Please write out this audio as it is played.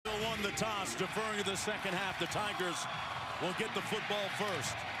win the toss, deferring to the second half. The Tigers will get the football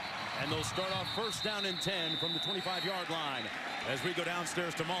first. And they'll start off first down and 10 from the 25-yard line. As we go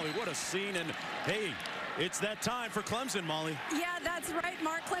downstairs to Molly, what a scene. And, hey, it's that time for Clemson, Molly. Yeah, that's right,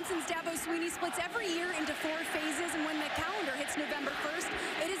 Mark. Clemson's Dabo Swinney splits every year into 4 phases, and when the calendar hits November 1st,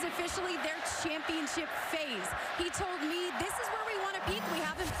 it is officially their championship phase. He told me, this is where we want to peak. We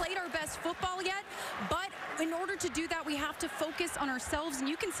haven't played our best football yet, but in order to do that, we have to focus on ourselves, and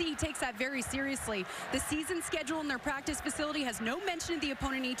you can see he takes that very seriously. The season schedule in their practice facility has no mention of the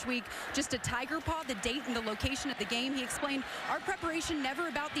opponent each week, just a tiger paw, the date, and the location of the game. He explained, our preparation never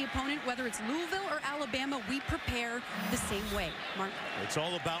about the opponent, whether it's Louisville or Alabama, we prepare the same way. Mark? It's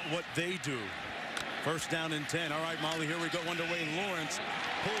all about what they do. First down and 10. All right, Molly, here we go underway. Lawrence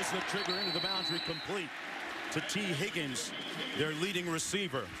pulls the trigger into the boundary, complete to T. Higgins, their leading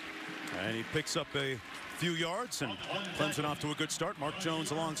receiver. And he picks up a few yards, and Clemson off to a good start. Mark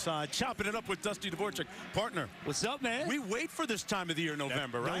Jones alongside, chopping it up with Dusty Dvorak. Partner, what's up, man? We wait for this time of the year,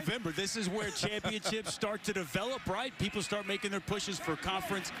 November, right? November. This is where championships start to develop, right? People start making their pushes for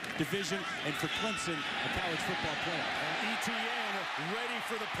conference, division, and for Clemson, a college football playoff. And ETN ready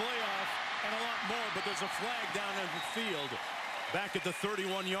for the playoff and a lot more, but there's a flag down in the field back at the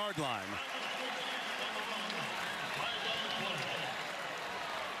 31-yard line.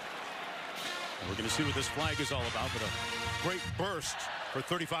 We're going to see what this flag is all about, but a great burst for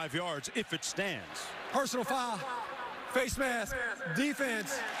 35 yards if it stands. Personal foul, face mask,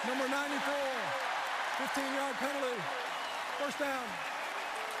 defense, number 94, 15-yard penalty, first down.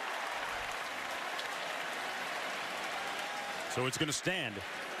 So it's going to stand.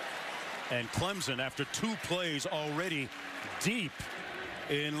 And Clemson, after 2 plays, already deep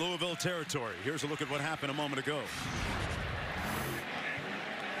in Louisville territory. Here's a look at what happened a moment ago.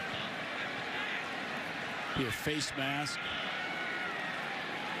 Be a face mask.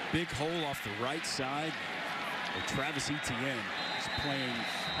 Big hole off the right side. And Travis Etienne is playing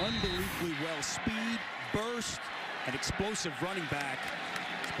unbelievably well. Speed, burst, and explosive running back.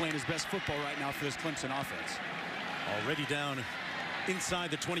 He's playing his best football right now for this Clemson offense. Already down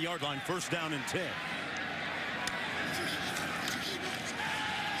inside the 20-yard line, first down and 10.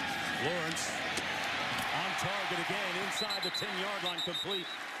 Lawrence on target again inside the 10-yard line, complete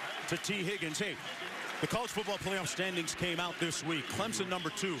to T. Higgins. Hey, the college football playoff standings came out this week. Clemson number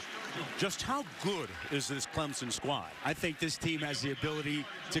 2. Just how good is this Clemson squad? I think this team has the ability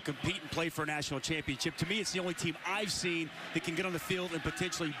to compete and play for a national championship. To me, it's the only team I've seen that can get on the field and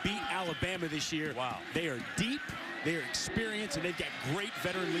potentially beat Alabama this year. Wow. They are deep, they are experienced, and they've got great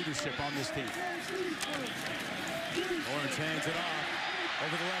veteran leadership on this team. Lawrence hands it off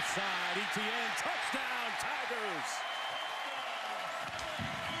over the left side. ETN, touchdown, Tigers.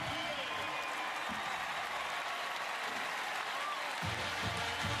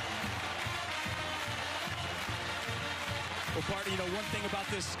 Well, partner, you know, one thing about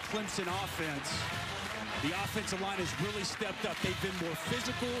this Clemson offense, the offensive line has really stepped up. They've been more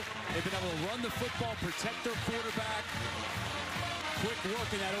physical. They've been able to run the football, protect their quarterback. Quick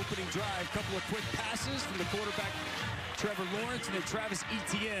work in that opening drive. A couple of quick passes from the quarterback, Trevor Lawrence, and then Travis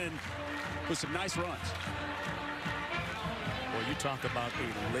Etienne with some nice runs. Well, you talk about a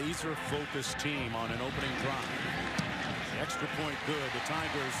laser-focused team on an opening drive. The extra point good. The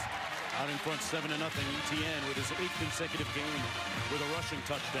Tigers out in front 7-0. ETN with his 8th consecutive game with a rushing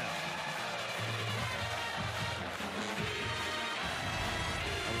touchdown.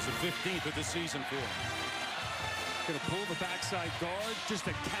 That was the 15th of the season for him. Going to pull the backside guard, just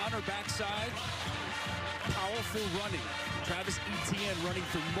a counter backside. Powerful running. Travis Etienne running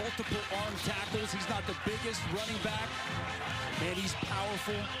through multiple arm tackles. He's not the biggest running back. Man, he's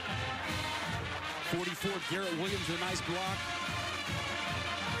powerful. 44, Garrett Williams with a nice block.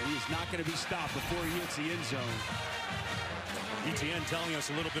 He is not going to be stopped before he hits the end zone. ETN telling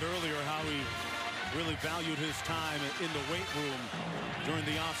us a little bit earlier how he really valued his time in the weight room during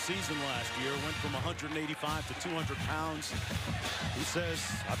the off-season last year. Went from 185 to 200 pounds. He says,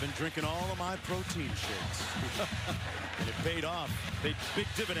 I've been drinking all of my protein shakes. And it paid off. Paid big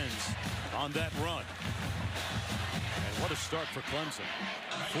dividends on that run. And what a start for Clemson.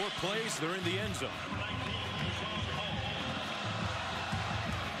 4 plays, they're in the end zone.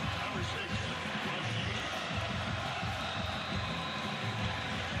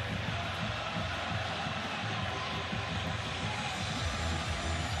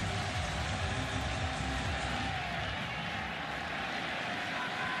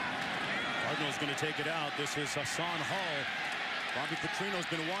 Cardinals going to take it out. This is Hassan Hall. Bobby Petrino's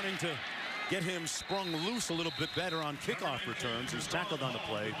been wanting to get him sprung loose a little bit better on kickoff returns. He's tackled on the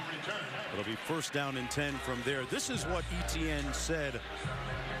play. It'll be first down and 10 from there. This is what ETN said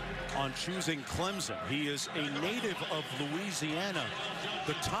on choosing Clemson. He is a native of Louisiana.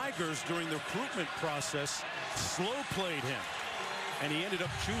 The Tigers, during the recruitment process, slow played him, and he ended up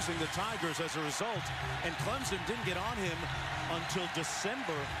choosing the Tigers as a result. And Clemson didn't get on him until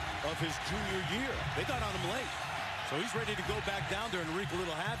December of his junior year. They got on him late. So he's ready to go back down there and wreak a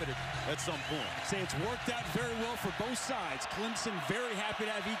little havoc at some point. Say it's worked out very well for both sides. Clemson very happy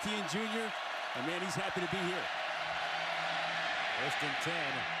to have Etienne Jr. And man, he's happy to be here. First and 10.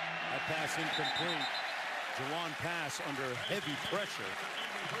 That pass incomplete. Jawan pass under heavy pressure.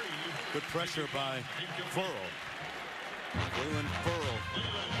 Good pressure by Furl. Waylon Furl,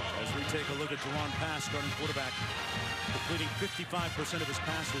 as we take a look at Jawan pass, starting quarterback, completing 55% of his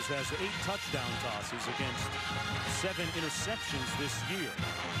passes, has 8 touchdown tosses against 7 interceptions this year.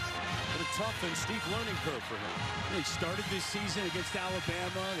 Been a tough and steep learning curve for him. He started this season against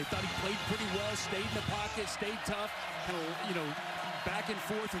Alabama. They thought he played pretty well, stayed in the pocket, stayed tough, kind of, back and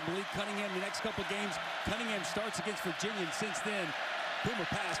forth with Malik Cunningham the next couple games. Cunningham starts against Virginia, and since then, Boomer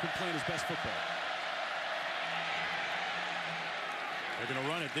Pass been playing his best football. They're going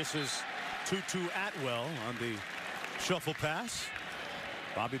to run it. This is Tutu Atwell on the shuffle pass.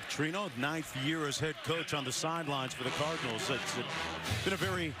 Bobby Petrino, 9th year as head coach on the sidelines for the Cardinals. It's been a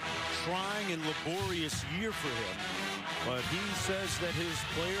very trying and laborious year for him. But he says that his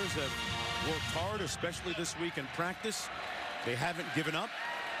players have worked hard, especially this week in practice. They haven't given up.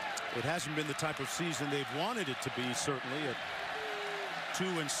 It hasn't been the type of season they've wanted it to be, certainly, at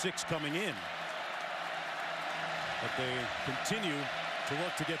 2-6 coming in. But they continue to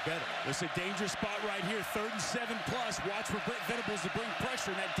work to get better. It's a dangerous spot right here, 3rd and 7+. Watch for Brent Venables to bring pressure,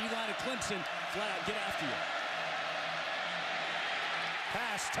 and that D-line of Clemson flat out get after you.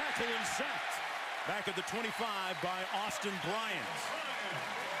 Pass, tackle, and sacked. Back at the 25 by Austin Bryant.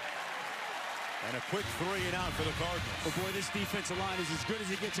 And a quick 3 and out for the Cardinals. Oh boy, this defensive line is as good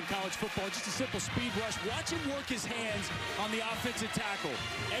as it gets in college football. Just a simple speed rush. Watch him work his hands on the offensive tackle.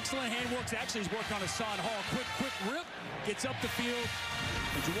 Excellent hand work. Actually, he's worked on Hassan Hall. Quick rip. Gets up the field.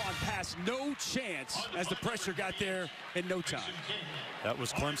 And Jawan Pass, no chance as the pressure got there in no time. That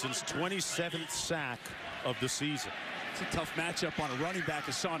was Clemson's 27th sack of the season. It's a tough matchup on a running back,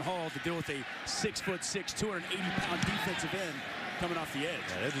 Hassan Hall, to deal with a 6'6", 280-pound defensive end coming off the edge.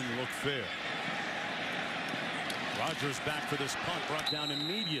 Yeah, that didn't look fair. Rodgers back for this punt, brought down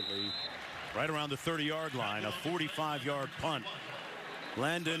immediately right around the 30-yard line. A 45-yard punt.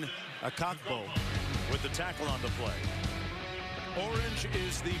 Landon Akakbo with the tackle on the play. Orange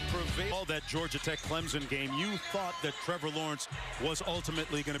is the prevailing. That Georgia Tech-Clemson game, you thought that Trevor Lawrence was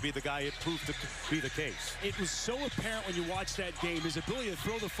ultimately going to be the guy. It proved to be the case. It was so apparent when you watched that game, his ability to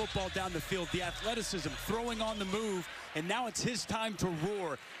throw the football down the field, the athleticism, throwing on the move, and now it's his time to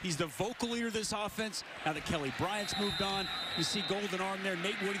roar. He's the vocal leader of this offense. Now that Kelly Bryant's moved on, you see golden arm there.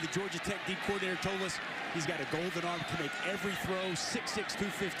 Nate Woody, the Georgia Tech D coordinator, told us he's got a golden arm to make every throw. 6'6",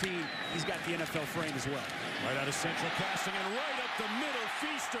 215. He's got the NFL frame as well. Right out of central casting and right up the middle.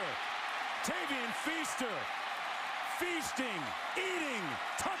 Feaster. Tavien Feaster. Feasting. Eating.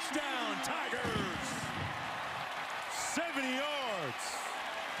 Touchdown, Tigers. 70 yards.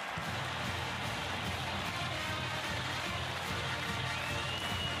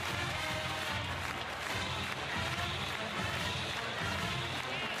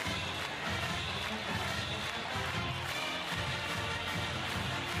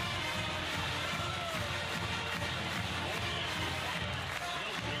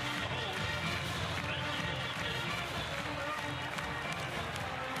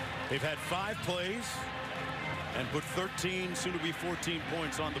 They've had 5 plays and put 13, soon to be 14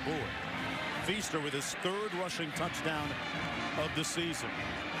 points on the board. Feaster with his 3rd rushing touchdown of the season.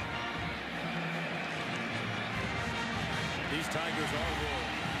 These Tigers are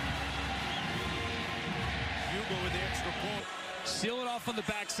rolling. Hugo with the extra point. Seal it off on the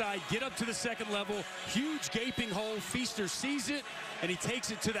backside, get up to the 2nd level. Huge gaping hole. Feaster sees it, and he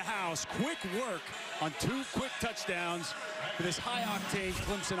takes it to the house. Quick work on 2 quick touchdowns for this high-octane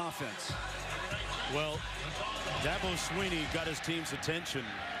Clemson offense. Well, Dabo Swinney got his team's attention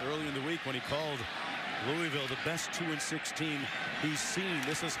early in the week when he called Louisville the best 2-6 team he's seen.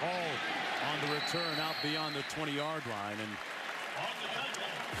 This is Hall on the return out beyond the 20-yard line.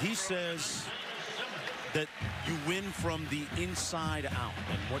 And he says that you win from the inside out.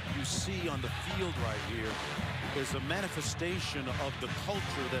 And what you see on the field right here is a manifestation of the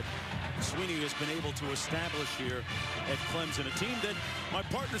culture that Swinney has been able to establish here at Clemson. A team that my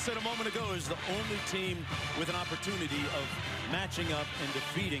partner said a moment ago is the only team with an opportunity of matching up and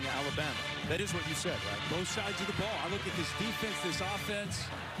defeating Alabama. That is what you said, right? Both sides of the ball. I look at this defense, this offense.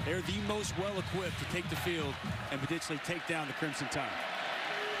 They're the most well-equipped to take the field and potentially take down the Crimson Tide.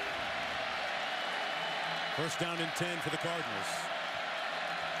 First down and 10 for the Cardinals.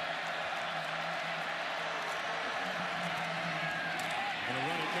 Gonna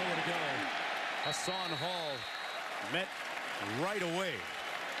run it, nowhere to go. Hassan Hall met right away.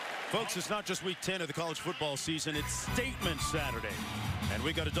 Folks, it's not just week 10 of the college football season, it's Statement Saturday. And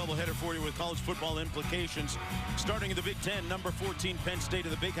we got a doubleheader for you with college football implications. Starting in the Big Ten, number 14 Penn State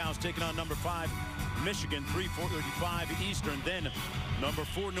of the Big House taking on number 5 Michigan, 3:45 Eastern. Then number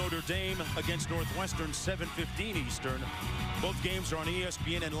 4 Notre Dame against Northwestern, 7:15 Eastern. Both games are on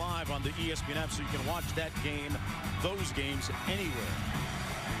ESPN and live on the ESPN app, so you can watch that game, those games, anywhere.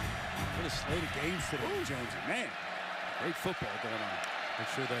 What a slate of games today, Jonesy. Man, great football going on. Make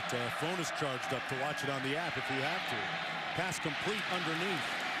sure that phone is charged up to watch it on the app if you have to. Pass complete underneath.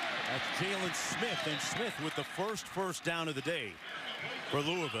 That's Jalen Smith, and Smith with the first down of the day for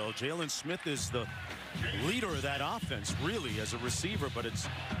Louisville. Jalen Smith is the leader of that offense, really, as a receiver, but it's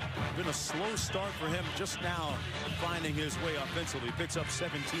been a slow start for him just now finding his way offensively. Picks up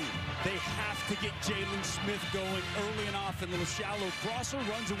 17. They have to get Jalen Smith going early and often. Little shallow crosser,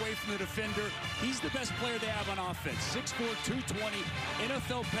 runs away from the defender. He's the best player they have on offense. 6'4", 220,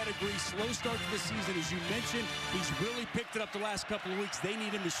 NFL pedigree, slow start to the season. As you mentioned, he's really picked it up the last couple of weeks. They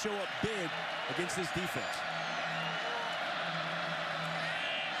need him to show up big against this defense.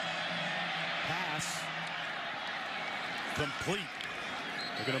 Pass complete.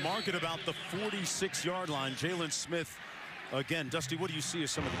 They're going to mark it about the 46-yard line. Jalen Smith, again, Dusty, what do you see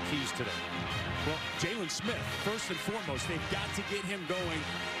as some of the keys today? Well, Jalen Smith, first and foremost, they've got to get him going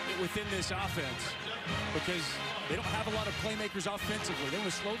within this offense because they don't have a lot of playmakers offensively. They want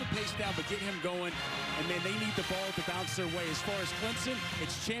to slow the pace down, but get him going, and then they need the ball to bounce their way. As far as Clemson,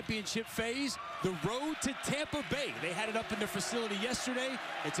 it's championship phase, the road to Tampa Bay. They had it up in their facility yesterday.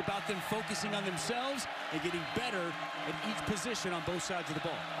 It's about them focusing on themselves and getting better at each position on both sides of the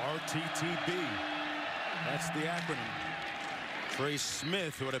ball. RTTB, that's the acronym. Trey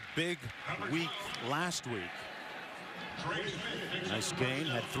Smith, who had a big week last week. Nice gain,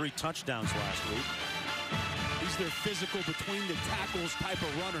 had 3 touchdowns last week. He's their physical between the tackles type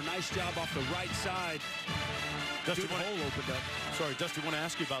of runner. Nice job off the right side. Dusty, Good hole opened up. Sorry, Dusty, want to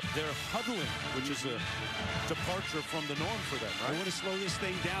ask you about their huddling, which is a departure from the norm for them, right? They want to slow this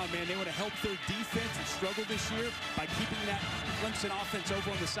thing down, man. They want to help their defense that struggled this year by keeping that Clemson offense over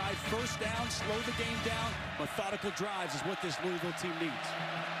on the side. First down, slow the game down. Methodical drives is what this Louisville team needs.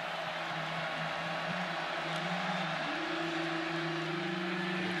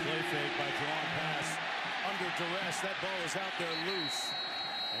 Play fake by Jerome Pass. Under duress, that ball is out there loose.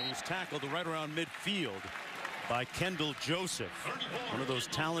 And he's tackled right around midfield by Kendall Joseph, one of those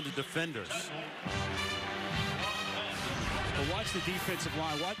talented defenders. But watch the defensive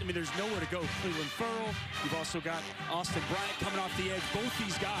line. I mean, there's nowhere to go. Cleveland Ferrell. You've also got Austin Bryant coming off the edge. Both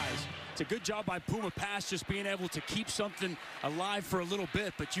these guys. It's a good job by Puma Pass just being able to keep something alive for a little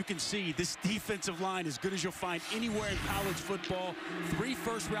bit. But you can see this defensive line as good as you'll find anywhere in college football. 3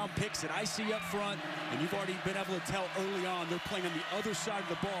 first-round picks that I see up front. And you've already been able to tell early on they're playing on the other side of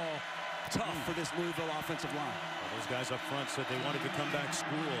the ball. Tough for this Louisville offensive line. Well, those guys up front said they wanted to come back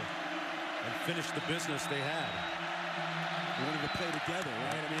school and finish the business they had. They wanted to play together,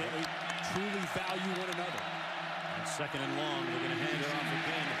 right? I mean, they truly value one another. And second and long, they're going to hand it off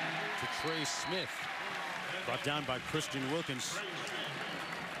again to Trey Smith. Brought down by Christian Wilkins.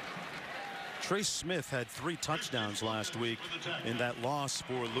 Trey Smith had 3 touchdowns last week in that loss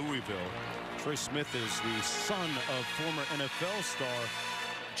for Louisville. Trey Smith is the son of former NFL star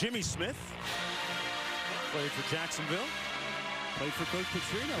Jimmy Smith. Played for Jacksonville. Played for Coach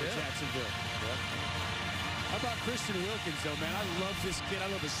Petrino at Jacksonville. Yep. How about Christian Wilkins, though, man? I love this kid. I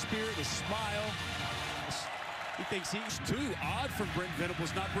love his spirit, his smile. He thinks he's too odd from Brent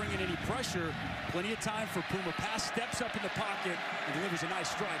Venables, not bringing any pressure. Plenty of time for Puma. Pass, steps up in the pocket, and delivers a nice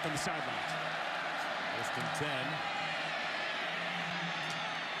strike on the sidelines. First and 10.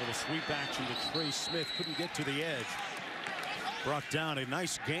 Little sweep action to Trey Smith. Couldn't get to the edge. Brought down a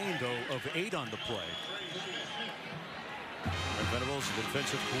nice gain, though, of 8 on the play. And Venables, the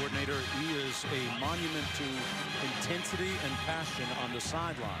defensive coordinator, he is a monument to intensity and passion on the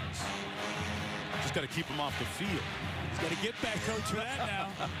sidelines. Just got to keep him off the field. He's got to get back, coach, for that now.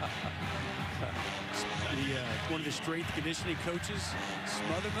 One of the strength conditioning coaches,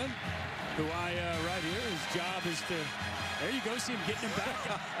 Smotherman, who right here, his job is to, there you go, see him getting him back.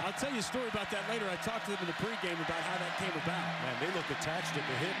 I'll tell you a story about that later. I talked to them in the pregame about how that came about. Man, they look attached at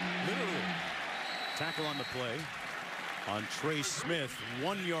the hip, literally. Tackle on the play. on Trey Smith.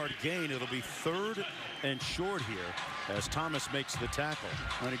 1-yard gain. It'll be 3rd and short here as Thomas makes the tackle.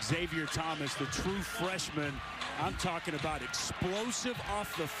 And Xavier Thomas, the true freshman, I'm talking about explosive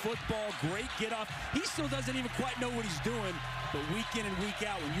off the football, great get off. He still doesn't even quite know what he's doing, but week in and week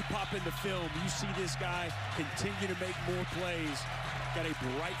out, when you pop in the film, you see this guy continue to make more plays. Got a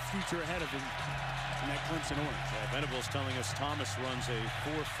bright future ahead of him in that Clemson orange. Venables telling us Thomas runs a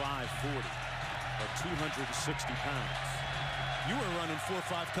 4.5 40 at 260 pounds. You were running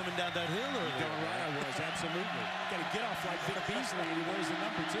 4.5 coming down that hill earlier. Darn right I was, absolutely. Got to get off like Vic Beasley, and he wears the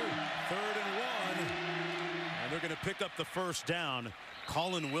number 2. 3rd and 1. And they're going to pick up the first down.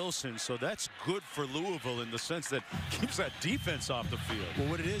 Colin Wilson, so that's good for Louisville in the sense that keeps that defense off the field. Well,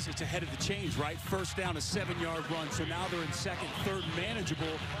 what it is, it's ahead of the chains, right? First down, a 7-yard run. So now they're in second, third,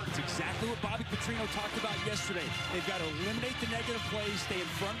 manageable. It's exactly what Bobby Petrino talked about yesterday. They've got to eliminate the negative plays, stay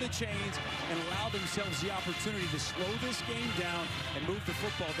in front of the chains, and allow themselves the opportunity to slow this game down and move the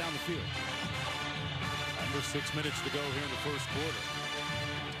football down the field. Under 6 minutes to go here in the first quarter.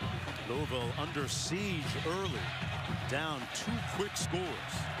 Louisville under siege early. Down 2 quick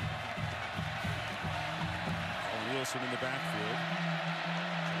scores. And Wilson in the backfield.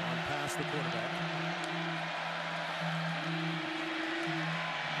 On past the quarterback.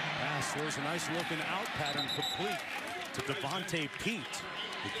 Pass throws a nice looking out pattern complete to Devontae Pete,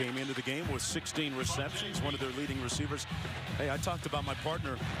 who came into the game with 16 receptions, one of their leading receivers. Hey, I talked about my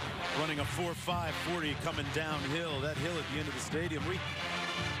partner running a 4.5 40 coming downhill. That hill at the end of the stadium. We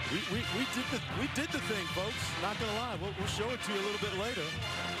did the thing, folks. Not gonna lie, we'll show it to you a little bit later.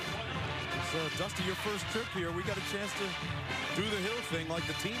 So, Dusty, your first trip here, we got a chance to do the hill thing like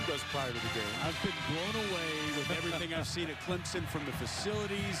the team does prior to the game. I've been blown away with everything I've seen at Clemson, from the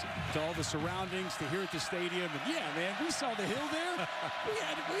facilities to all the surroundings to here at the stadium. And yeah, man, we saw the hill there.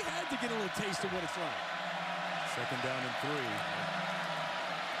 we had to get a little taste of what it's like. 2nd down and 3.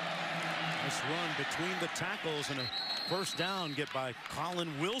 Nice run between the tackles and a first down get by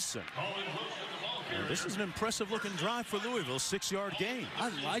Colin Wilson. And this is an impressive-looking drive for Louisville. 6-yard gain. I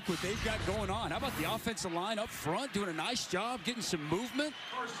like what they've got going on. How about the offensive line up front doing a nice job, getting some movement?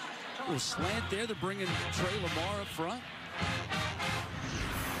 A little slant there. They're bringing Trey Lamar up front.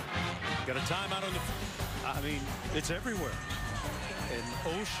 Got a timeout on the... I mean, it's everywhere. An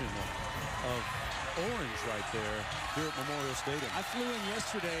ocean of orange right there here at Memorial Stadium. I flew in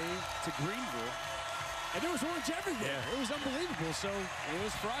yesterday to Greenville, and there was orange everywhere. Yeah. It was unbelievable. So it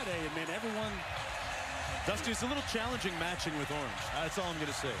was Friday, and man, everyone... Dusty, it's a little challenging matching with orange. That's all I'm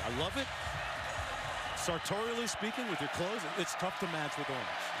going to say. I love it. Sartorially speaking, with your clothes, it's tough to match with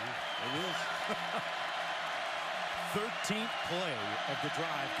orange. It is. 13th play of the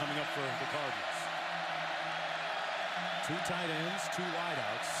drive coming up for the Cardinals. 2 tight ends, 2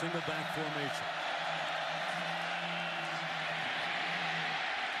 wideouts, single back formation.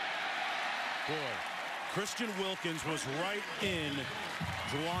 Boy, Christian Wilkins was right in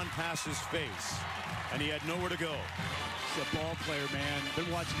Juwan Pass's face, and he had nowhere to go. He's a ball player, man. Been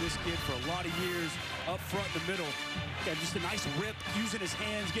watching this kid for a lot of years. Up front in the middle. Got just a nice rip, using his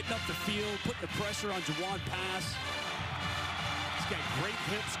hands, getting up the field, putting the pressure on Juwan Pass. He's got great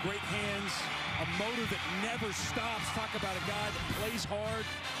hips, great hands, a motor that never stops. Talk about a guy that plays hard.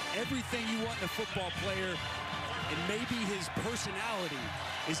 Everything you want in a football player. And maybe his personality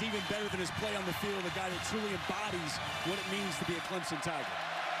is even better than his play on the field. A guy that truly embodies what it means to be a Clemson Tiger.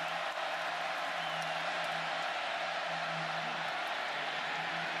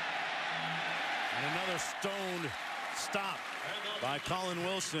 And another stoned stop by Colin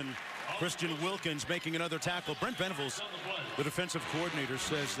Wilson. Christian Wilkins making another tackle. Brent Venables, the defensive coordinator,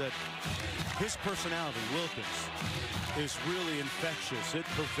 says that his personality, Wilkins, is really infectious. It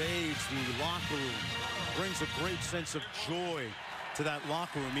pervades the locker room, brings a great sense of joy to that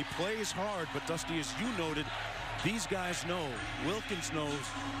locker room. He plays hard, but Dusty, as you noted, these guys know, Wilkins knows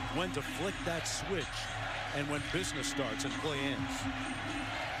when to flick that switch and when business starts and play ends.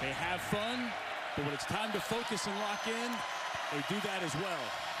 They have fun, but when it's time to focus and lock in, they do that as well.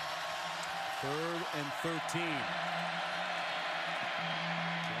 3rd and 13.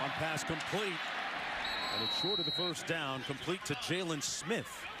 One pass complete. And it's short of the first down, complete to Jalen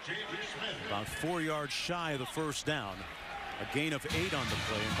Smith. About 4 yards shy of the first down. A gain of 8 on the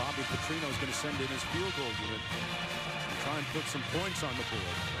play, and Bobby Petrino is going to send in his field goal unit and try and put some points on the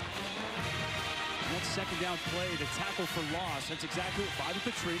board. That 2nd down play, the tackle for loss, that's exactly what Bobby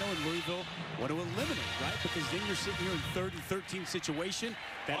Petrino and Louisville want to eliminate, right? Because then you're sitting here in 3rd and 13 situation.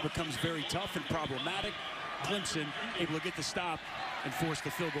 That becomes very tough and problematic. Clemson able to get the stop and force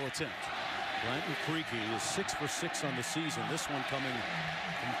the field goal attempt. Blanton Creaky is 6 for 6 on the season. This one coming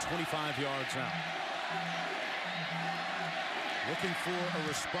from 25 yards out. Looking for a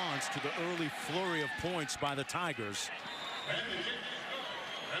response to the early flurry of points by the Tigers.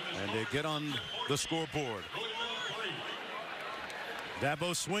 And they get on the scoreboard.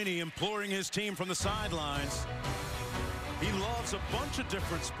 Dabo Swinney imploring his team from the sidelines. He loves a bunch of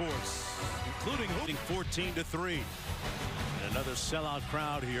different sports, including hooting. 14-3. And another sellout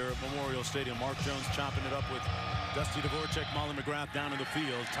crowd here at Memorial Stadium. Mark Jones chopping it up with Dusty Dvorak, Molly McGrath down in the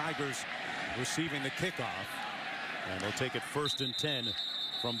field. Tigers receiving the kickoff. And they'll take it 1st and 10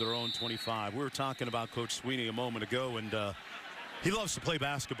 from their own 25. We were talking about Coach Swinney a moment ago, and he loves to play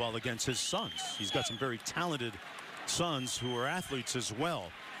basketball against his sons. He's got some very talented sons who are athletes as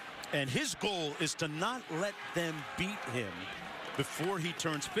well. And his goal is to not let them beat him before he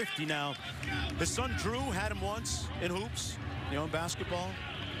turns 50. Now, his son Drew had him once in hoops, in basketball,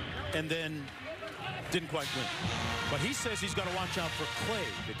 and then didn't quite win. But he says he's got to watch out for Clay,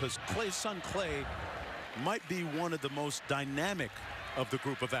 because Clay's son Clay might be one of the most dynamic of the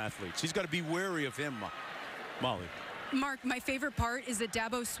group of athletes. He's got to be wary of him, Molly. Mark, my favorite part is that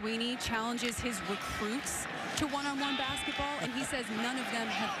Dabo Swinney challenges his recruits to one-on-one basketball, and he says none of them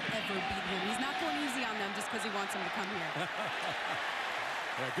have ever beaten him. He's not going easy on them just because he wants them to come here.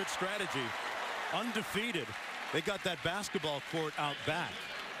 Yeah, good strategy. Undefeated. They got that basketball court out back.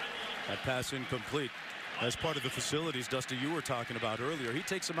 That pass incomplete. As part of the facilities, Dusty, you were talking about earlier. He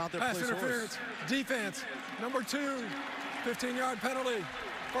takes them out there. Pass interference. Defense. Number 2. 15-yard penalty.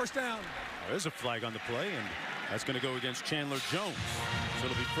 1st down. There's a flag on the play, and that's going to go against Chandler Jones. So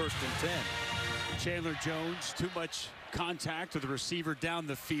it'll be 1st and 10. Chandler Jones, too much contact with the receiver down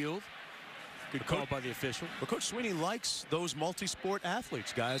the field. Good call by the official. But Coach Swinney likes those multi-sport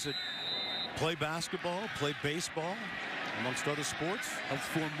athletes, guys that play basketball, play baseball, amongst other sports. Helps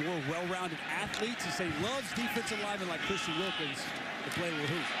form more well-rounded athletes. He loves defensive linemen like Christian Wilkins to play with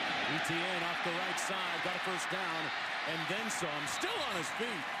hoop. Etienne off the right side, got a 1st down, and then some. Still on his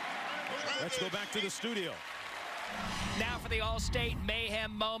feet. Let's go back to the studio. Now for the All-State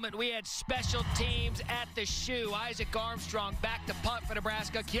Mayhem moment. We had special teams at the shoe. Isaac Armstrong back to punt for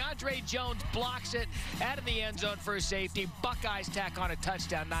Nebraska. Keandre Jones blocks it out of the end zone for a safety. Buckeyes tack on a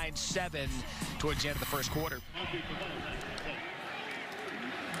touchdown, 9-7 towards the end of the 1st quarter.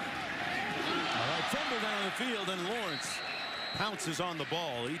 All right, fumble down the field, and Lawrence pounces on the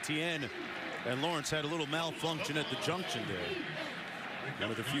ball. Etienne and Lawrence had a little malfunction at the junction there.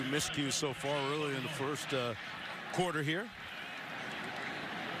 One of the few miscues so far early in the 1st quarter here.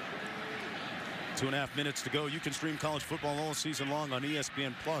 2.5 minutes to go. You can stream college football all season long on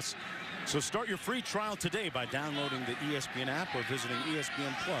ESPN+. So start your free trial today by downloading the ESPN app or visiting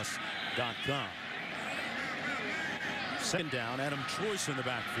ESPNplus.com. 2nd down, Adam Choice in the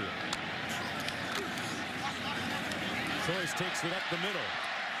backfield. Choice takes it up the middle.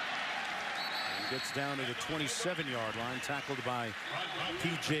 And gets down to the 27-yard line, tackled by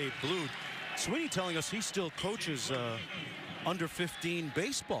P.J. Blue. Swinney telling us he still coaches under 15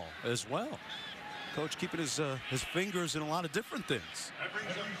 baseball as well. Coach keeping his fingers in a lot of different things.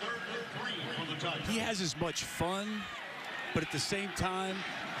 He has as much fun, but at the same time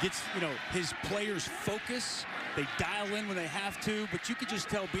gets his players focus. They dial in when they have to, but you could just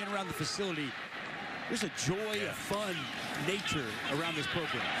tell being around the facility, there's a joy, a fun nature around this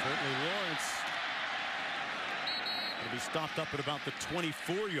program. Certainly Lawrence will be stopped up at about the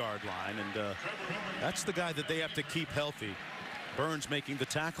 24-yard line, and that's the guy that they have to keep healthy. Burns making the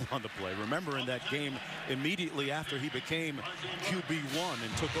tackle on the play. Remember, in that game immediately after he became QB1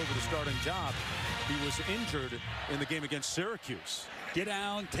 and took over the starting job, he was injured in the game against Syracuse. Get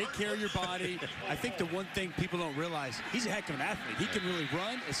down, take care of your body. I think the one thing people don't realize, he's a heck of an athlete. He can really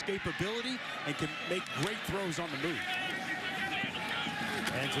run, escapability, and can make great throws on the move.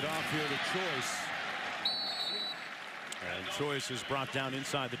 Hands it off here to Choice. And Choice is brought down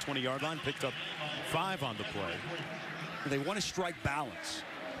inside the 20-yard line, picked up 5 on the play. They want to strike balance,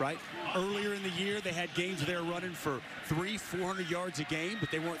 right? Earlier in the year, they had games they were running for 300-400 yards a game, but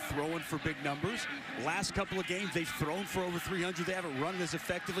they weren't throwing for big numbers. Last couple of games, they've thrown for over 300. They haven't run as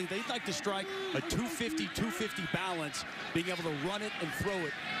effectively. They'd like to strike a 250-250 balance, being able to run it and throw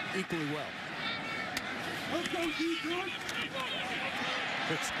it equally well.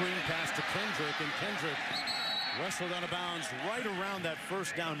 Quick screen pass to Kendrick, and Kendrick wrestled out of bounds right around that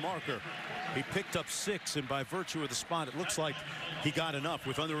first down marker. He picked up 6, and by virtue of the spot, it looks like he got enough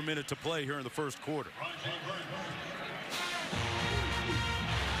with under a minute to play here in the first quarter.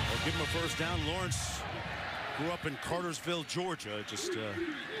 They'll give him a first down. Lawrence grew up in Cartersville, Georgia, just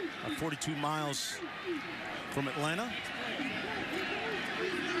 42 miles from Atlanta.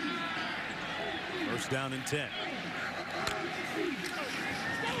 First down and 10.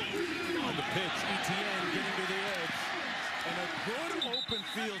 On the pitch, Etienne getting to the edge.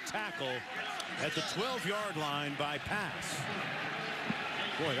 off-field tackle at the 12-yard line by pass.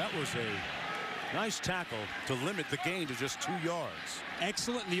 Boy, that was a nice tackle to limit the gain to just 2 yards.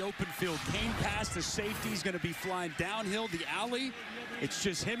 Excellent in the open field. Kane pass, the safety's going to be flying downhill the alley. It's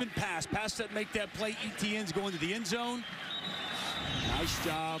just him and pass. Pass doesn't make that play. ETN's going to the end zone. Nice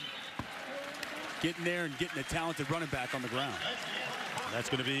job getting there and getting a talented running back on the ground. That's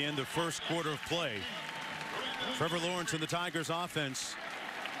going to be in the first quarter of play. Trevor Lawrence and the Tigers offense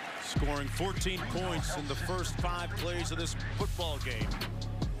scoring 14 points in the first 5 plays of this football game.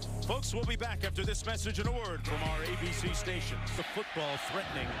 Folks, we'll be back after this message and a word from our ABC station. The football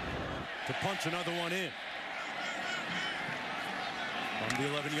threatening to punch another one in. From the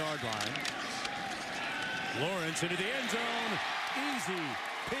 11-yard line. Lawrence into the end zone. Easy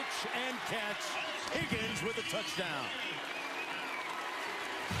pitch and catch. Higgins with a touchdown.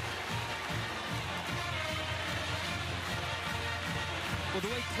 Well, the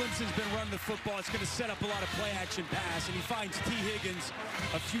way Clemson's been running the football, it's going to set up a lot of play-action pass, and he finds T. Higgins,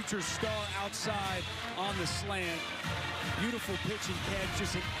 a future star outside on the slant. Beautiful pitch and catch,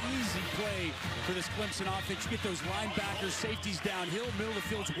 just an easy play for this Clemson offense. You get those linebackers, safeties downhill, middle of the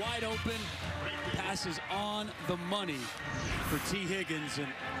field's wide open. Passes on the money for T. Higgins, and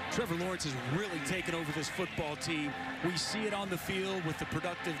Trevor Lawrence has really taken over this football team. We see it on the field with the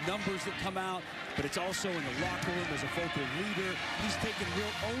productive numbers that come out, but it's also in the locker room as a vocal leader. He's taken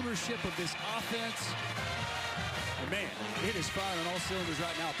real ownership of this offense. And man, it is firing on all cylinders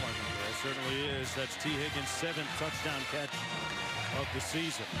right now, partner. It certainly is. That's T. Higgins' 7th touchdown catch of the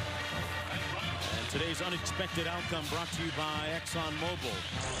season. And today's unexpected outcome brought to you by ExxonMobil.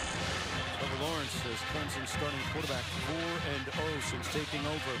 Trevor Lawrence is Clemson's starting quarterback 4-0 since taking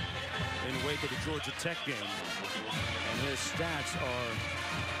over in the wake of the Georgia Tech game. And his stats are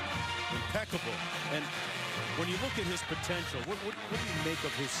impeccable. And when you look at his potential, what do you make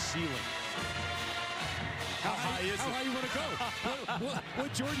of his ceiling? How high is it? How high you want to go?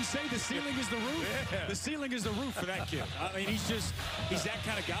 What Jordan say? The ceiling is the roof. Yeah. The ceiling is the roof for that kid. I mean, he's that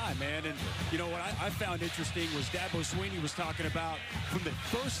kind of guy, man. And you know what I found interesting was Dabo Swinney was talking about from the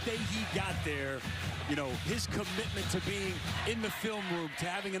first day he got there, you know, his commitment to being in the film room, to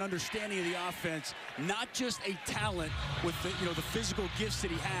having an understanding of the offense, not just a talent with the, you know, the physical gifts that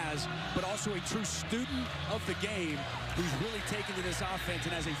he has, but also a true student of the game who's really taken to this offense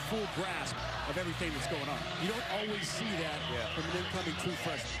and has a full grasp of everything that's going on. You don't always see that from an incoming true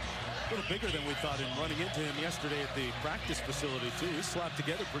freshman. A little bigger than we thought in running into him yesterday at the practice facility, too. He slapped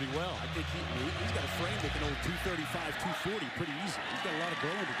together pretty well. I think he's got a frame that can hold 235, 240 pretty easy. He's got a lot of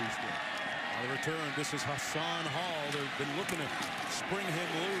growing to do still. On the return, this is Hassan Hall. They've been looking to spring him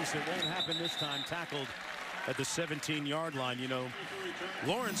loose. It won't happen this time. Tackled at the 17-yard line. You know,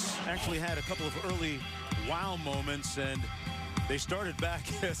 Lawrence actually had a couple of early wow moments, and they started back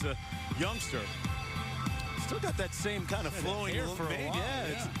as a youngster. Still got that same kind of flowing hair for a while.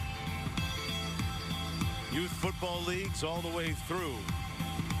 Yeah. Youth football leagues all the way through.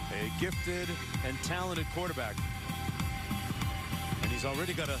 A gifted and talented quarterback. And he's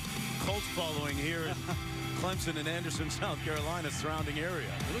already got a cult following here in Clemson and Anderson, South Carolina surrounding area.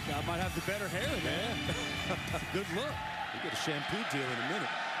 Look, I might have the better hair, man. Good look. You get a shampoo deal in a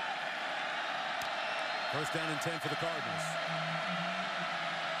minute. First down and 10 for the Cardinals.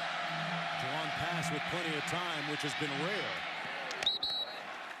 Long pass with plenty of time, which has been rare.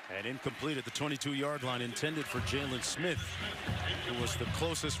 And incomplete at the 22-yard line, intended for Jalen Smith, who was the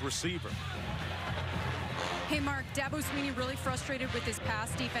closest receiver. Hey, Mark, Dabo Swinney really frustrated with his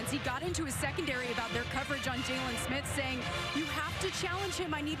pass defense. He got into his secondary about their coverage on Jalen Smith, saying, you have to challenge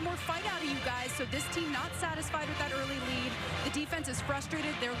him. I need more fight out of you guys. So this team not satisfied with that early lead. The defense is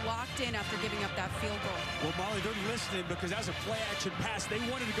frustrated. They're locked in after giving up that field goal. Well, Molly, they're listening because as a play-action pass, they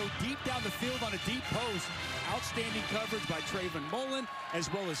wanted to go deep down the field on a deep post. Outstanding coverage by Trayvon Mullen,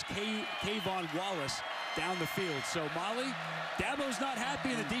 as well as Kayvon Wallace down the field. So, Molly, Dabo's not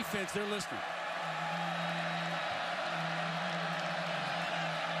happy in the defense. They're listening.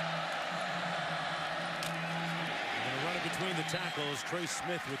 Between the tackles, Trey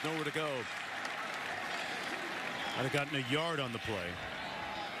Smith with nowhere to go. I'd have gotten a yard on the play.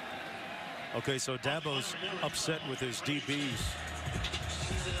 Okay, so Dabo's upset with his DBs.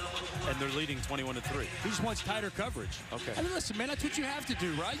 And they're leading 21-3. He just wants tighter coverage. Okay. I mean, listen, man, that's what you have to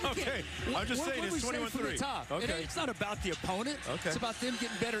do, right? You okay. I'm just saying it's 21-3. Okay. It's not about the opponent. Okay. It's about them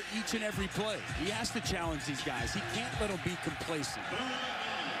getting better each and every play. He has to challenge these guys. He can't let them be complacent.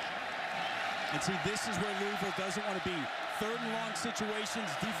 And see, this is where Louisville doesn't want to be. Third and long situations,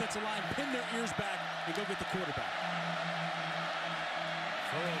 defensive line, pin their ears back and go get the quarterback.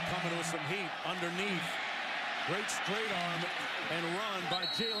 Farrell coming with some heat underneath. Great straight arm and run by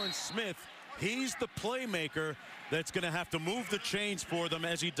Jalen Smith. He's the playmaker that's going to have to move the chains for them,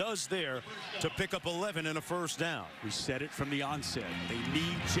 as he does there, to pick up 11 and a first down. We said it from the onset. They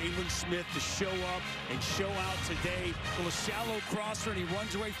need Jalen Smith to show up and show out today. A little shallow crosser, and he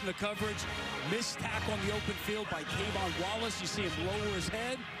runs away from the coverage. Missed tackle on the open field by Kayvon Wallace. You see him lower his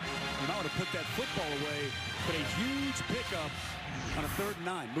head. You might want to put that football away, but a huge pickup on a 3rd and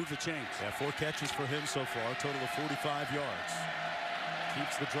 9. Move the chains. Yeah, 4 catches for him so far, a total of 45 yards.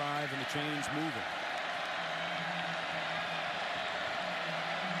 Keeps the drive and the chains moving.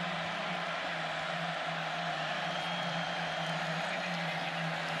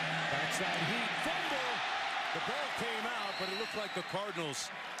 Backside heat, fumble. The ball came out, but it looked like the Cardinals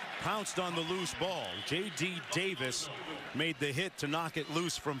pounced on the loose ball. J.D. Davis made the hit to knock it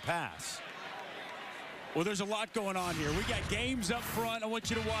loose from pass. Well, there's a lot going on here. We got games up front. I want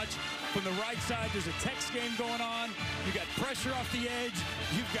you to watch from the right side. There's a Tex game going on. You got pressure off the edge.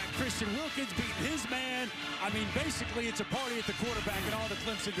 You've got Christian Wilkins beating his man. I mean, basically, it's a party at the quarterback, and all the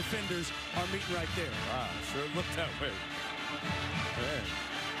Clemson defenders are meeting right there. Wow, sure looked that way. Yeah.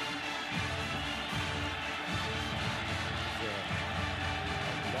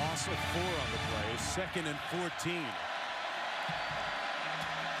 Loss of 4 on the play. 2nd and 14.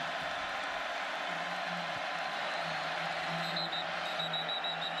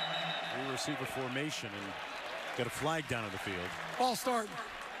 Receiver formation and got a flag down on the field. Ball start.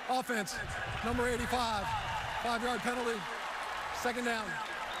 Offense. Number 85. 5-yard penalty. 2nd down.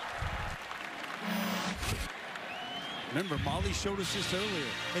 Remember, Molly showed us this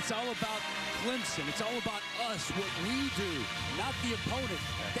earlier. It's all about Clemson. It's all about us, what we do, not the opponent.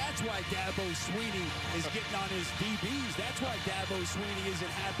 That's why Dabo Swinney is getting on his DBs. That's why Dabo Swinney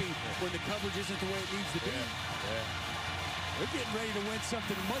isn't happy when the coverage isn't the way it needs to be. Yeah. They're getting ready to win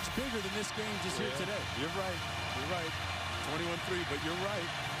something much bigger than this game just here today. You're right. You're right. 21-3, but you're right.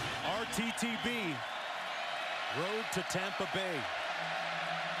 RTTB. Road to Tampa Bay.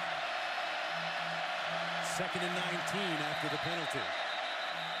 2nd and 19 after the penalty.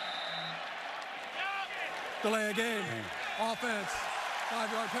 Delay a game. Offense.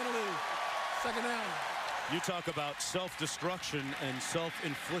 5-yard penalty. 2nd down. You talk about self-destruction and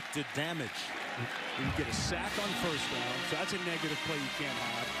self-inflicted damage. You get a sack on 1st down, so that's a negative play you can't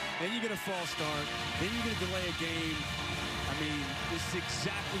have. Then you get a false start. Then you get a delay a game. I mean, this is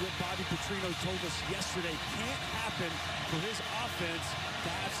exactly what Bobby Petrino told us yesterday can't happen for his offense to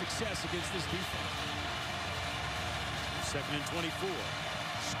have success against this defense. 2nd and 24.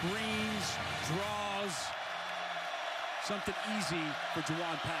 Screens, draws, something easy for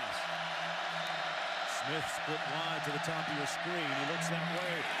Juwan pass. Smith split wide to the top of your screen. He looks that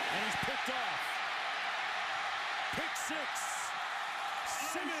way, and he's picked off. Pick 6.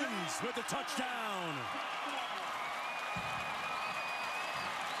 Simmons with the touchdown.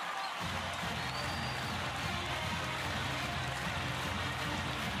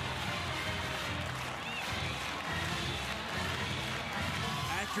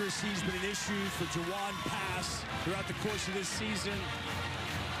 Accuracy's been an issue for Juwan pass throughout the course of this season.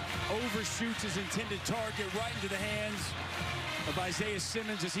 Overshoots his intended target right into the hands of Isaiah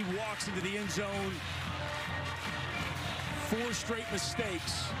Simmons as he walks into the end zone. 4 straight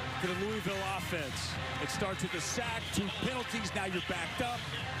mistakes for the Louisville offense. It starts with a sack, 2 penalties, now you're backed up.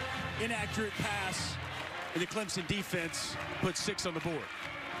 Inaccurate pass, and the Clemson defense puts 6 on the board.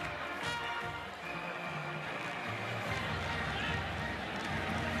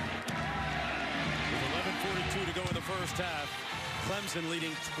 With 11:42 to go in the first half. Clemson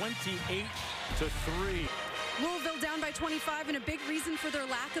leading 28-3. Louisville down by 25, and a big reason for their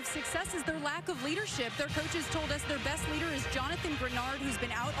lack of success is their lack of leadership. Their coaches told us their best leader is Jonathan Grenard, who's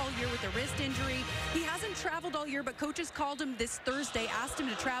been out all year with a wrist injury. He hasn't traveled all year, but coaches called him this Thursday, asked him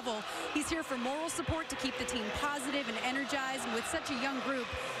to travel. He's here for moral support to keep the team positive and energized, and with such a young group,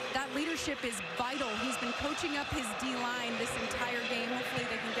 that leadership is vital. He's been coaching up his D-line this entire game. Hopefully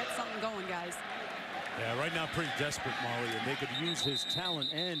they can get something going, guys. Yeah, right now pretty desperate, Molly, and they could use his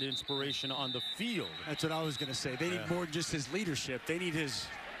talent and inspiration on the field. That's what I was going to say. They need more than just his leadership. They need his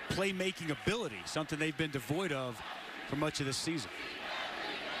playmaking ability, something they've been devoid of for much of this season.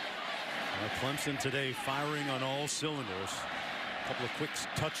 Clemson today firing on all cylinders. A couple of quick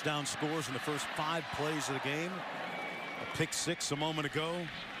touchdown scores in the first 5 plays of the game. A pick 6 a moment ago.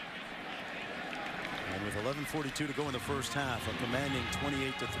 And with 11:42 to go in the first half, a commanding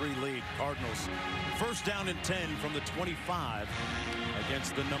 28-3 lead. Cardinals first down and 10 from the 25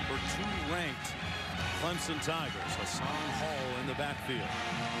 against the number 2 ranked Clemson Tigers. Hassan Hall in the backfield.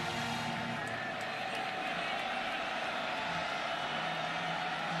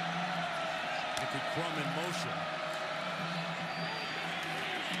 Timothy Crum in motion.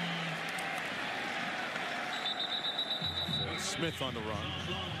 So Smith on the run.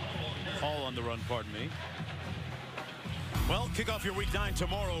 Hall on the run, pardon me. Well, kick off your week 9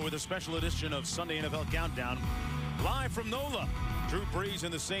 tomorrow with a special edition of Sunday NFL Countdown. Live from NOLA, Drew Brees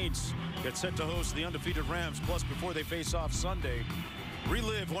and the Saints get set to host the undefeated Rams. Plus, before they face off Sunday,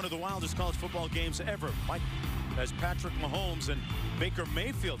 relive one of the wildest college football games ever. As Patrick Mahomes and Baker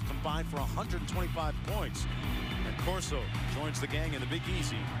Mayfield combined for 125 points. And Corso joins the gang in the Big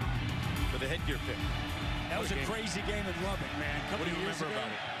Easy for the headgear pick. That was a crazy game in Lubbock, man. What do you remember about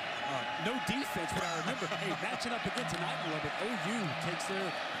it? No defense, but I remember, hey, matching up again tonight in Lubbock, OU takes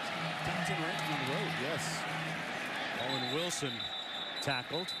their top 10 ranking on the road. Yes. Owen Wilson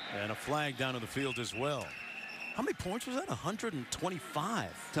tackled, and a flag down on the field as well. How many points was that?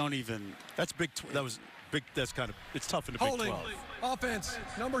 125. Don't even. That's big. That was big. That's kind of. It's tough in the Big 12. Offense,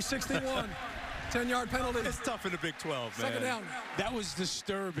 number 61. 10-yard penalty. It's tough in the Big 12, man. Second down. That was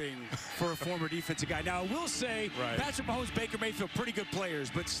disturbing for a former defensive guy. Now, I will say, Patrick Mahomes, Baker Mayfield, pretty good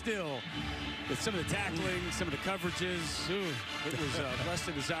players, but still, with some of the tackling, some of the coverages, it was less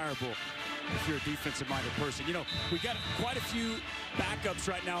than desirable if you're a defensive-minded person. You know, we got quite a few backups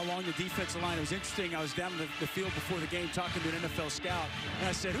right now along the defensive line. It was interesting. I was down the field before the game talking to an NFL scout, and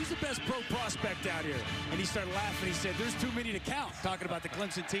I said, who's the best pro prospect out here? And he started laughing. He said, there's too many to count, talking about the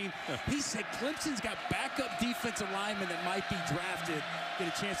Clemson team. He said, Clemson's got backup defensive linemen that might be drafted. Get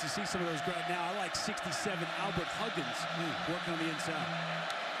a chance to see some of those right now. I like 67, Albert Huggins, working on the inside.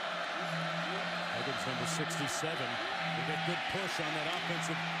 Huggins, number 67. They get good push on that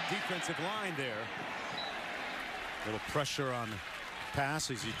defensive line there. Little pressure on pass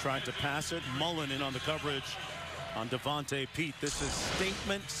as he tried to pass it. Mullen in on the coverage on Devontae Pete. This is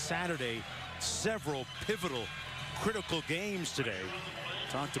Statement Saturday. Several pivotal, critical games today.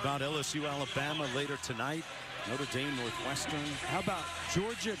 Talked about LSU, Alabama later tonight. Notre Dame, Northwestern. How about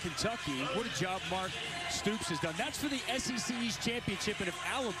Georgia, Kentucky? What a job Mark Stoops has done. That's for the SEC East Championship, and if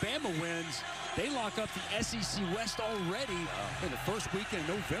Alabama wins, they lock up the SEC West already in the first weekend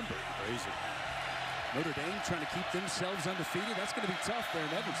in November. Crazy. Notre Dame trying to keep themselves undefeated. That's going to be tough there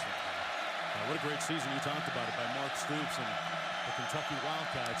in Evanston. What a great season. You talked about it by Mark Stoops and the Kentucky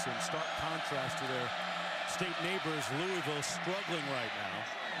Wildcats in stark contrast to their state neighbors. Louisville struggling right now.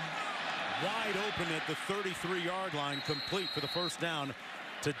 Wide open at the 33-yard line, complete for the first down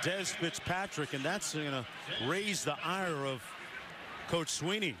to Des Fitzpatrick, and that's going to raise the ire of Coach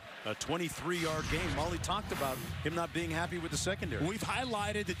Sweeney. A 23-yard game. Molly talked about him not being happy with the secondary. We've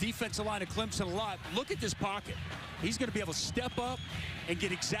highlighted the defensive line of Clemson a lot. Look at this pocket. He's going to be able to step up and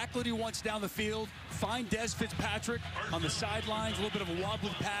get exactly what he wants down the field. Find Des Fitzpatrick on the sidelines. A little bit of a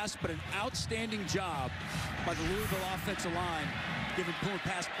wobbly pass, but an outstanding job by the Louisville offensive line, giving Pulling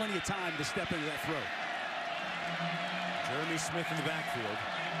Pass plenty of time to step into that throw. Jeremy Smith in the backfield.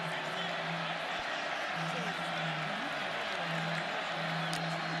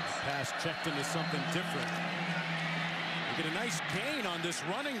 Pass checked into something different. We get a nice gain on this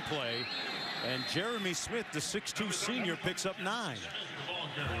running play, and Jeremy Smith, the 6'2 senior, picks up 9.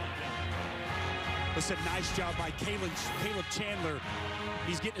 That's a nice job by Caleb Chandler.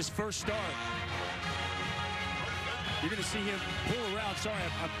 He's getting his first start. You're going to see him pull around. Sorry,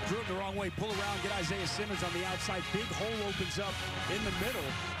 I drew it the wrong way. Pull around, get Isaiah Simmons on the outside. Big hole opens up in the middle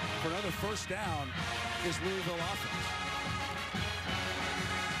for another first down. This Louisville offense.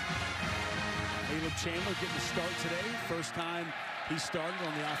 Caleb Chandler getting the start today. First time he started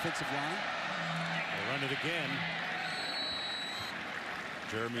on the offensive line. They run it again.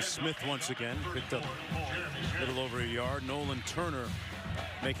 Jeremy Smith once again picked up a little over a yard. Nolan Turner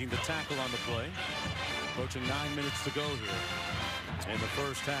making the tackle on the play. Approaching 9 minutes to go here in the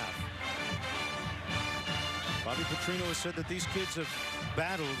first half. Bobby Petrino has said that these kids have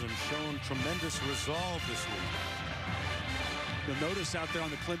battled and shown tremendous resolve this week. You'll notice out there on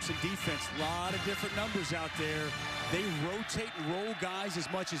the Clemson defense, a lot of different numbers out there. They rotate and roll guys as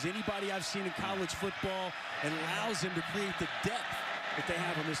much as anybody I've seen in college football, and allows them to create the depth that they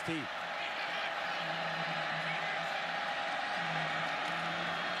have on this team.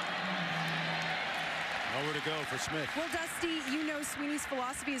 Nowhere to go for Smith. Well, Dusty, you know Sweeney's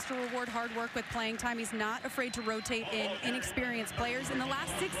philosophy is to reward hard work with playing time. He's not afraid to rotate in inexperienced players. In the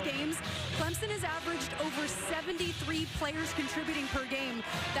last 6 games, Clemson has averaged over 73 players contributing per game.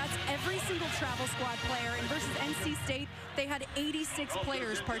 That's every single travel squad player. And versus NC State, they had 86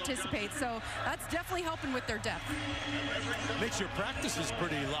 players participate. So that's definitely helping with their depth. Makes your practices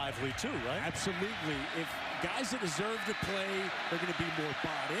pretty lively too, right? Absolutely. If guys that deserve to play, they're going to be more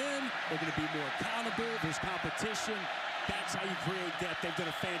bought in. They're going to be more accountable. There's competition. That's how you create depth. They've done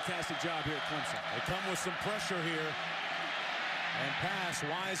a fantastic job here at Clemson. They come with some pressure here. And pass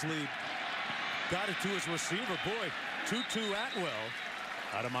wisely. Got it to his receiver. Boy, Tutu Atwell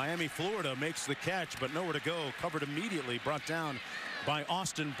out of Miami, Florida, makes the catch, but nowhere to go. Covered immediately, brought down by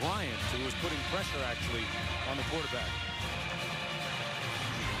Austin Bryant, who was putting pressure, actually, on the quarterback.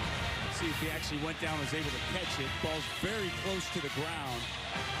 Let's see if he actually went down and was able to catch it. Ball's very close to the ground.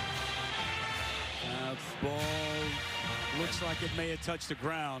 Ball looks like it may have touched the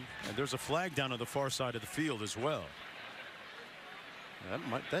ground. And there's a flag down on the far side of the field as well.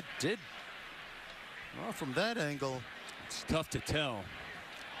 That did. Well, from that angle, it's tough to tell.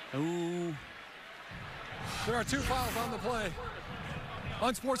 Ooh. There are 2 fouls on the play.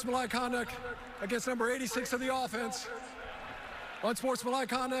 Unsportsmanlike conduct against number 86 of the offense. Unsportsmanlike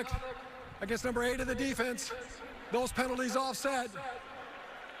conduct against number 8 of the defense. Those penalties offset.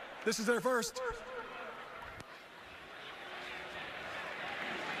 This is their first.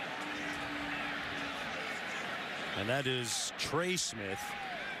 And that is Trey Smith.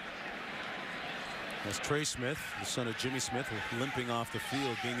 That's Trey Smith, the son of Jimmy Smith, limping off the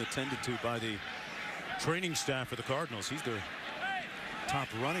field, being attended to by the training staff for the Cardinals. He's their top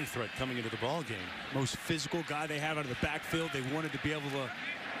running threat coming into the ball game. Most physical guy they have out of the backfield. They wanted to be able to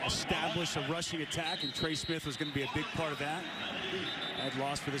establish a rushing attack, and Trey Smith was going to be a big part of that. Bad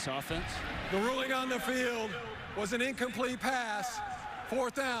loss for this offense. The ruling on the field was an incomplete pass.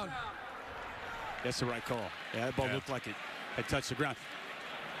 4th down. That's the right call. Yeah, that ball looked like it had touched the ground.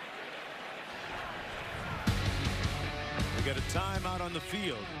 We got a timeout on the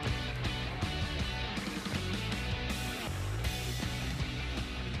field.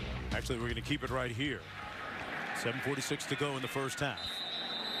 Actually, we're going to keep it right here. 7:46 to go in the first half.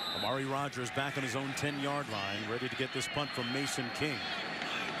 Amari Rodgers back on his own 10-yard line, ready to get this punt from Mason King.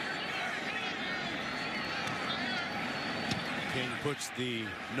 King puts the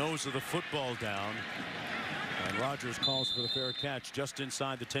nose of the football down, and Rodgers calls for the fair catch just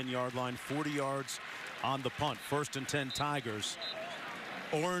inside the 10-yard line. 40 yards on the punt. 1st and 10 Tigers.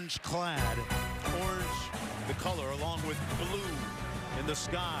 Orange clad. Orange the color, along with blue in the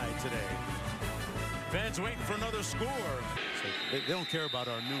sky today. Fans waiting for another score. So they don't care about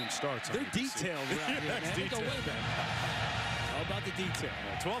our noon starts. They're detailed right here, man. They go way back. How about the detail?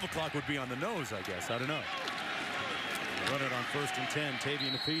 12 o'clock would be on the nose, I guess. I don't know. Run it on 1st and 10.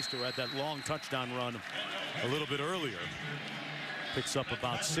 Tavien Feaster had that long touchdown run a little bit earlier. Picks up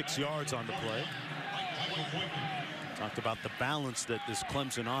about 6 yards on the play. Talked about the balance that this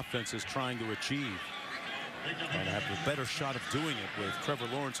Clemson offense is trying to achieve, and have a better shot of doing it with Trevor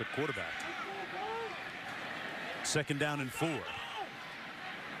Lawrence at quarterback. 2nd down and 4.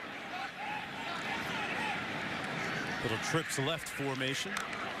 Little trips left formation.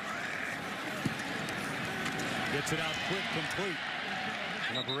 Gets it out quick, complete.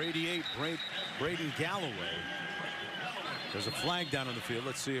 Number 88, Braden Galloway. There's a flag down on the field.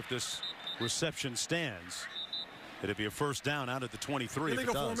 Let's see if this reception stands. It'll be a 1st down out at the 23.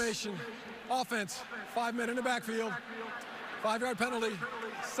 Illegal formation. Offense. 5 men in the backfield. 5-yard penalty.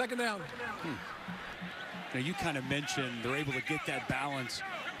 2nd down. Now, you kind of mentioned they're able to get that balance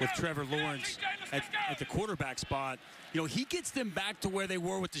with Trevor Lawrence at the quarterback spot. You know, he gets them back to where they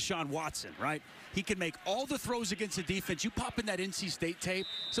were with Deshaun Watson, right? He can make all the throws against the defense. You pop in that NC State tape,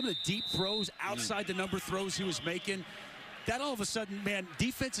 some of the deep throws, outside the number throws he was making. That all of a sudden, man,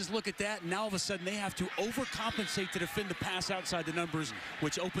 defenses look at that, and now all of a sudden they have to overcompensate to defend the pass outside the numbers,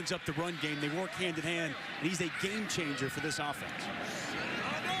 which opens up the run game. They work hand in hand, and he's a game changer for this offense.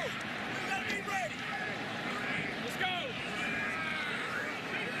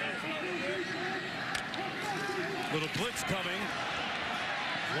 Little blitz coming.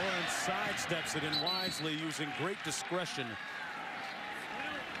 Lawrence sidesteps it in wisely, using great discretion.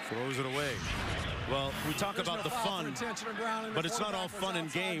 Throws it away. Well, we talk about the fun, but it's not all fun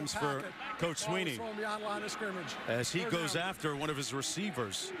and games for Coach Sweeney as he goes after one of his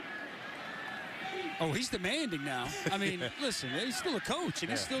receivers. Oh, he's demanding now. I mean, listen, he's still a coach,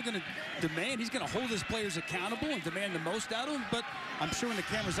 and he's still going to demand. He's going to hold his players accountable and demand the most out of them. But I'm sure when the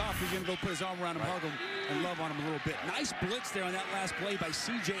camera's off, he's going to go put his arm around him, hug him, and love on him a little bit. Nice blitz there on that last play by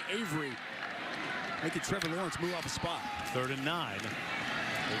C.J. Avery, making Trevor Lawrence move off the spot. 3rd and 9.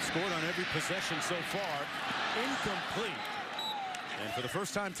 They've scored on every possession so far. Incomplete. And for the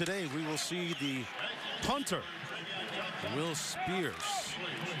first time today, we will see the punter, Will Spears.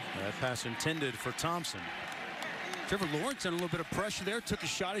 That pass intended for Thompson. Trevor Lawrence under a little bit of pressure there. Took a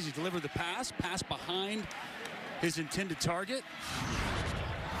shot as he delivered the pass. Pass behind his intended target.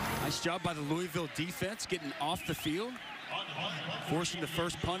 Nice job by the Louisville defense getting off the field, forcing the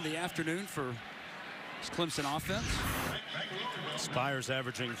first punt of the afternoon for this Clemson offense. Spires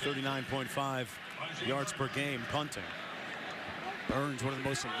averaging 39.5 yards per game punting. Burns, one of the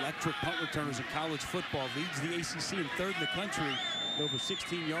most electric punt returners in college football, leads the ACC in third in the country, over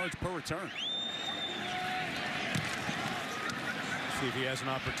 16 yards per return. See if he has an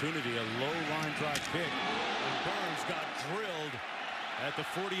opportunity. A low line drive kick. And Burns got drilled at the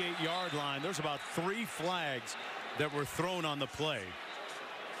 48-yard line. There's about 3 flags that were thrown on the play.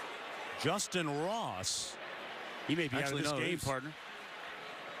 Justin Ross. He may be out of this game, partner.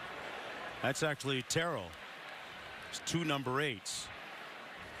 That's actually Terrell. It's 2 number 8s.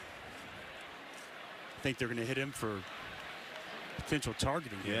 I think they're going to hit him for potential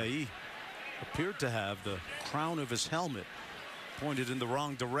targeting. Yeah, he appeared to have the crown of his helmet pointed in the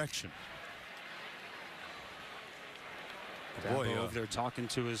wrong direction. Boy, over there talking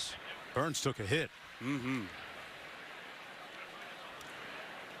to his... Burns took a hit. Mm-hmm.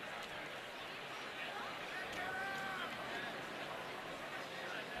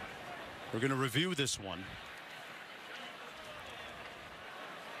 We're going to review this one.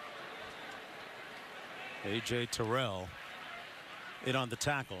 A.J. Terrell in on the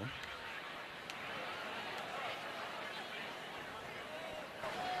tackle.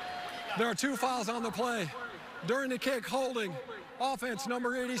 There are 2 fouls on the play. During the kick, holding, offense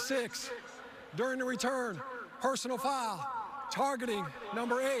number 86. During the return, personal foul, targeting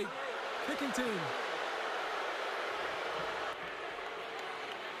number 8, kicking team.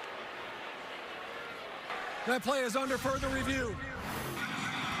 That play is under further review.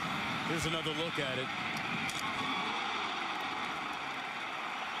 Here's another look at it.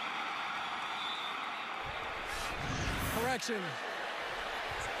 Correction.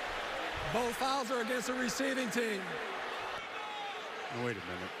 Both fouls are against the receiving team. Oh, wait a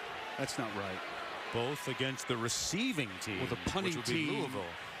minute. That's not right. Both against the receiving team. Well, the punting team. Louisville.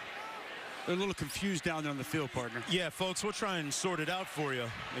 They're a little confused down there on the field, partner. Yeah, folks, we'll try and sort it out for you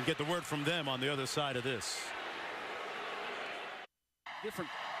and get the word from them on the other side of this. Different.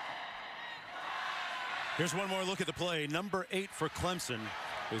 Here's one more look at the play. Number 8 for Clemson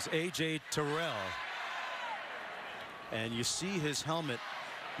is A.J. Terrell. And you see his helmet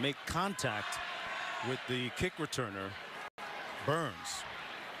make contact with the kick returner, Burns.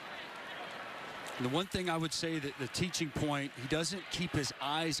 And the one thing I would say that the teaching point, he doesn't keep his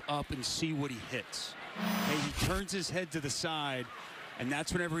eyes up and see what he hits. Okay, he turns his head to the side, and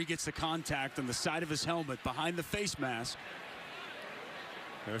that's whenever he gets the contact on the side of his helmet behind the face mask.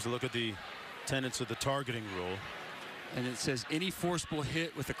 There's a look at the tenets of the targeting rule. And it says any forcible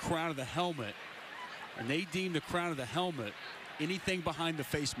hit with the crown of the helmet, and they deem the crown of the helmet anything behind the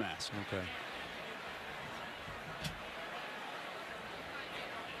face mask. Okay.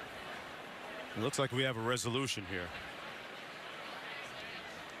 It looks like we have a resolution here.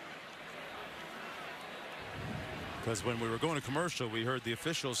 Because when we were going to commercial, we heard the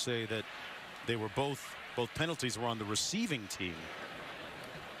officials say that they were both penalties were on the receiving team.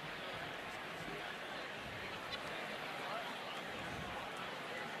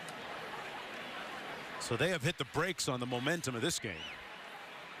 So they have hit the brakes on the momentum of this game.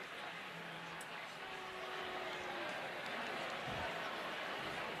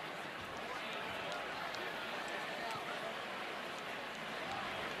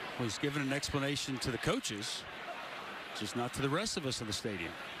 Well, he's given an explanation to the coaches, just not to the rest of us in the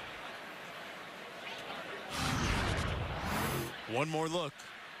stadium. One more look.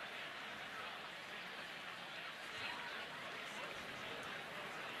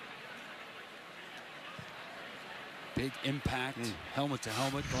 Big impact, helmet to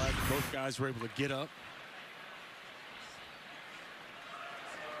helmet. Glad both guys were able to get up.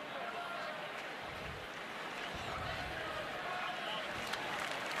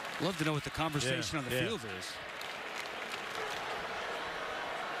 Love to know what the conversation on the field is.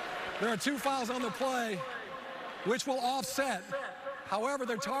 There are 2 fouls on the play, which will offset. However,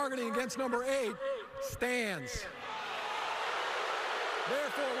 they're targeting against number 8 stands.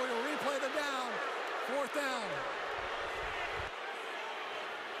 Therefore, we will replay the down. 4th down.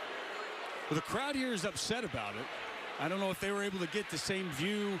 Well, the crowd here is upset about it. I don't know if they were able to get the same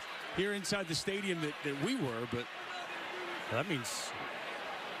view here inside the stadium that we were, but that means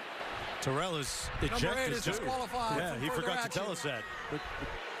Terrell is ejected. Number 8 is disqualified. Yeah, he forgot to tell us that. But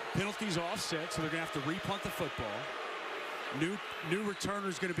the penalty's offset, so they're going to have to repunt the football. New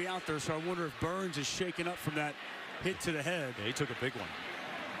returner's going to be out there, so I wonder if Burns is shaken up from that hit to the head. Yeah, he took a big one.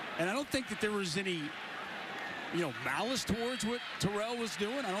 And I don't think that there was any, malice towards what Terrell was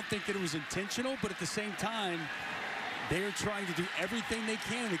doing. I don't think that it was intentional, but at the same time, they're trying to do everything they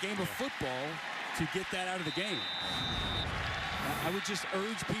can in the game of football to get that out of the game. I would just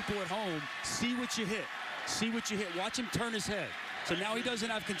urge people at home, see what you hit. See what you hit. Watch him turn his head. So now he doesn't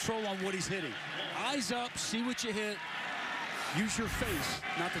have control on what he's hitting. Eyes up, see what you hit. Use your face,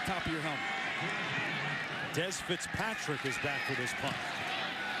 not the top of your helmet. Des Fitzpatrick is back for this punt.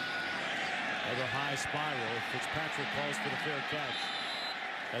 Another high spiral. Fitzpatrick calls for the fair catch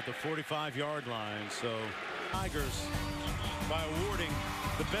at the 45-yard line. So Tigers, by awarding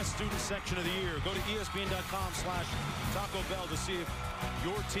the best student section of the year, go to ESPN.com/Taco Bell to see if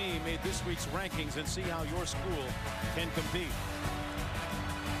your team made this week's rankings and see how your school can compete.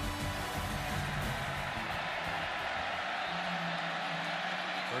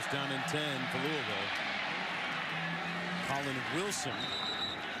 First down and 10 for Louisville. Colin Wilson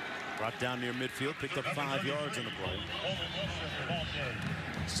brought down near midfield, picked up 5 yards on the play.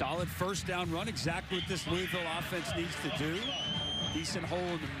 Solid first down run, exactly what this Louisville offense needs to do. Decent hole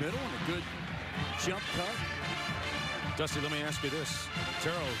in the middle and a good jump cut. Dusty, let me ask you this.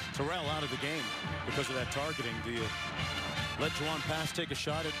 Terrell out of the game because of that targeting. Do you let Juwan Pass take a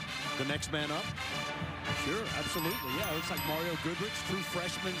shot at the next man up? Sure, absolutely. Yeah, it looks like Mario Goodrich, true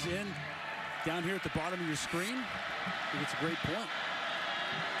freshman's in down here at the bottom of your screen. I think it's a great point.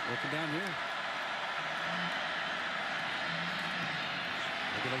 Looking down here.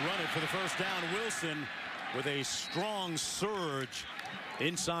 They're going to run it for the first down. Wilson with a strong surge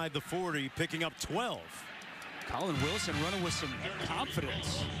inside the 40, picking up 12. Colin Wilson running with some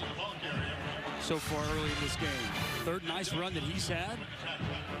confidence so far early in this game. Third nice run that he's had.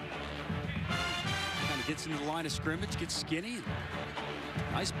 Kind of gets into the line of scrimmage, gets skinny.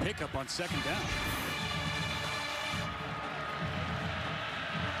 Nice pickup on second down.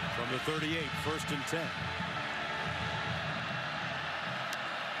 From the 38, first and 10.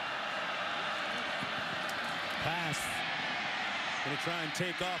 Pass. Going to try and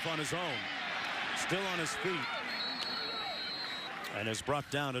take off on his own. Still on his feet. And is brought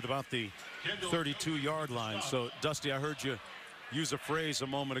down at about the 32-yard line. So, Dusty, I heard you use a phrase a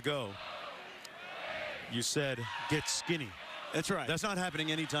moment ago. You said, get skinny. That's right. That's not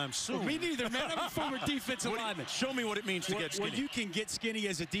happening anytime soon. Well, me neither, man. I'm a former defensive lineman. Show me what it means to get skinny. Well, you can get skinny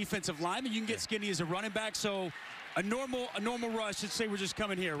as a defensive lineman. You can get skinny as a running back. So a normal rush, let's say we're just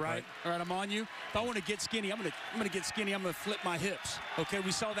coming here, right? All right, I'm on you. If I want to get skinny, I'm gonna get skinny. I'm gonna flip my hips. Okay,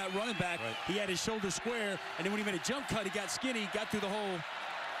 we saw that running back. Right. He had his shoulder square, and then when he made a jump cut, he got skinny, got through the hole,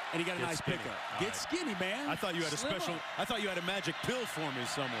 and he got a nice pickup. Get skinny, man. I thought you had I thought you had a magic pill for me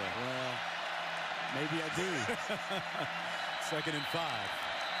somewhere. Well, maybe I do. 2nd and 5.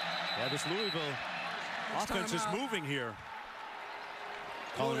 Yeah, this Louisville offense is moving here.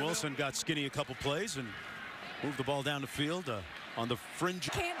 Colin Wilson got skinny a couple plays and moved the ball down the field on the fringe.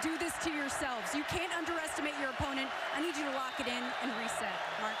 You can't do this to yourselves. You can't underestimate your opponent. I need you to lock it in and reset.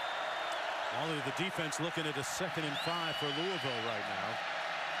 Mark. All of the defense looking at a 2nd and 5 for Louisville right now.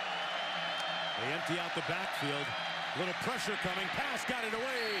 They empty out the backfield. Little pressure coming. Pass got it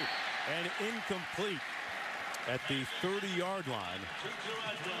away and incomplete at the 30-yard line.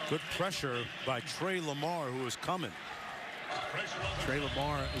 Good pressure by Trey Lamar, who is coming. Trey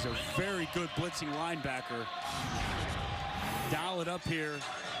Lamar is a very good blitzing linebacker. Dial it up here,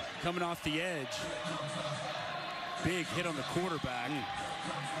 coming off the edge. Big hit on the quarterback.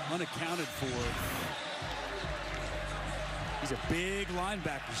 Unaccounted for. He's a big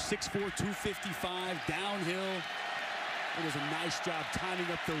linebacker, 6'4", 255, downhill. He does a nice job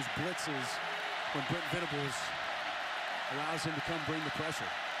timing up those blitzes when Brent Venables allows him to come bring the pressure.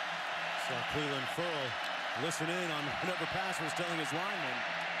 Saw Cleveland Furl listen in on whatever pass was telling his lineman.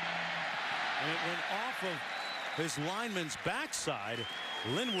 And it went off of his lineman's backside.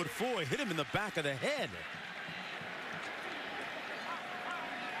 Linwood Foy hit him in the back of the head.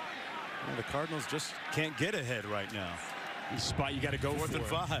 Well, the Cardinals just can't get ahead right now. Spot you got to go for. 4th and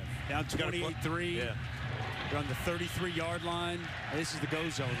 5. Down 28-3. Yeah. You're on the 33-yard line. This is the go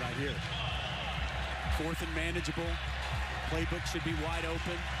zone right here. 4th and manageable. Playbook should be wide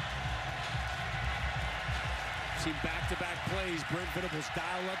open. Seen back-to-back plays. Brent Venables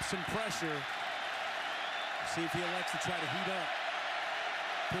dial up some pressure. See if he elects to try to heat up.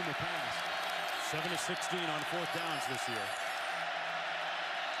 Puma pass. 7 of 16 on 4th downs this year.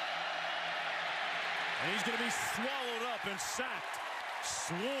 And he's going to be swallowed up and sacked.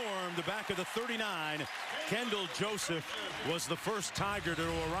 Swarmed the back of the 39. Kendall Joseph was the first Tiger to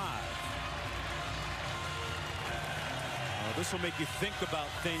arrive. This will make you think about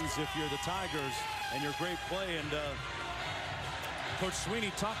things if you're the Tigers and your great play. And Coach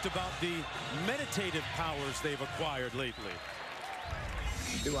Sweeney talked about the meditative powers they've acquired lately.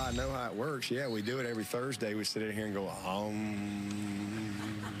 Do I know how it works? Yeah, we do it every Thursday. We sit in here and go,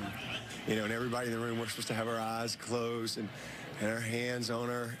 you know, and everybody in the room, we're supposed to have our eyes closed and our hands on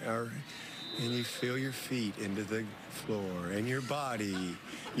our and you feel your feet into the floor and your body,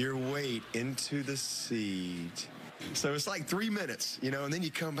 your weight into the seat. So it's like 3 minutes, you know, and then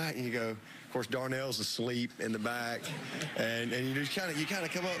you come back and you go, of course, Darnell's asleep in the back, and you just kind of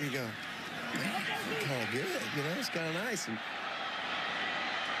come up and you go, man, kind of good, you know, it's kind of nice. And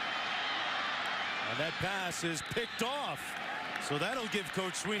that pass is picked off. So that'll give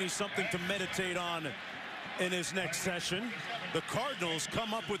Coach Sweeney something to meditate on in his next session. The Cardinals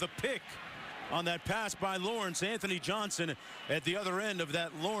come up with a pick on that pass by Lawrence. Anthony Johnson at the other end of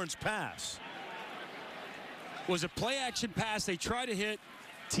that Lawrence pass. Was a play-action pass. They try to hit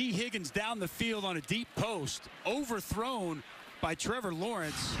T. Higgins down the field on a deep post. Overthrown by Trevor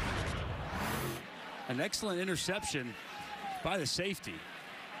Lawrence. An excellent interception by the safety.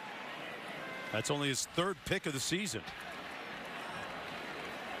 That's only his 3rd pick of the season.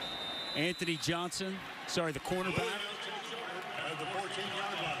 Anthony Johnson, the cornerback,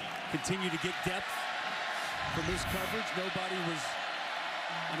 continue to get depth from his coverage. Nobody was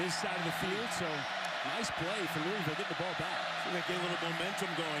on his side of the field, so nice play for Louisville getting the ball back. So they get a little momentum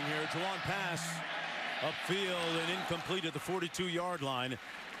going here. Juwan pass upfield and incomplete at the 42-yard line,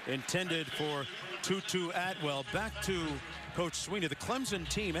 intended for Tutu Atwell. Back to Coach Sweeney. The Clemson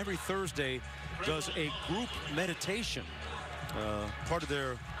team every Thursday does a group meditation, part of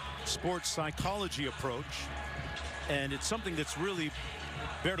their sports psychology approach, and it's something that's really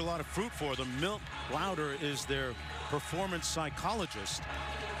bared a lot of fruit for them. Milt Lauder is their performance psychologist,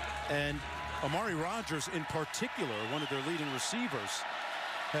 and Amari Rogers in particular, one of their leading receivers,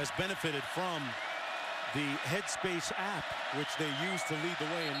 has benefited from the Headspace app, which they use to lead the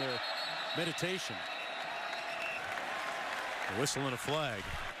way in their meditation. A whistle and a flag.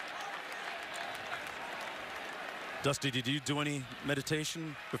 Dusty, did you do any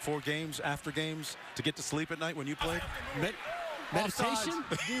meditation before games, after games, to get to sleep at night when you played? Meditation?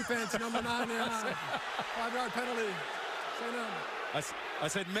 Defense, number 99. 5-yard penalty. Say no. I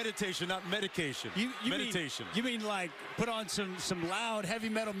said meditation, not medication. Meditation. You mean like put on some loud heavy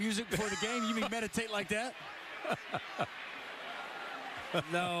metal music before the game? You mean meditate like that?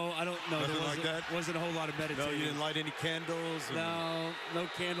 No, I don't know. There wasn't a whole lot of meditating. No, you didn't light any candles? No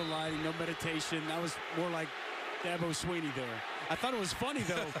candle lighting, no meditation. That was more like Dabo Sweeney there. I thought it was funny,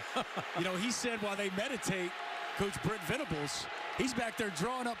 though. You know, he said while they meditate, Coach Brent Venables, he's back there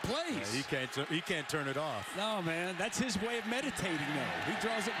drawing up plays. Yeah, he can't turn it off. No, man, that's his way of meditating, though. He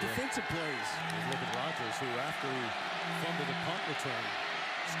draws up defensive plays. Look at Rogers, who after he fumbled the punt return,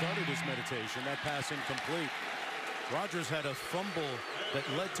 started his meditation. That pass incomplete. Rogers had a fumble that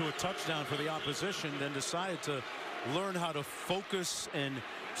led to a touchdown for the opposition, then decided to learn how to focus and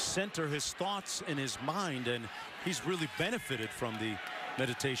center his thoughts in his mind, and he's really benefited from the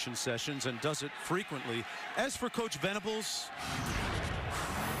meditation sessions and does it frequently. As for Coach Venables,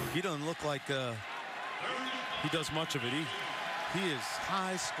 he doesn't look like he does much of it. He is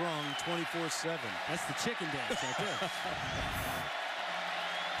high-strung 24/7. That's the chicken dance right there.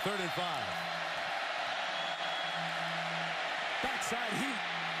 3rd and 5. Backside heat.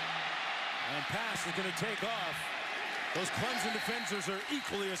 And pass is going to take off. Those Clemson defenders are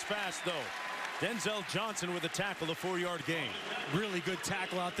equally as fast, though. Denzel Johnson with a tackle, a 4-yard gain. Really good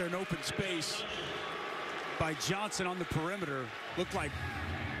tackle out there in open space by Johnson on the perimeter. Looked like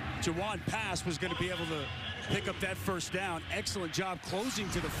Juwan Pass was going to be able to pick up that first down. Excellent job closing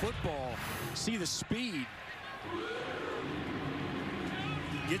to the football. See the speed.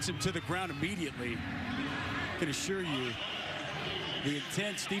 Gets him to the ground immediately. I can assure you, the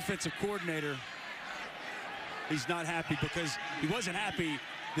intense defensive coordinator, he's not happy, because he wasn't happy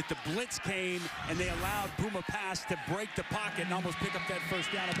that the blitz came and they allowed Puma Pass to break the pocket and almost pick up that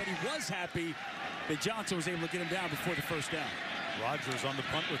first down. I bet he was happy that Johnson was able to get him down before the first down. Rogers on the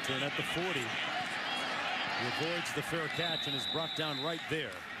punt return at the 40. He avoids the fair catch and is brought down right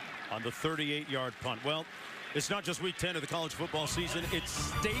there on the 38-yard punt. Well, it's not just week 10 of the college football season. It's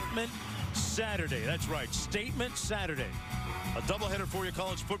Statement Saturday. That's right, Statement Saturday. A doubleheader for your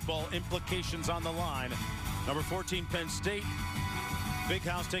college football, implications on the line. Number 14, Penn State. Big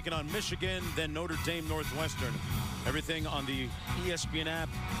House taking on Michigan, then Notre Dame, Northwestern. Everything on the ESPN app,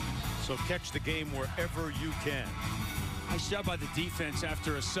 so catch the game wherever you can. Nice job by the defense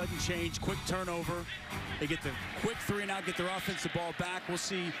after a sudden change, quick turnover. They get the quick 3-and-out, get their offensive ball back. We'll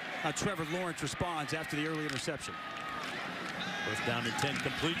see how Trevor Lawrence responds after the early interception. First down and 10,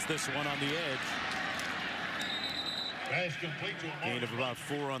 completes this one on the edge. Gain of about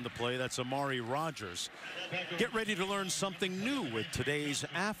 4 on the play. That's Amari Rogers. Get ready to learn something new with today's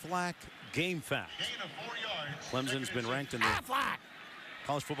Aflac Game Fact. Clemson's been ranked in the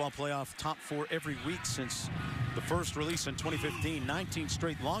college football playoff top 4 every week since the first release in 2015, 19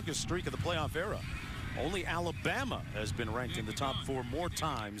 straight, longest streak of the playoff era. Only Alabama has been ranked in the top 4 more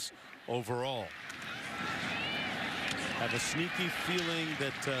times overall. Have a sneaky feeling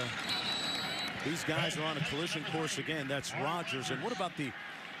that these guys are on a collision course again. That's Rogers. And what about the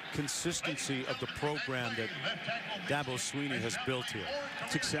consistency of the program that Dabo Swinney has built here?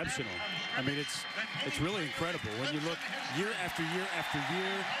 It's exceptional. I mean, it's really incredible when you look year after year after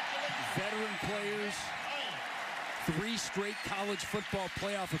year. Veteran players, 3 straight college football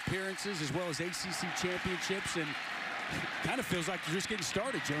playoff appearances, as well as ACC championships, and kind of feels like you're just getting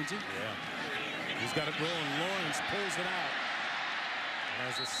started, Jonesy. Yeah. He's got it rolling. Lawrence pulls it out.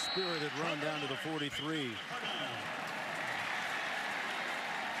 And has a spirited run down to the 43.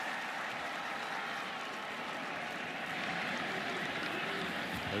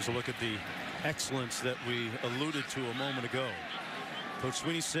 There's a look at the excellence that we alluded to a moment ago. Coach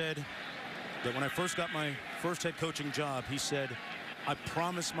Swinney said that when I first got my first head coaching job, he said, I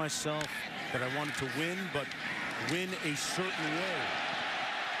promised myself that I wanted to win, but win a certain way.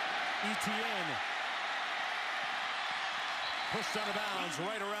 Etienne pushed out of bounds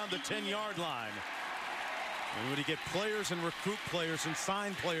right around the 10-yard line. And when you get players and recruit players and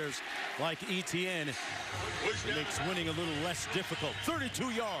sign players like Etienne, it makes winning a little less difficult.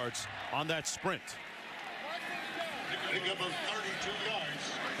 32 yards on that sprint.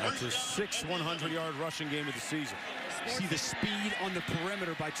 That's his 6th 100-yard rushing game of the season. See the speed on the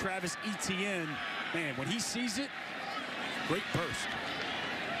perimeter by Travis Etienne. Man, when he sees it, great burst.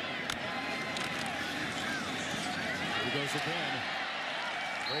 He goes again.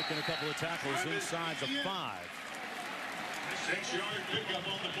 Breaking a couple of tackles inside the 5. 6-yard pickup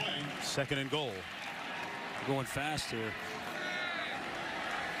on the play. 2nd and goal. Going fast here.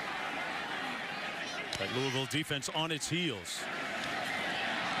 That Louisville defense on its heels.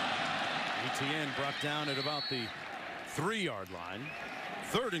 Etienne brought down at about the 3-yard line.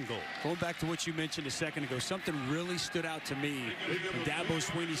 3rd and goal. Going back to what you mentioned a second ago, something really stood out to me when Dabo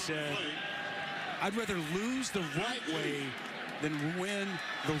Swinney said, I'd rather lose the right way than win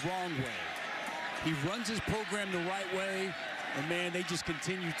the wrong way. He runs his program the right way, and man, they just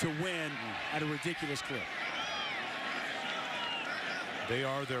continue to win at a ridiculous clip. They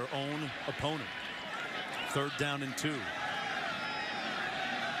are their own opponent. 3rd down and 2.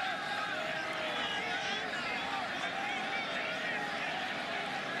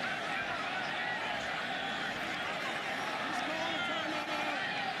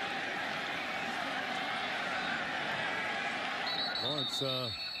 Lawrence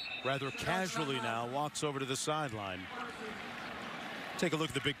rather casually now walks over to the sideline. Take a look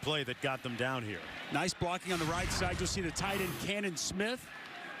at the big play that got them down here. Nice blocking on the right side. You'll see the tight end Cannon Smith.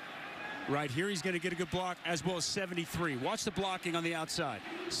 Right here, he's going to get a good block, as well as 73. Watch the blocking on the outside.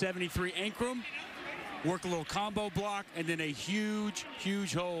 73 Ankrum. Work a little combo block, and then a huge,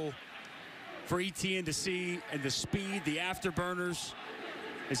 huge hole for Etienne to see, and the speed, the afterburners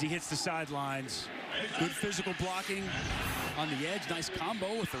as he hits the sidelines. Good physical blocking on the edge. Nice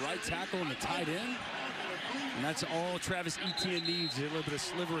combo with the right tackle and the tight end. And that's all Travis Etienne needs, a little bit of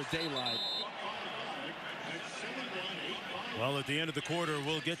sliver of daylight. Well, at the end of the quarter,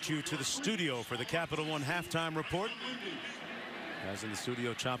 we'll get you to the studio for the Capital One halftime report. Guys in the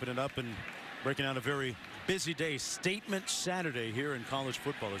studio chopping it up and breaking out a very busy day. Statement Saturday here in college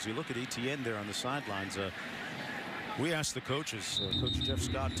football. As you look at Etienne there on the sidelines, we asked the coaches. Coach Jeff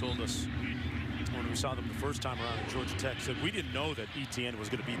Scott told us when we saw them the first time around at Georgia Tech, said we didn't know that Etienne was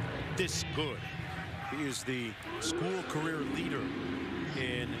going to be this good. He is the school career leader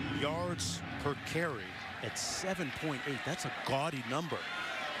in yards per carry at 7.8. That's a gaudy number.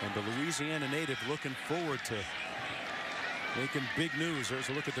 And the Louisiana native looking forward to making big news. There's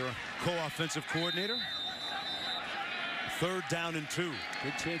a look at their co-offensive coordinator. 3rd down and 2.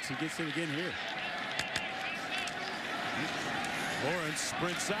 Good chance he gets it again here. Lawrence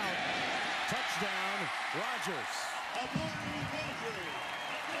sprints out. Touchdown, Rogers.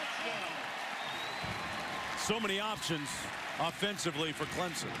 So many options offensively for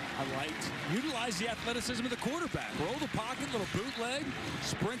Clemson. I liked. Utilize the athleticism of the quarterback. Roll the pocket, little bootleg,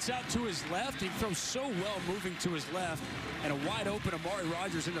 sprints out to his left. He throws so well moving to his left. And a wide open Amari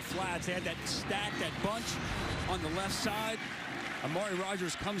Rogers in the flats. They had that stack, that bunch on the left side. Amari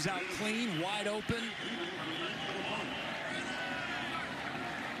Rogers comes out clean, wide open.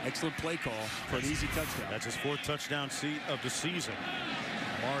 Excellent play call for an easy touchdown. That's his 4th touchdown of the season.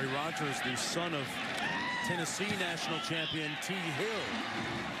 Amari Rogers, the son of Tennessee national champion T. Hill.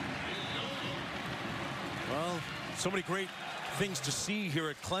 Well, so many great things to see here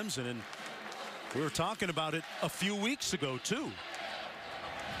at Clemson, and we were talking about it a few weeks ago too.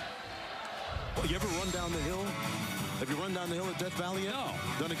 Well, you ever run down the hill? Have you run down the hill at Death Valley yet? No.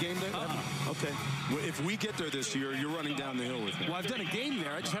 Done a game there? Okay. Well, if we get there this year, you're running down the hill with me. Well, I've done a game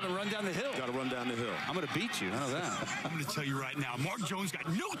there. I just haven't run down the hill. Got to run down the hill. I'm going to beat you. I know that. I'm going to tell you right now, Mark Jones got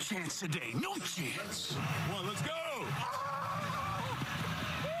no chance today. No chance. Well, let's go.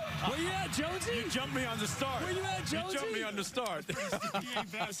 Where you at, Jonesy? You jumped me on the start. Where you at, Jonesy? You jumped me on the start. He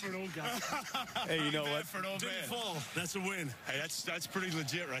ain't bad for an old guy. Hey, you know what? For an old man. Fall. That's a win. Hey, that's pretty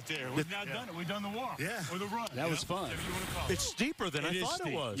legit right there. We've now done it. We've done the walk. Yeah. Or the run. That was fun. It's steeper than I thought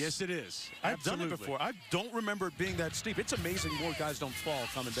it was. Yes, it is. I've done it before. I don't remember it being that steep. It's amazing more guys don't fall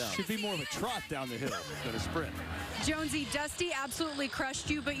coming down. Should be more of a trot down the hill than a sprint. Jonesy, Dusty absolutely crushed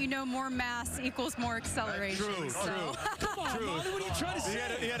you, but you know more mass equals more acceleration. True. Come on, Molly, what are you trying to say?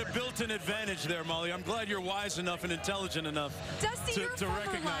 He had a built-in advantage there, Molly. I'm glad you're wise enough and intelligent enough Dusty, to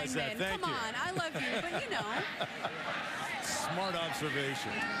recognize that. Thank you. Come on, I love you, but you know. Smart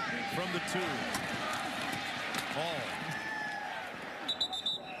observation from the 2. Hall.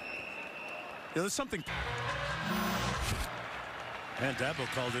 Yeah, there's something. And Dabo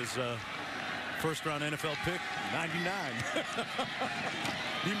called his first-round NFL pick 99.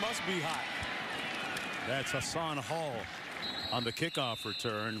 He must be hot. That's Hassan Hall on the kickoff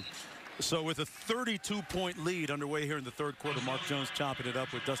return. So with a 32-point lead underway here in the third quarter, Mark Jones chopping it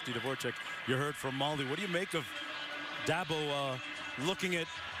up with Dusty Dvorak. You heard from Molly. What do you make of Dabo looking at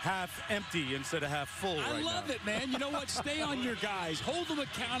half empty instead of half full right now? I love it, man. You know what? Stay on your guys. Hold them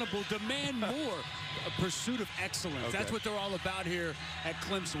accountable. Demand more. A pursuit of excellence. Okay. That's what they're all about here at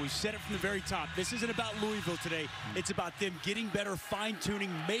Clemson. We've said it from the very top. This isn't about Louisville today. It's about them getting better,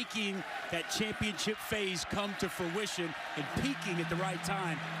 fine-tuning, making that championship phase come to fruition and peaking at the right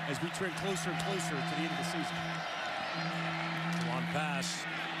time as we trend closer and closer to the end of the season. One pass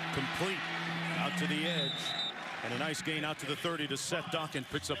complete out to the edge. And a nice gain out to the 30 to Seth Dawkins,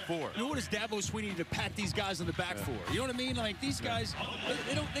 picks up 4. You know what is Dabo Swinney to pat these guys on the back for? You know what I mean? Like these guys,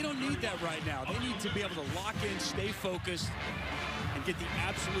 they don't need that right now. They need to be able to lock in, stay focused, and get the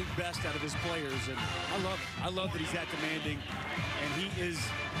absolute best out of his players. And I love it. I love that he's that demanding, and he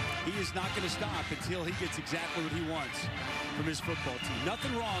is not going to stop until he gets exactly what he wants from his football team.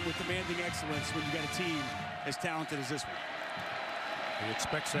 Nothing wrong with demanding excellence when you got a team as talented as this one. He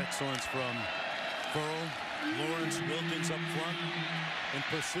expects excellence from Burrow. Lawrence, Wilkins up front in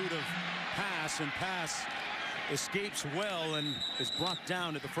pursuit of pass, and pass escapes well and is brought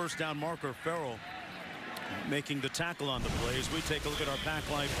down at the first down marker. Farrell making the tackle on the play. As we take a look at our Pack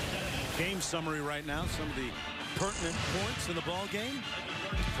Life game summary right now, some of the pertinent points in the ball game.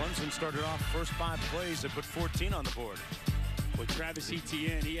 Clemson started off first 5 plays that put 14 on the board. With Travis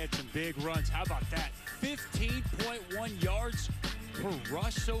Etienne, he had some big runs. How about that? 15.1 yards per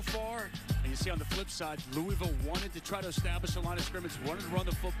rush so far. And you see on the flip side, Louisville wanted to try to establish a line of scrimmage, wanted to run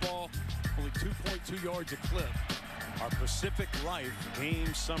the football, only 2.2 yards a clip. Our Pacific Life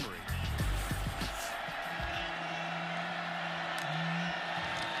game summary.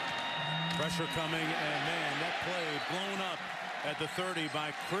 Pressure coming, and man, that play blown up at the 30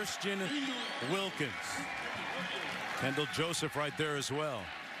 by Christian Wilkins. Kendall Joseph right there as well.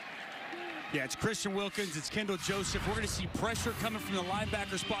 Yeah, it's Christian Wilkins, it's Kendall Joseph. We're going to see pressure coming from the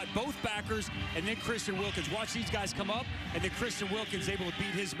linebacker spot, both backers, and then Christian Wilkins. Watch these guys come up, and then Christian Wilkins able to beat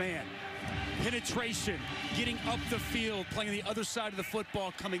his man. Penetration, getting up the field, playing the other side of the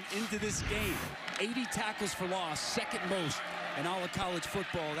football coming into this game. 80 tackles for loss, second most in all of college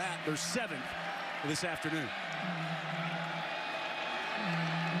football. They're 7th this afternoon.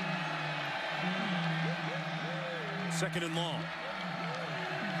 Second and long.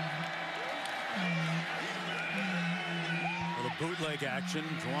 Little bootleg action.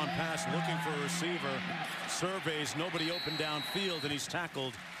 Drawn pass looking for a receiver. Surveys nobody open downfield, and he's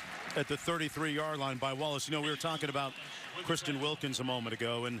tackled at the 33-yard line by Wallace. You know, we were talking about Christian Wilkins a moment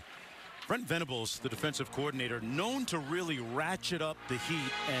ago, and Brent Venables, the defensive coordinator, known to really ratchet up the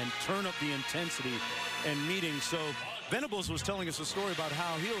heat and turn up the intensity and meeting. So Venables was telling us a story about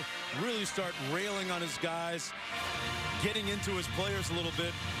how he'll really start railing on his guys, getting into his players a little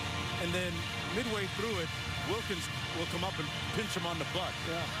bit, and then midway through it, Wilkins will come up and pinch him on the butt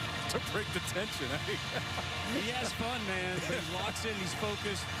to break the tension. He has fun, man. But he locks in, he's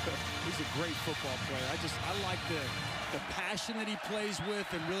focused. He's a great football player. I like the passion that he plays with,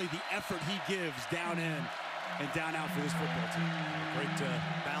 and really the effort he gives down in and down out for this football team. Great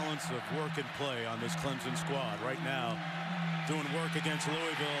balance of work and play on this Clemson squad right now. Doing work against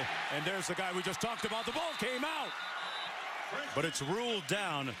Louisville. And there's the guy we just talked about. The ball came out. But it's ruled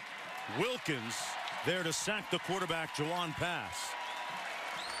down. Wilkins there to sack the quarterback, Jawan Pass.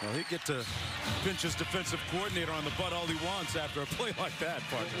 Well, he'd get to pinch his defensive coordinator on the butt all he wants after a play like that,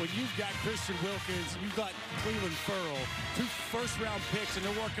 partner. When you've got Christian Wilkins, you've got Cleveland Ferrell, 2 first-round picks, and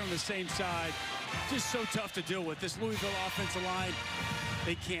they're working on the same side, just so tough to deal with. This Louisville offensive line,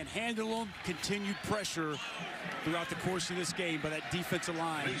 they can't handle them. Continued pressure throughout the course of this game by that defensive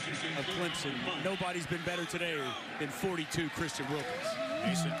line of Clemson. Nobody's been better today than 42 Christian Wilkins.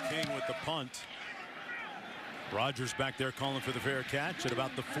 Mason King with the punt. Rogers back there calling for the fair catch at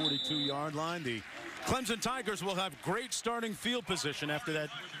about the 42-yard line. The Clemson Tigers will have great starting field position after that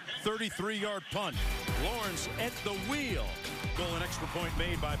 33-yard punt. Lawrence at the wheel. Goal and extra point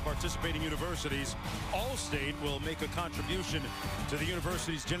made by participating universities. Allstate will make a contribution to the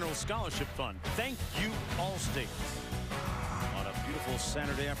university's general scholarship fund. Thank you, Allstate. On a beautiful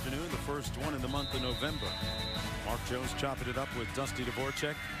Saturday afternoon, the first one in the month of November. Mark Jones chopping it up with Dusty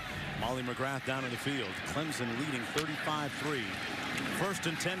Dvorak. Molly McGrath down in the field. Clemson leading 35-3. First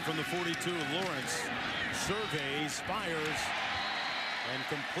and 10 from the 42. Lawrence surveys, fires, and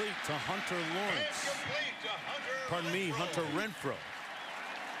complete to Hunter Lawrence. Pardon me, Hunter Renfro.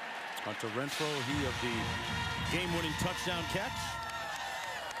 Hunter Renfro, he of the game-winning touchdown catch.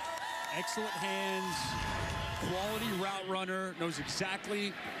 Excellent hands, quality route runner, knows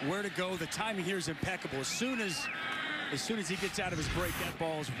exactly where to go. The timing here is impeccable. As soon as he gets out of his break, that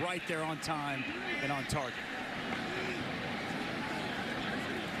ball is right there on time and on target.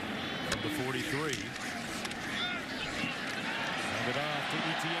 From the 43. Hand it off to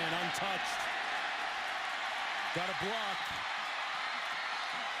Etienne, untouched. Got a block.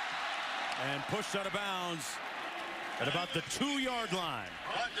 And pushed out of bounds at about the 2-yard line.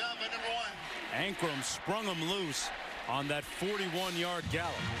 Ankrum sprung him loose on that 41-yard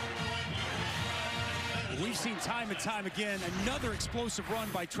gallop. We've seen time and time again another explosive run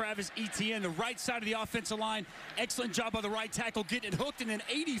by Travis Etienne, the right side of the offensive line. Excellent job by the right tackle getting it hooked, and then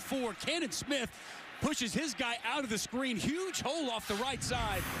 84, Cannon Smith pushes his guy out of the screen. Huge hole off the right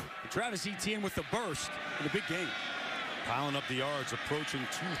side. And Travis Etienne with the burst in the big game. Piling up the yards, approaching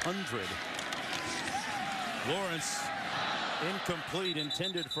 200. Lawrence incomplete,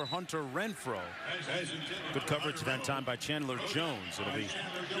 intended for Hunter Renfro. Good coverage that time by Chandler Jones. It'll be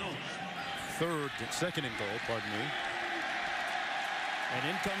second and goal, pardon me. And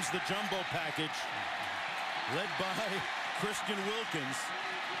in comes the jumbo package, led by Christian Wilkins.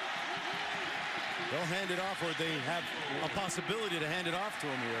 They'll hand it off, or they have a possibility to hand it off to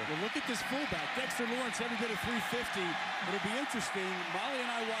him here. Well, look at this fullback, Dexter Lawrence, every bit of 350. It'll be interesting. Molly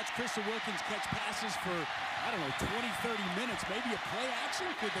and I watched Christian Wilkins catch passes for, I don't know, 20, 30 minutes, maybe a play action.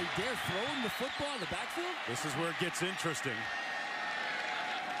 Could they dare throw him the football in the backfield? This is where it gets interesting.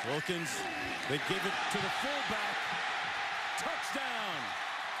 Wilkins, they give it to the fullback. Touchdown!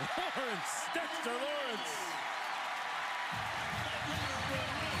 Lawrence, Dexter Lawrence.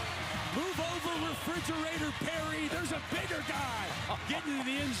 Move over, Refrigerator Perry. There's a bigger guy getting into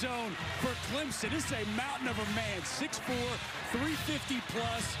the end zone for Clemson. This is a mountain of a man. 6'4", 350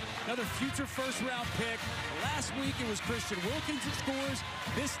 plus. Another future first-round pick. Last week it was Christian Wilkins that scores.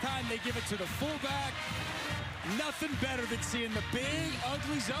 This time they give it to the fullback. Nothing better than seeing the big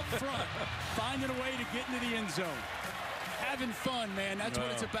uglies up front finding a way to get into the end zone. Having fun, man. That's what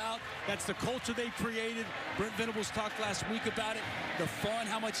it's about. That's the culture they created. Brent Venables talked last week about it. The fun,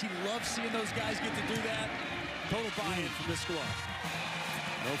 how much he loves seeing those guys get to do that. Total buy-in from this squad.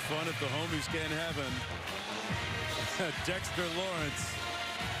 No fun if the homies can't have him. Dexter Lawrence,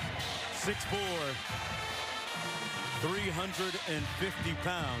 6'4", 350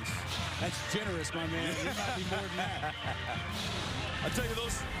 pounds. That's generous, my man. It might be more than that. I tell you,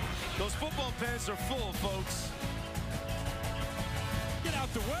 those football pants are full, folks. Get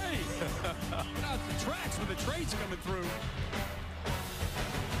out the way. Get out the tracks when the trades are coming through.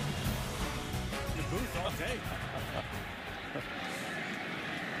 In the booth all day.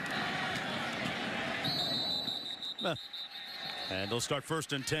 And they'll start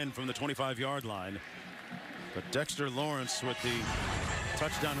first and 10 from the 25-yard line. But Dexter Lawrence with the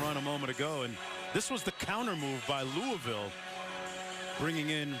touchdown run a moment ago. And this was the counter move by Louisville, bringing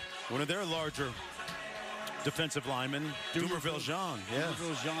in one of their larger defensive linemen, Dumerville Jean. Yeah.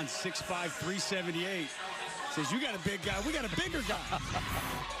 Dumerville Jean, 6'5", 378. Says, you got a big guy. We got a bigger guy. I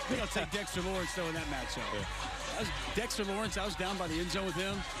think I'll take Dexter Lawrence, though, in that matchup. Yeah. Dexter Lawrence, I was down by the end zone with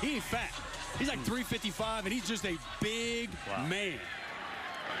him. He ain't fat. He's like 355, and he's just a big man.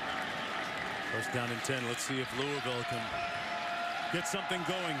 First down and 10. Let's see if Louisville can get something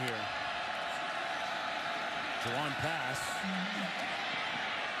going here. Juwan pass.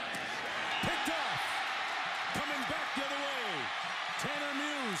 Picked off. Coming back the other way. Tanner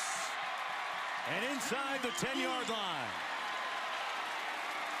Muse. And inside the 10-yard line.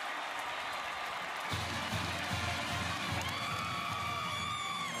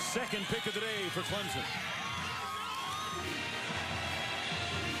 second pick of the day for Clemson.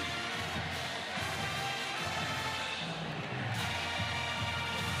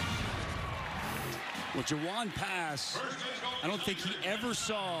 Well, Jawan Pass, I don't think he ever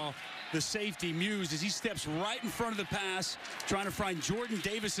saw the safety Muse as he steps right in front of the pass, trying to find Jordan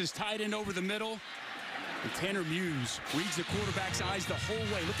Davis's tight end over the middle. And Tanner Muse reads the quarterback's eyes the whole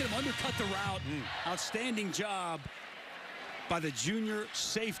way. Look at him undercut the route. Outstanding job by the junior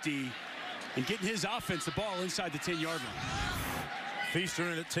safety in getting his offense the ball inside the 10-yard line. Feaster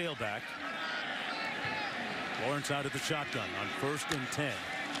in at tailback. Lawrence out of the shotgun on 1st and 10.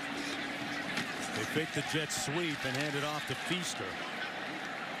 They fake the jet sweep and hand it off to Feaster.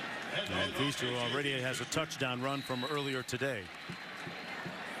 And Feaster already has a touchdown run from earlier today.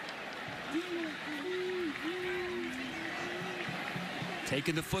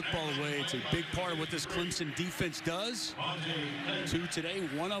 Taking the football away. It's a big part of what this Clemson defense does. 2 today,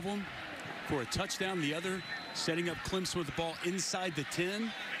 one of them for a touchdown. The other setting up Clemson with the ball inside the 10.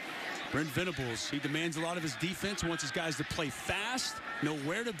 Brent Venables, he demands a lot of his defense, wants his guys to play fast, know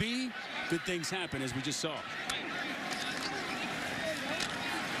where to be. Good things happen, as we just saw.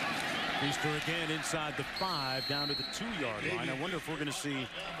 Feaster again inside the 5, down to the 2-yard line. I wonder if we're going to see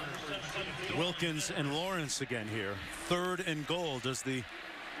Wilkins and Lawrence again here. 3rd and goal. Does the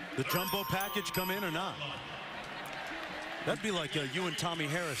jumbo package come in or not? That'd be like you and Tommy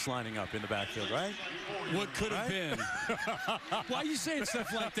Harris lining up in the backfield, right? What could have been. Why are you saying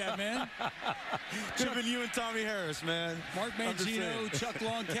stuff like that, man? Could have been you and Tommy Harris, man. Mark Mangino, Chuck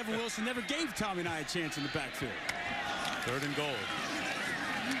Long, Kevin Wilson never gave Tommy and I a chance in the backfield. 3rd and goal.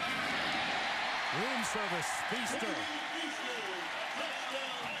 Room service, Feaster.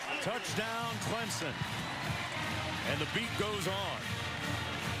 Touchdown, Clemson. And the beat goes on.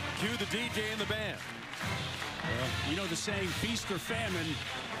 Cue the DJ and the band. Well, you know the saying, feast or famine.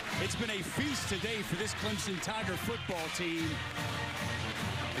 It's been a feast today for this Clemson Tiger football team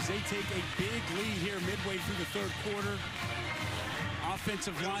as they take a big lead here midway through the 3rd quarter.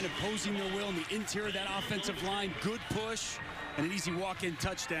 Offensive line opposing their will in the interior of that offensive line. Good push and an easy walk-in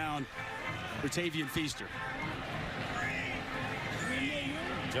touchdown for Tavien Feaster.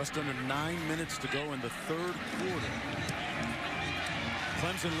 Just under 9 minutes to go in the 3rd quarter.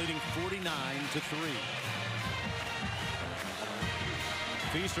 Clemson leading 49-3.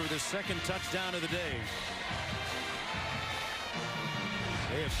 Feaster with his 2nd touchdown of the day.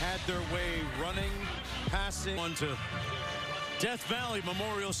 They have had their way running, passing. On to Death Valley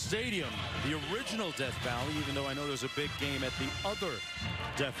Memorial Stadium, the original Death Valley, even though I know there's a big game at the other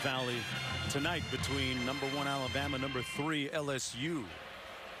Death Valley tonight between #1 Alabama, #3 LSU.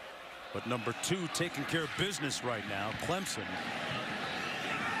 But #2 taking care of business right now, Clemson.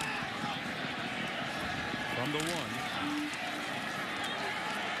 From the 1.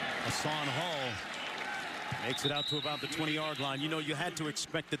 Hassan Hall makes it out to about the 20-yard line. You know, you had to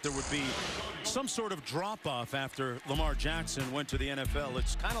expect that there would be some sort of drop-off after Lamar Jackson went to the NFL.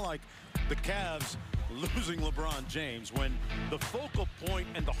 It's kind of like the Cavs losing LeBron James. When the focal point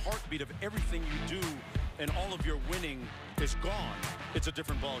and the heartbeat of everything you do and all of your winning is gone, it's a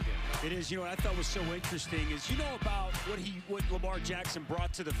different ballgame. It is. You know what I thought was so interesting is, you know, about what Lamar Jackson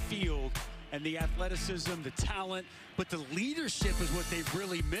brought to the field and the athleticism, the talent, but the leadership is what they've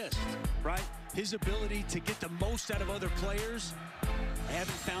really missed, right? His ability to get the most out of other players. They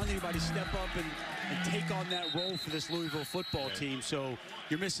haven't found anybody step up and take on that role for this Louisville football team. So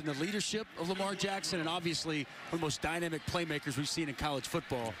you're missing the leadership of Lamar Jackson and obviously one of the most dynamic playmakers we've seen in college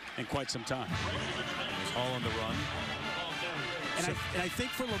football in quite some time. All on the run. And I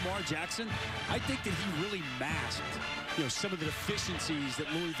think for Lamar Jackson, I think that he really masked, you know, some of the deficiencies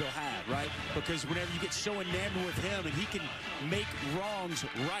that Louisville had, right? Because whenever you get so enamored with him and he can make wrongs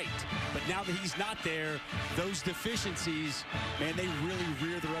right, but now that he's not there, those deficiencies, man, they really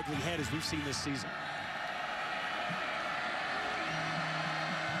rear their ugly head as we've seen this season.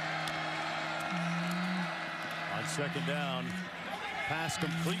 On 2nd down, pass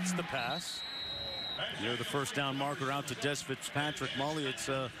completes the pass. Near the 1st down marker out to Des Fitzpatrick. Molly, it's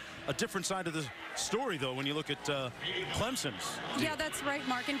a different side of the story, though, when you look at Clemson's. Yeah, that's right,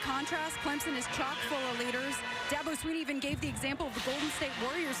 Mark. In contrast, Clemson is chock full of leaders. Dabo Swinney even gave the example of the Golden State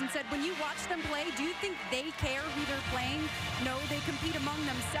Warriors and said, when you watch them play, do you think they care who they're playing? No, they compete among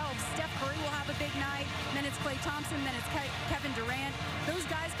themselves. Steph Curry will have a big night, then it's Klay Thompson, then it's Kevin Durant. Those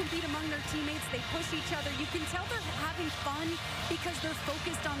guys compete among their teammates. They push each other. You can tell they're having fun because they're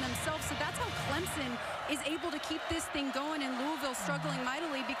focused on themselves. So that's how Clemson is able to keep this thing going, and Louisville struggling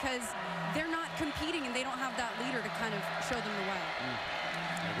mightily because they're not competing and they don't have that leader to kind of show them the way.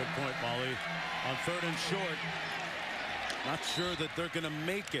 Good point, Molly. On 3rd and short, Not sure that they're going to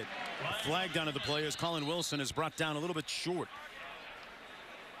make it. Flag down to the play as Colin Wilson is brought down a little bit short.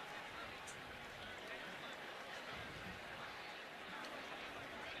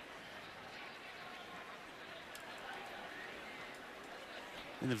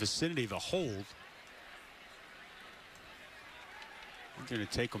 In the vicinity of a hold. They're going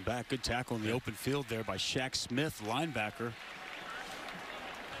to take them back. Good tackle in the open field there by Shaq Smith, linebacker.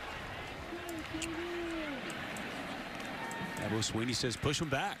 Dabo Swinney says push them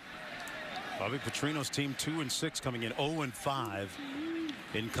back. Bobby Petrino's team 2-6 coming in 0-5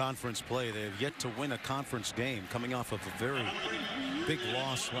 in conference play. They have yet to win a conference game, coming off of a very big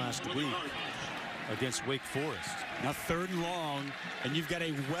loss last week against Wake Forest. Now 3rd and long, and you've got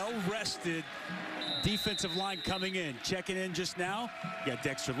a well-rested defensive line coming in. Checking in just now, you got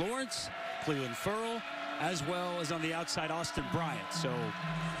Dexter Lawrence, Clelin Ferrell, as well as on the outside Austin Bryant. So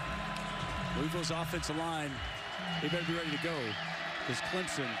Louisville's offensive line, they better be ready to go, because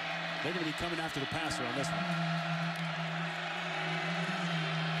Clemson, they're going to be coming after the passer on this one.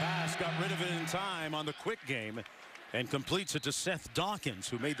 Pass got rid of it in time on the quick game and completes it to Seth Dawkins,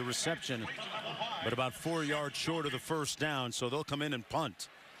 who made the reception, but about 4 yards short of the first down. So they'll come in and punt.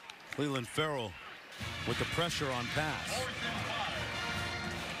 Clelin Ferrell with the pressure on pass.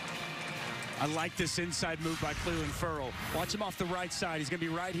 I like this inside move by Clelin Ferrell. Watch him off the right side. He's going to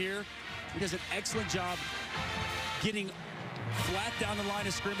be right here. He does an excellent job getting flat down the line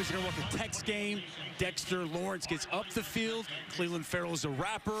of scrimmage. They're going to work a text game. Dexter Lawrence gets up the field. Clelin Ferrell is a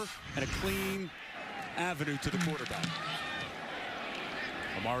wrapper and a clean avenue to the quarterback.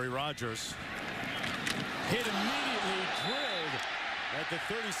 Amari Rogers hit immediately, drilled at the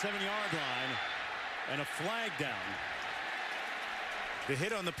 37-yard line, and a flag down. The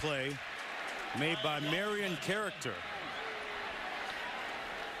hit on the play made by Marion Character.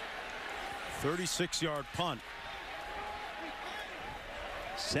 36-yard punt.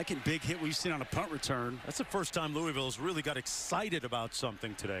 Second big hit we've seen on a punt return. That's the first time Louisville's really got excited about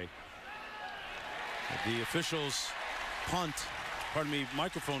something today. The officials punt,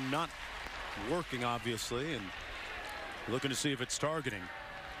 microphone not working, obviously, and looking to see if it's targeting.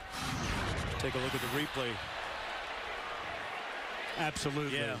 Take a look at the replay.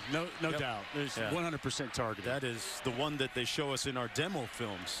 Absolutely. Yeah. No doubt. There's 100% targeted. That is the one that they show us in our demo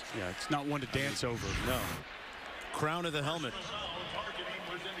films. Yeah, it's not one to dance over. No. Crown of the helmet.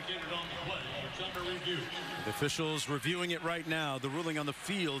 The officials reviewing it right now. The ruling on the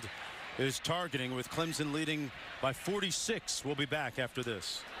field is targeting, with Clemson leading by 46. We'll be back after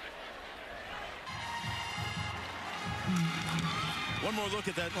this. One more look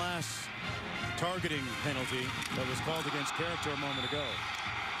at that last targeting penalty that was called against Character a moment ago.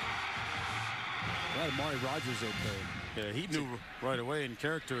 Glad Amari Rogers okay. Yeah, he knew right away, and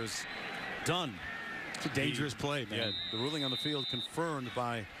Character is done. It's a dangerous play, man. Yeah, the ruling on the field confirmed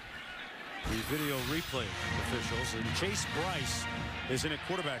by the video replay officials, and Chase Brice is in at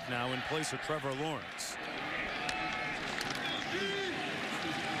quarterback now in place of Trevor Lawrence.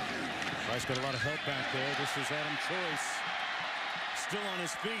 Brice got a lot of help back there. This is Adam Choice, still on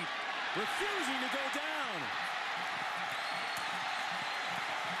his feet, refusing to go down.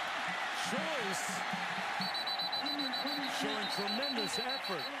 Choice showing tremendous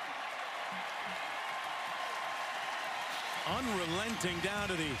effort. Unrelenting down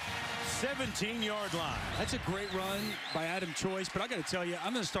to the 17-yard line. That's a great run by Adam Choice, but I got to tell you,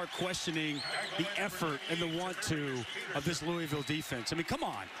 I'm going to start questioning the effort and the want-to of this Louisville defense. I mean, come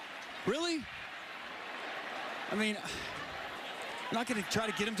on. Really? I mean, I'm not going to try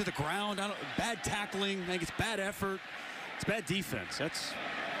to get him to the ground. Bad tackling. I think it's bad effort. It's bad defense. That's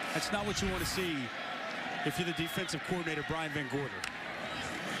not what you want to see if you're the defensive coordinator, Brian Van Gorder.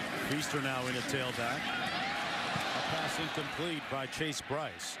 Feaster now in a tailback. A pass incomplete by Chase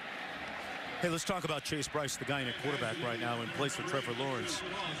Brice. Hey, let's talk about Chase Brice, the guy in at quarterback right now in place of Trevor Lawrence.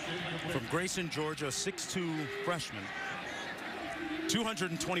 From Grayson, Georgia, 6'2" freshman.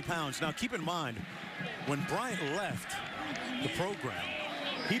 220 pounds. Now, keep in mind, when Bryant left the program,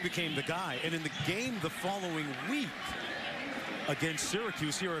 he became the guy. And in the game the following week against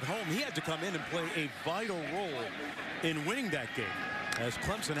Syracuse here at home, he had to come in and play a vital role in winning that game, as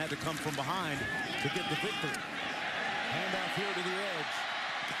Clemson had to come from behind to get the victory. Handoff here to the edge.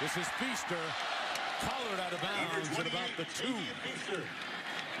 This is Feaster, collared out of bounds at about the 2.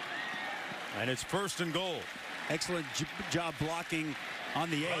 And it's 1st and goal. Excellent job blocking on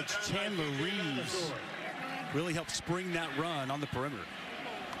the edge. Chandler Reeves really helped spring that run on the perimeter.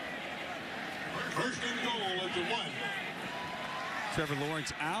 1st and goal at the 1. Trevor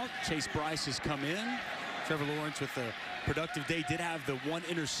Lawrence out. Chase Brice has come in. Trevor Lawrence with the productive day. Did have the one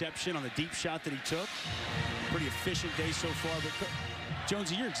interception on the deep shot that he took. Pretty efficient day so far. But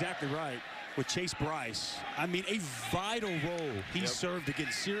Jonesy, you're exactly right. With Chase Brice, I mean, a vital role he served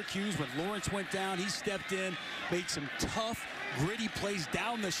against Syracuse. When Lawrence went down, he stepped in, made some tough, gritty plays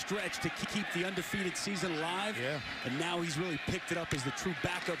down the stretch to keep the undefeated season alive. Yeah. And now he's really picked it up as the true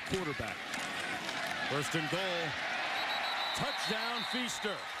backup quarterback. First and goal. Touchdown,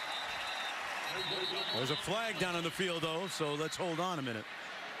 Feaster. There's a flag down on the field, though, so let's hold on a minute.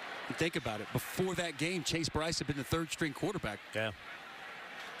 Think about it. Before that game, Chase Brice had been the third-string quarterback. Yeah.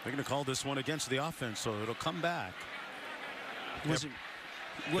 They're going to call this one against the offense, so it'll come back. Wasn't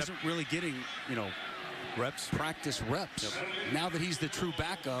really getting, practice reps. Yep. Now that he's the true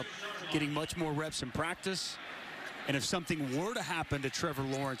backup, getting much more reps in practice. And if something were to happen to Trevor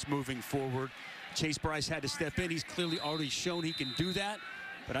Lawrence moving forward, Chase Brice had to step in. He's clearly already shown he can do that.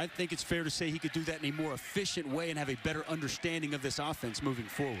 But I think it's fair to say he could do that in a more efficient way and have a better understanding of this offense moving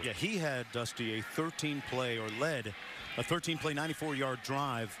forward. Yeah, he had, Dusty, a 13-play or led a 13-play, 94-yard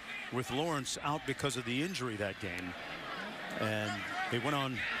drive with Lawrence out because of the injury that game. And they went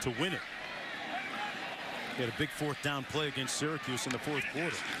on to win it. He had a big fourth down play against Syracuse in the fourth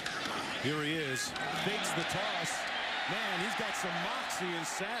quarter. Here he is. Fakes the toss. Man, he's got some moxie and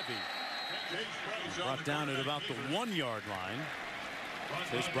savvy. Brought down at about the 1-yard line.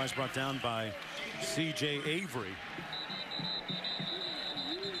 Chase Brice brought down by C.J. Avery.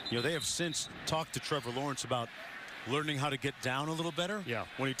 They have since talked to Trevor Lawrence about learning how to get down a little better. Yeah.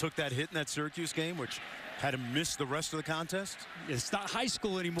 When he took that hit in that Syracuse game, which had him miss the rest of the contest. It's not high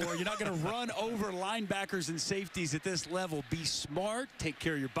school anymore. You're not going to run over linebackers and safeties at this level. Be smart, take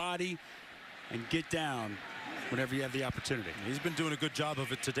care of your body, and get down whenever you have the opportunity. He's been doing a good job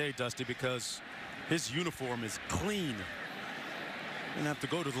of it today, Dusty, because his uniform is clean. Didn't have to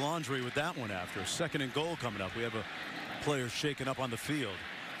go to the laundry with that one after. Second and goal coming up. We have a player shaken up on the field.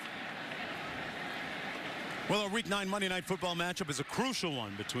 Well, our Week 9 Monday Night Football matchup is a crucial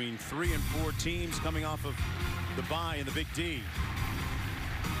one between 3 and 4 teams coming off of the bye in the Big D.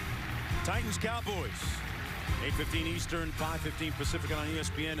 Titans Cowboys, 8:15 Eastern, 5:15 Pacific on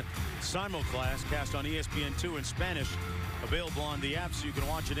ESPN simulcast, cast on ESPN2 in Spanish, available on the app so you can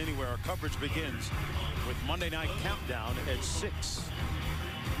watch it anywhere. Our coverage begins with Monday Night Countdown at 6.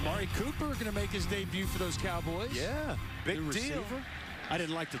 Amari Cooper going to make his debut for those Cowboys. Yeah, big deal. I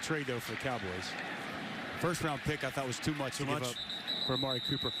didn't like the trade, though, for the Cowboys. First-round pick I thought was too much to give up for Amari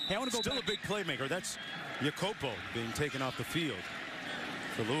Cooper. Hey, I want to go Still a big playmaker. That's Jacopo being taken off the field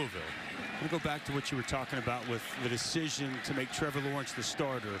for Louisville. I want to go back to what you were talking about with the decision to make Trevor Lawrence the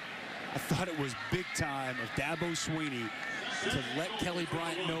starter. I thought it was big time of Dabo Swinney to let Kelly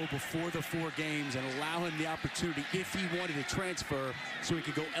Bryant know before the 4 games and allow him the opportunity, if he wanted to transfer, so he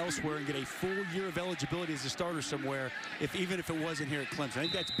could go elsewhere and get a full year of eligibility as a starter somewhere, even if it wasn't here at Clemson. I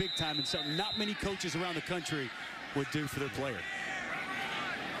think that's big time and something not many coaches around the country would do for their player.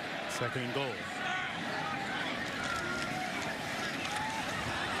 Second and goal.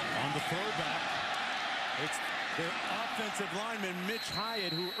 On the throwback, it's the offensive lineman Mitch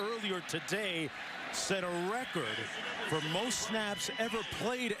Hyatt, who earlier today set a record for most snaps ever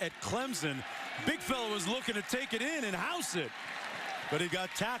played at Clemson. Big fella was looking to take it in and house it, but he got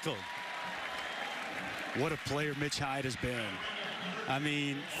tackled. What a player Mitch Hyatt has been. I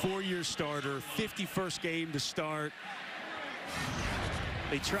mean, 4-year starter, 51st game to start.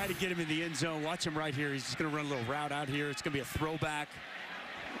 They try to get him in the end zone. Watch him right here. He's just going to run a little route out here. It's going to be a throwback.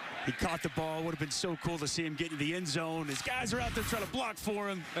 He caught the ball. Would have been so cool to see him get into the end zone. His guys are out there trying to block for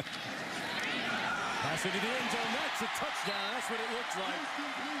him. Passing to the end zone. That's a touchdown. That's what it looks like.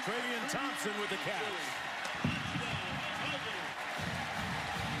 Tavien Thompson with the catch.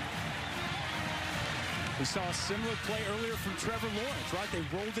 We saw a similar play earlier from Trevor Lawrence, right? They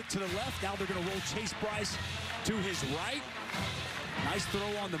rolled it to the left. Now they're going to roll Chase Brice to his right. Nice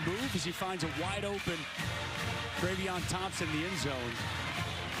throw on the move as he finds a wide open Tavien Thompson in the end zone.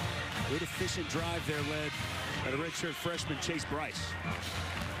 Good efficient drive there led by the redshirt freshman Chase Brice.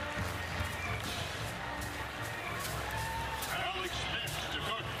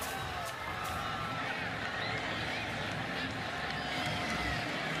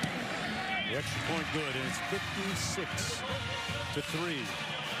 The extra point good, and it's 56-3.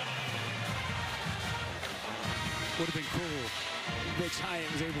 Would have been cool. Mitch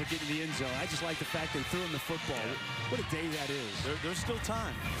Hyatt was able to get in the end zone. I just like the fact they threw him the football. What a day that is. There's still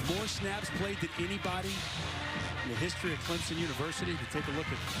time. More snaps played than anybody in the history of Clemson University. To take a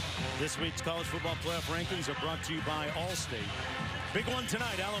look at this week's college football playoff rankings are brought to you by Allstate. Big one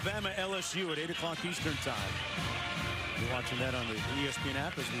tonight, Alabama LSU at 8 o'clock Eastern time. We're watching that on the ESPN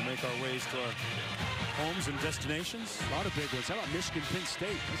app as we make our ways to our homes and destinations. A lot of big ones. How about Michigan, Penn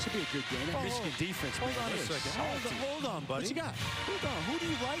State? That should be a good game. That Michigan defense. Hold on a second. Hold on, buddy. What you got? Hold on. Who do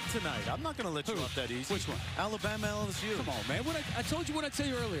you like tonight? I'm not going to let you off that easy. Which one? Alabama, LSU. Come on, man. I told you what I tell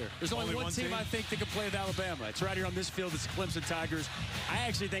you earlier. There's only one team I think that can play with Alabama. It's right here on this field. It's the Clemson Tigers. I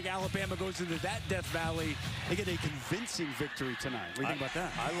actually think Alabama goes into that Death Valley. They get a convincing victory tonight. What do you think about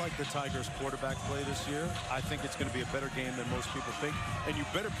that? I like the Tigers quarterback play this year. I think it's going to be a better game than most people think. And you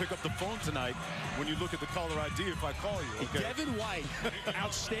better pick up the phone tonight when you look at the caller ID if I call you. Okay? Devin White,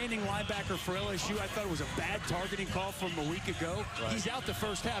 outstanding linebacker for LSU. I thought it was a bad targeting call from a week ago. Right. He's out the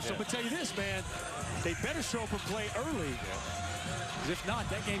first half. So I'm going to tell you this, man. They better show up and play early. Because if not,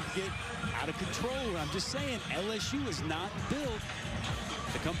 that game could get out of control. I'm just saying, LSU is not built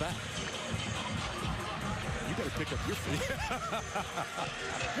to come back. You better pick up your feet.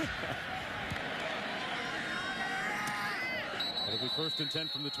 It'll be 1st and 10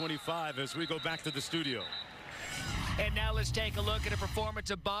 from the 25 as we go back to the studio. And now let's take a look at a performance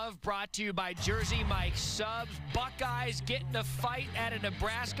above, brought to you by Jersey Mike Subs. Buckeyes getting a fight out of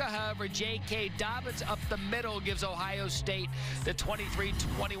Nebraska. However, J.K. Dobbins up the middle gives Ohio State the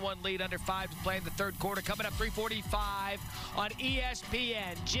 23-21 lead under 5 to play in the third quarter. Coming up 3:45 on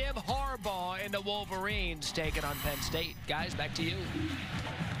ESPN. Jim Harbaugh and the Wolverines taking on Penn State. Guys, back to you.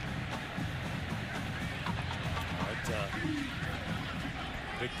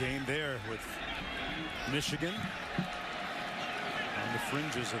 Big game there with Michigan on the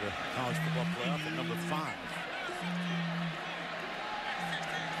fringes of the college football playoff at number 5.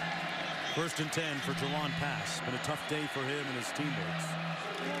 1st and 10 for Jawan Pass. Been a tough day for him and his teammates.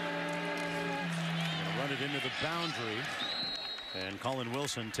 Gonna run it into the boundary. And Colin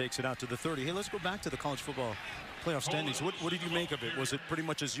Wilson takes it out to the 30. Hey, let's go back to the college football playoff standings. What did you make of it? Was it pretty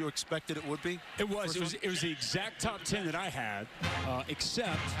much as you expected it would be? It was. It was the exact top 10 that I had,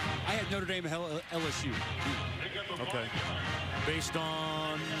 except I had Notre Dame LSU. Okay. Based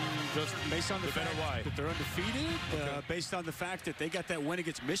on the fact why? that they're undefeated, based on the fact that they got that win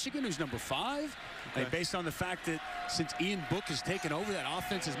against Michigan, who's number 5, and based on the fact that since Ian Book has taken over, that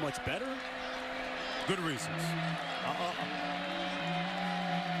offense is much better. Good reasons.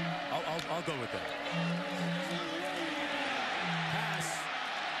 I'll go with that. Pass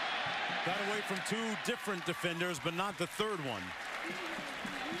got away from 2 different defenders, but not the third one.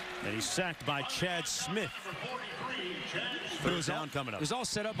 And he's sacked by Chad Smith. It was all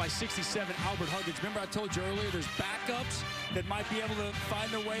set up by 67 Albert Huggins. Remember I told you earlier there's backups that might be able to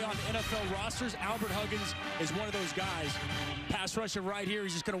find their way on NFL rosters. Albert Huggins is one of those guys. Pass rusher right here.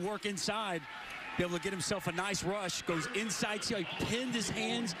 He's just going to work inside. Be able to get himself a nice rush. Goes inside. See how he pinned his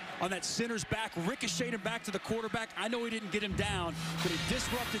hands on that center's back, ricocheted him back to the quarterback. I know he didn't get him down, but he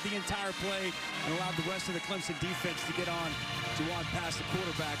disrupted the entire play and allowed the rest of the Clemson defense to get on Jawan Pass, the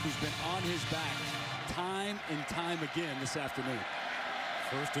quarterback, who's been on his back time and time again this afternoon.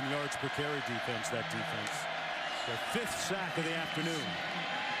 1st in yards per carry defense, that defense. The 5th sack of the afternoon.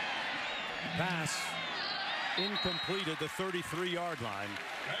 Pass incomplete at the 33-yard line.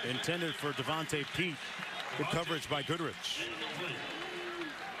 Intended for Devontae Pete. Good coverage by Goodrich.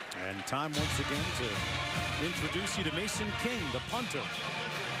 And time once again to introduce you to Mason King, the punter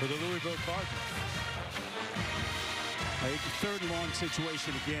for the Louisville Cardinals. A 3rd and long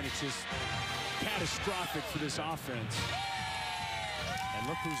situation again. It's just catastrophic for this offense. And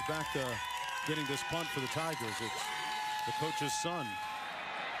look who's back getting this punt for the Tigers. It's the coach's son,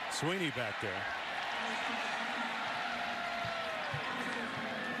 Sweeney, back there.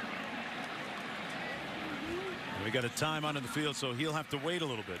 We got a time on in the field, so he'll have to wait a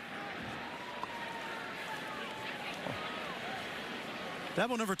little bit. That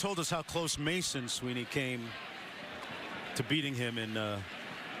one never told us how close Mason Sweeney came to beating him in,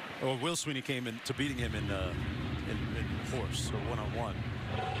 or Will Sweeney came to beating him in horse or one-on-one.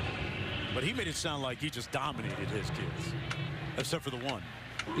 But he made it sound like he just dominated his kids, except for the one.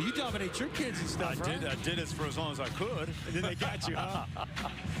 You dominate your kids and stuff, right? I did it for as long as I could. And then they got you, huh?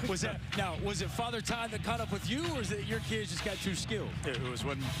 Was it Father Time that caught up with you, or is it your kids just got too skilled? It was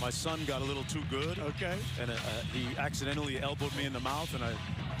when my son got a little too good. Okay. And he accidentally elbowed me in the mouth, and I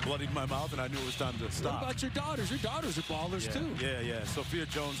bloodied my mouth, and I knew it was time to stop. What about your daughters? Your daughters are ballers, too. Yeah. Sophia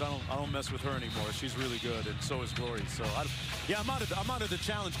Jones, I don't mess with her anymore. She's really good, and so is Glory. So, I'm out of the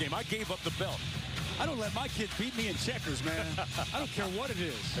challenge game. I gave up the belt. I don't let my kids beat me in checkers, man. I don't care what it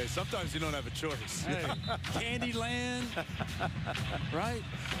is. Hey, sometimes you don't have a choice. Hey, Candyland, right?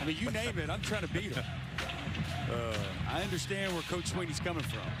 I mean, you name it, I'm trying to beat them. I understand where Coach Sweeney's coming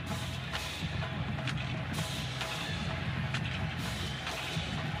from.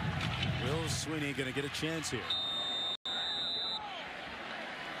 Will Sweeney going to get a chance here?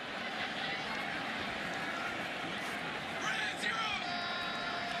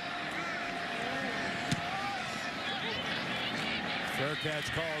 Fair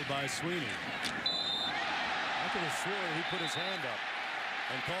catch called by Sweeney. I could have sworn he put his hand up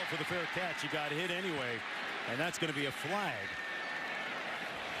and called for the fair catch. He got hit anyway, and that's going to be a flag.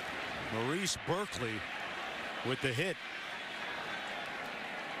 Maurice Berkeley with the hit.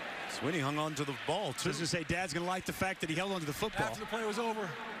 Sweeney hung on to the ball, too. I was going to say, Dad's going to like the fact that he held on to the football. After the play was over,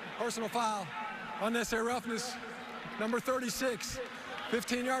 personal foul, unnecessary roughness, number 36,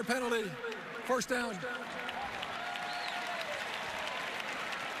 15-yard penalty, first down.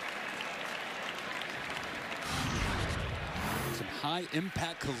 Some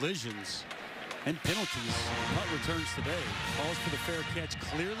high-impact collisions and penalties. Punt returns today. Calls for the fair catch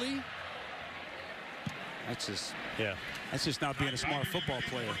clearly. That's just not being a smart football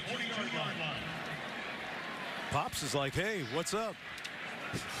player. Pops is like, hey, what's up?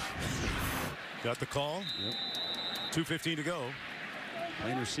 Got the call. Yep. 2:15 to go.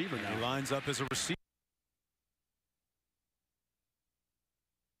 Playing receiver now. He lines up as a receiver.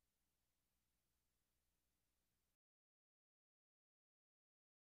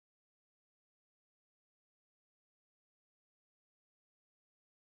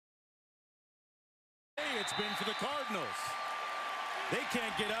 It's been for the Cardinals. They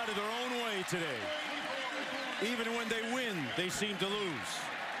can't get out of their own way today. Even when they win, they seem to lose.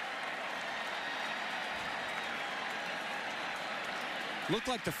 Looked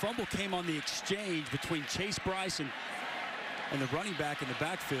like the fumble came on the exchange between Chase Brice and the running back in the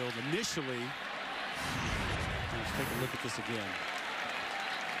backfield initially. Let's take a look at this again.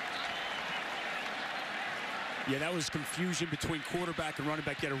 Yeah, that was confusion between quarterback and running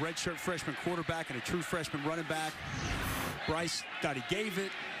back. You had a redshirt freshman quarterback and a true freshman running back. Brice thought he gave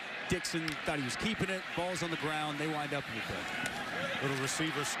it. Dixon thought he was keeping it. Ball's on the ground. They wind up in the play. Little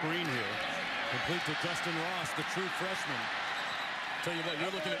receiver screen here. Complete to Justin Ross, the true freshman. Tell you what,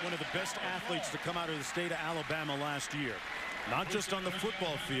 you're looking at one of the best athletes to come out of the state of Alabama last year. Not just on the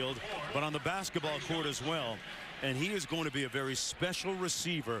football field, but on the basketball court as well. And he is going to be a very special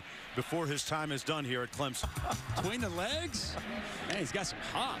receiver before his time is done here at Clemson. Between the legs? Man, he's got some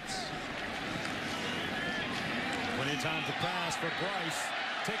hops. Plenty of time to pass for Brice.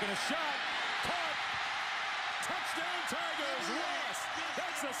 Taking a shot. Caught. Touchdown Tigers. Ross.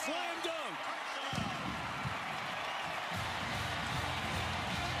 That's a slam dunk.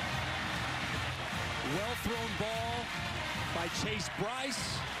 Well-thrown ball by Chase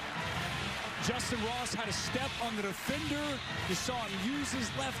Brice. Justin Ross had a step on the defender. You saw him use his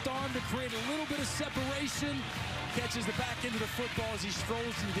left arm to create a little bit of separation. Catches the back end of the football as he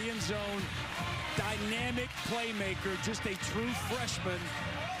strolls into the end zone. Dynamic playmaker, just a true freshman.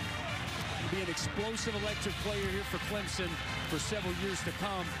 He'll be an explosive, electric player here for Clemson for several years to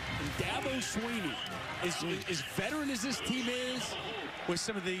come. And Dabo Sweeney, as veteran as this team is, with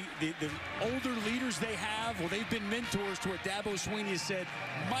some of the older leaders they have, well, they've been mentors to what Dabo Sweeney has said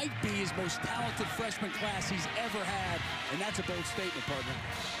might be his most talented freshman class he's ever had, and that's a bold statement, partner.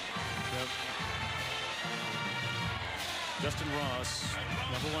 Yep. Justin Ross,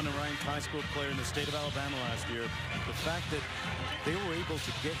 #1 ranked high school player in the state of Alabama last year. The fact that they were able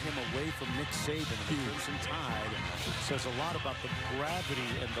to get him away from Nick Saban and the Crimson Tide says a lot about the gravity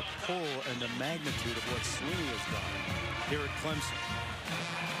and the pull and the magnitude of what Sweeney has done here at Clemson.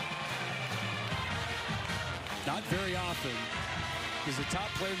 Not very often does the top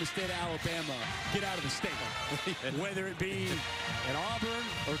player in the state of Alabama get out of the state. Whether it be at Auburn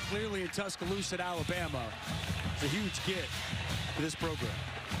or clearly in Tuscaloosa at Alabama, it's a huge get for this program.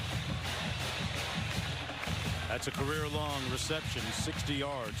 That's a career-long reception, 60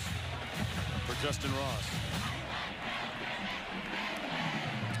 yards for Justin Ross.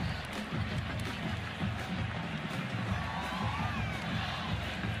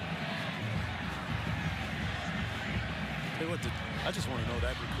 I just want to know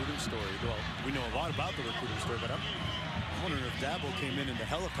that recruiting story. Well, we know a lot about the recruiting story, but I'm wondering if Dabo came in the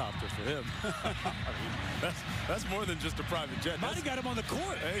helicopter for him. I mean, that's more than just a private jet. Might have got him on the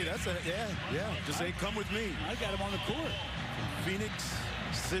court. Hey, that's a yeah. Just say, come with me. I got him on the court. Phoenix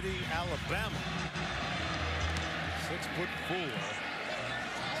City, Alabama. 6'4".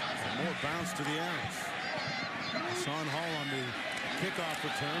 And more bounce to the ounce. Hassan Hall on the kickoff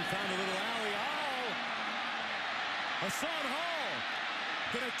return. Found a little alley. Oh! Hassan Hall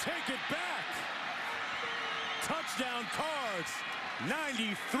gonna take it back. Touchdown Cards,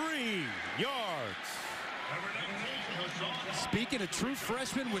 93 yards. Speaking of true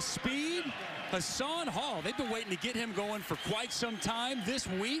freshmen with speed, Hassan Hall, they've been waiting to get him going for quite some time. This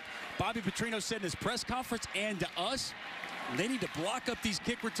week, Bobby Petrino said in his press conference and to us, they need to block up these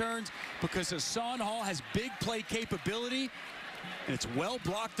kick returns because Hassan Hall has big play capability, and it's well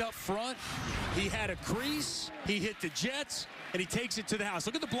blocked up front. He had a crease. He hit the Jets. and he takes it to the house.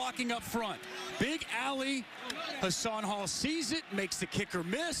 Look at the blocking up front. Big alley. Hassan Hall sees it, makes the kicker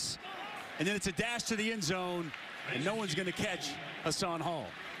miss, and then it's a dash to the end zone, and no one's going to catch Hassan Hall.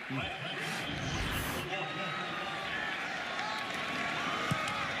 Run,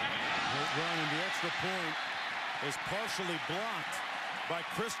 and the extra point is partially blocked by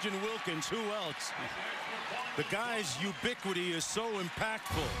Christian Wilkins. Who else? The guy's ubiquity is so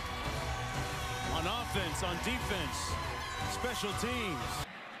impactful on offense, on defense, special teams.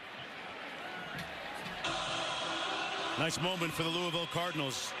 Nice moment for the Louisville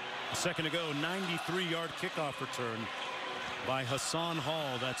Cardinals. A second ago, 93-yard kickoff return by Hassan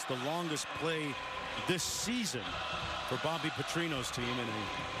Hall. That's the longest play this season for Bobby Petrino's team, and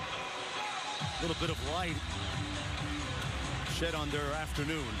a little bit of light shed on their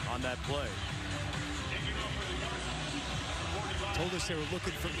afternoon on that play. Told us they were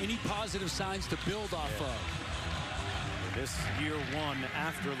looking for any positive signs to build off of. This year one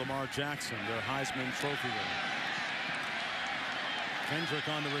after Lamar Jackson, their Heisman Trophy winner. Kendrick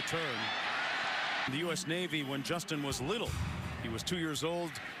on the return. The U.S. Navy when Justin was little. He was 2 years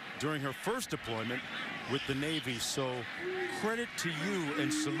old during her first deployment with the Navy. So credit to you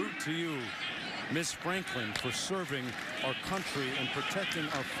and salute to you, Ms. Franklin, for serving our country and protecting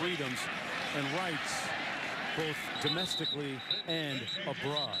our freedoms and rights, both domestically and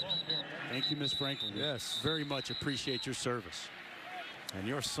abroad. Thank you, Ms. Franklin. Yes. Very much appreciate your service. And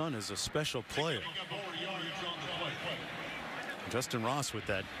your son is a special player. Justin Ross with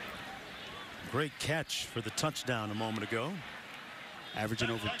that great catch for the touchdown a moment ago. Averaging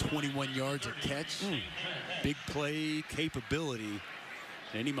over 21 yards a catch. Big play capability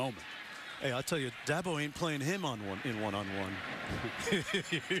at any moment. Hey, I'll tell you, Dabo ain't playing him in one-on-one.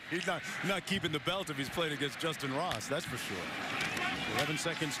 He's not keeping the belt if he's played against Justin Ross, that's for sure. 11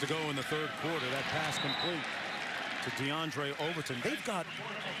 seconds to go in the third quarter. That pass complete to DeAndre Overton. They've got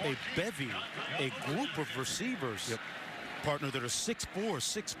a bevy, a group of receivers, partner, that are 6'4",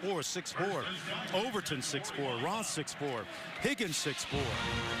 6'4", 6'4". Overton 6'4", Ross 6'4", Higgins 6'4".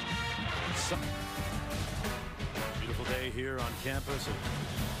 Beautiful day here on campus at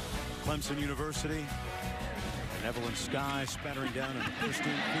Clemson University. Benevolent sky spattering down on a pristine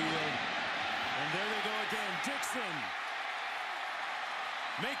field. And there they go again. Dixon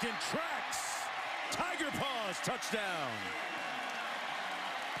making tracks. Tiger Paws touchdown.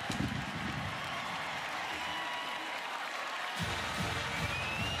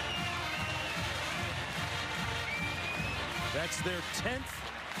 That's their 10th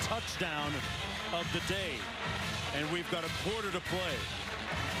touchdown of the day. And we've got a quarter to play.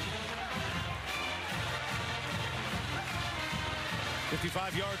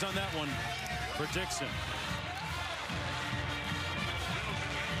 $55 yards on that one for Dixon.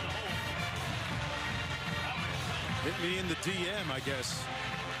 Hit me in the DM, I guess,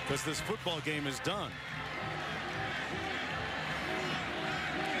 because this football game is done.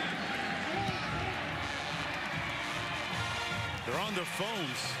 They're on their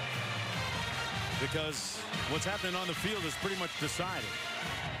phones because what's happening on the field is pretty much decided.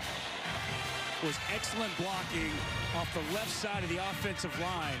 Was excellent blocking off the left side of the offensive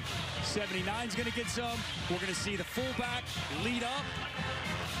line. 79's going to get some. We're going to see the fullback lead up,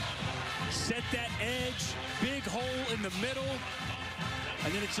 set that edge, big hole in the middle,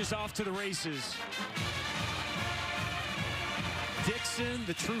 and then it's just off to the races. Dixon,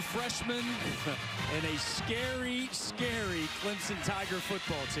 the true freshman, and a scary, scary Clemson Tiger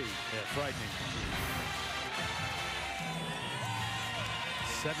football team. Yeah, frightening.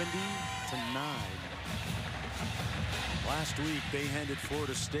 70-9. Last week, they handed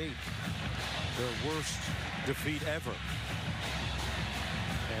Florida State their worst defeat ever.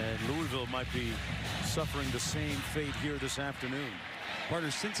 And Louisville might be suffering the same fate here this afternoon. Partner,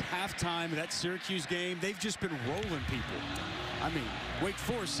 since halftime of that Syracuse game, they've just been rolling people. I mean, Wake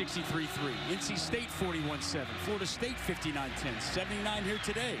Forest 63-3, NC State 41-7, Florida State 59-10, 79 here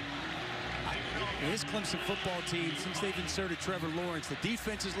today. This Clemson football team, since they've inserted Trevor Lawrence, the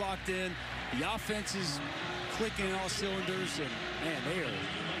defense is locked in, the offense is clicking in all cylinders, and man, they are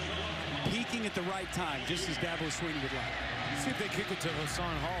peaking at the right time, just as Dabo Swinney would like. See if they kick it to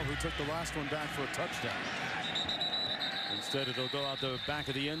Hassan Hall, who took the last one back for a touchdown. Instead, it'll go out the back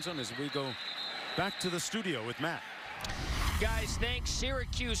of the end zone as we go back to the studio with Matt. Guys, thanks.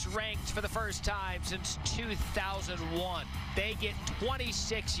 Syracuse ranked for the first time since 2001. They get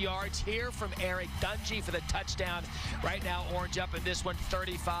 26 yards here from Eric Dungy for the touchdown. Right now, Orange up in this one,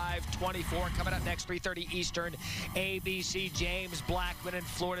 35-24. Coming up next, 3:30 Eastern, ABC. James Blackman and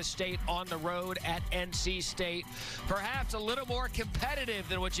Florida State on the road at NC State. Perhaps a little more competitive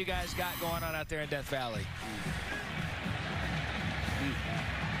than what you guys got going on out there in Death Valley.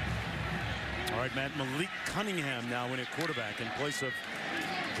 All right, Matt, Malik Cunningham now in at quarterback in place of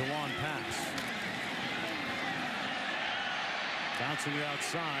Jawan Pass. Bouncing it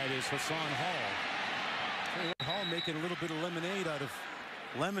outside is Hassan Hall. Hall making a little bit of lemonade out of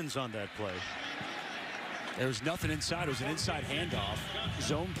lemons on that play. There was nothing inside. It was an inside handoff.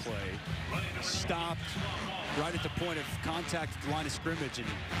 Zone play. Stopped right at the point of contact at the line of scrimmage. And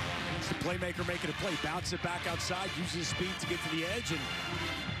it's the playmaker making a play. Bounce it back outside. Uses his speed to get to the edge. And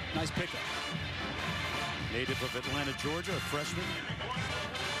nice pickup. Native of Atlanta, Georgia, a freshman.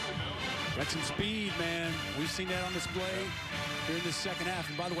 Got some speed, man. We've seen that on display here in the second half.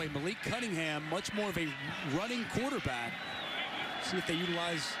 And by the way, Malik Cunningham, much more of a running quarterback. See if they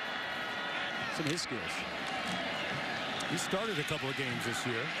utilize some of his skills. He started a couple of games this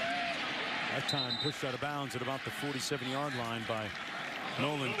year. That time pushed out of bounds at about the 47-yard line by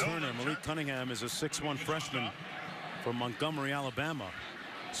Nolan Turner. Malik Cunningham is a 6'1" freshman from Montgomery, Alabama.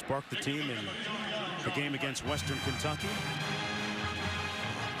 Sparked the team in the game against Western Kentucky.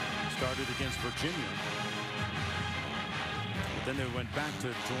 Started against Virginia. But then they went back to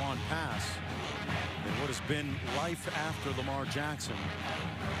Jawan Pass in what has been life after Lamar Jackson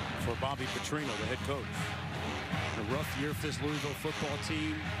for Bobby Petrino, the head coach. A rough year for this Louisville football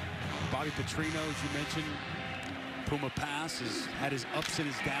team. Bobby Petrino, as you mentioned, Puma Pass has had his ups and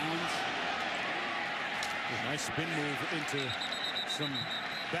his downs. A nice spin move into some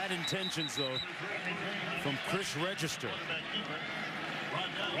bad intentions, though, from Chris Register.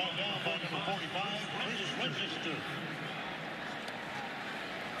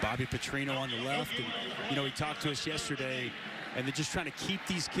 Bobby Petrino on the left, and you know, he talked to us yesterday, and they're just trying to keep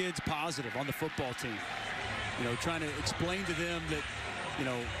these kids positive on the football team. You know, trying to explain to them that, you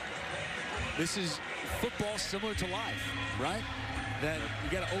know, this is football similar to life, right? That you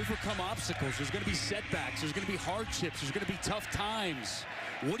got to overcome obstacles. There's going to be setbacks. There's going to be hardships. There's going to be tough times.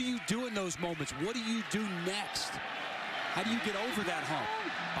 What do you do in those moments? What do you do next? How do you get over that hump?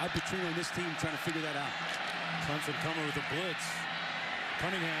 Bobby Petrino and this team trying to figure that out. Clemson coming with a blitz.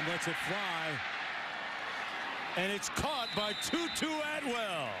 Cunningham lets it fly. And it's caught by Tutu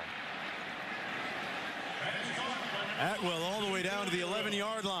Atwell. Atwell all the way down to the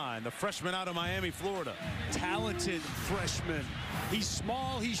 11-yard line. The freshman out of Miami, Florida. Talented freshman. He's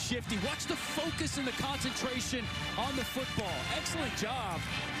small, he's shifty. Watch the focus and the concentration on the football. Excellent job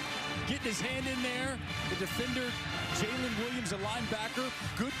getting his hand in there. The defender, Jalen Williams, a linebacker.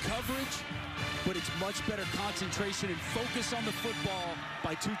 Good coverage, but it's much better concentration and focus on the football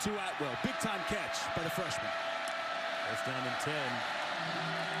by Tutu Atwell. Big-time catch by the freshman. First down and 10.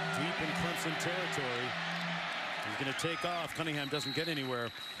 Deep in Clemson territory. He's going to take off. Cunningham doesn't get anywhere.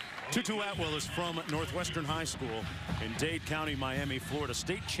 Tutu Atwell is from Northwestern High School in Dade County, Miami, Florida.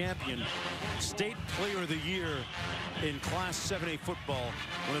 State champion, state player of the year in Class 7A football,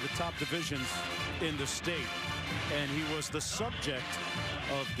 one of the top divisions in the state. And he was the subject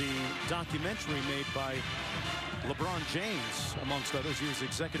of the documentary made by LeBron James, amongst others. He was the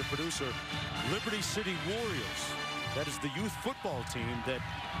executive producer. Liberty City Warriors. That is the youth football team that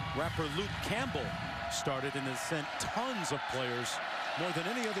rapper Luke Campbell started and has sent tons of players, more than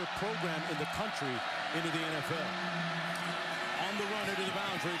any other program in the country, into the NFL. On the run into the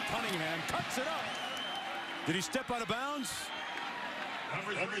boundary, Cunningham cuts it up. Did he step out of bounds?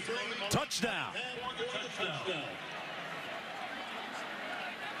 Touchdown.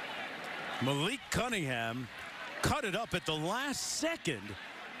 Malik Cunningham cut it up at the last second,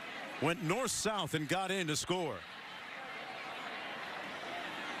 went north-south and got in to score.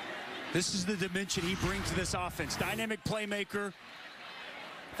 This is the dimension he brings to this offense. Dynamic playmaker.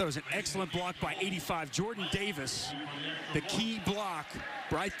 That was an excellent block by 85. Jordan Davis, the key block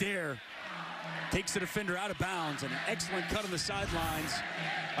right there, takes the defender out of bounds, and an excellent cut on the sidelines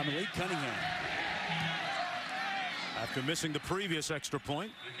by Malik Cunningham. After missing the previous extra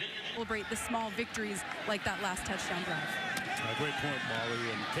point. Celebrate the small victories like that last touchdown drive. Great point, Molly.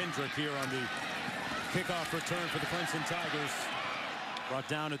 And Kendrick here on the kickoff return for the Clemson Tigers. Brought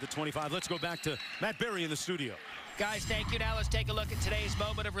down at the 25. Let's go back to Matt Berry in the studio. Guys, thank you. Now let's take a look at today's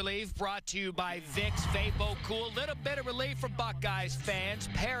moment of relief, brought to you by Vicks Vapo Cool. Little bit of relief from Buckeyes fans.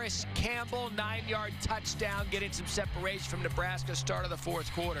 Paris Campbell, 9-yard touchdown, getting some separation from Nebraska, start of the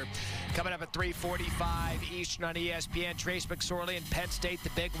fourth quarter. Coming up at 3:45 Eastern on ESPN, Trace McSorley and Penn State, the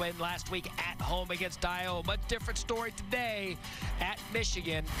big win last week at home against Iowa. Much different story today at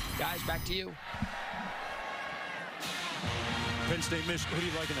Michigan. Guys, back to you. Penn State, Michigan. Who do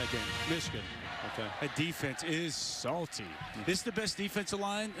you like in that game? Michigan. Okay. That defense is salty. This is the best defensive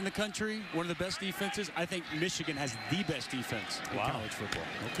line in the country. One of the best defenses. I think Michigan has the best defense in college football.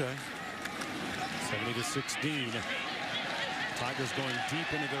 Okay. 70-16. Tigers going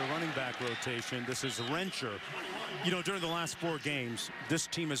deep into their running back rotation. This is Rencher. You know, during the last 4 games, this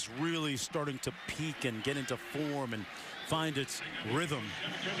team is really starting to peak and get into form and find its rhythm,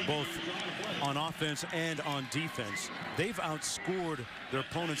 both on offense and on defense. They've outscored their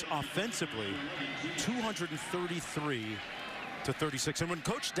opponents offensively 233 to 36. And when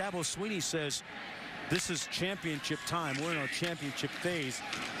Coach Dabo Swinney says this is championship time, we're in our championship phase,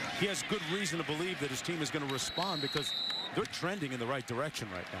 he has good reason to believe that his team is going to respond because they're trending in the right direction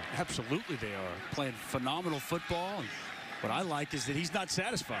right now. Absolutely they are. Playing phenomenal football. And what I like is that he's not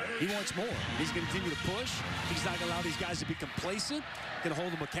satisfied. He wants more. He's going to continue to push. He's not going to allow these guys to be complacent. Going to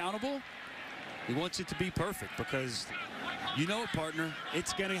hold them accountable. He wants it to be perfect because, you know it, partner,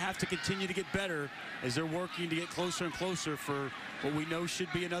 it's going to have to continue to get better as they're working to get closer and closer for what we know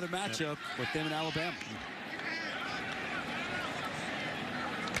should be another matchup with them in Alabama.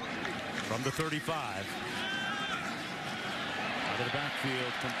 From the 35. Out of the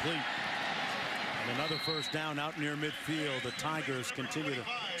backfield, complete. And another first down out near midfield. The Tigers continue to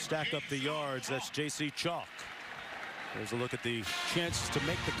stack up the yards. That's J.C. Chalk. There's a look at the chances to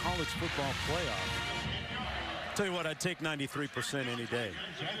make the college football playoff. Tell you what, I'd take 93% any day.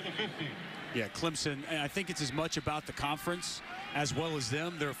 Yeah, Clemson, and I think it's as much about the conference as well as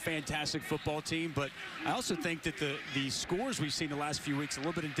them. They're a fantastic football team, but I also think that the scores we've seen the last few weeks are a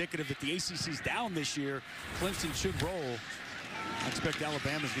little bit indicative that the ACC's down this year. Clemson should roll. I expect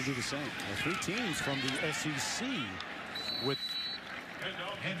Alabama's going to do the same. Well, 3 teams from the SEC with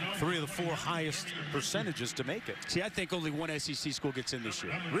 3 of the 4 highest percentages to make it. See, I think only 1 SEC school gets in this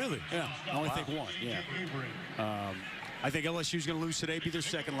year. Really? Yeah, I only think 1. Yeah. I think LSU's going to lose today, be their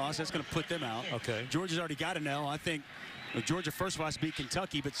second loss. That's going to put them out. Okay. Georgia's already got an L. I think Georgia first of all has to beat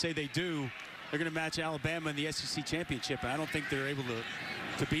Kentucky, but say they do, they're going to match Alabama in the SEC championship. And I don't think they're able to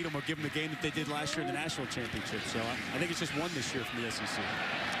beat them or give them the game that they did last year in the national championship. So I think it's just 1 this year from the SEC.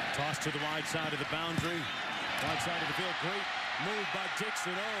 Toss to the wide side of the boundary. Wide side of the field. Great move by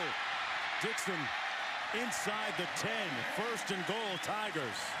Dixon. Oh, Dixon inside the 10. First and goal,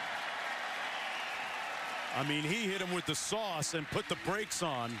 Tigers. I mean, he hit him with the sauce and put the brakes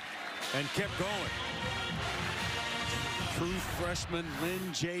on and kept going. True freshman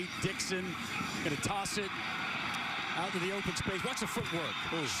Lynn J. Dixon going to toss it out to the open space. Watch the footwork.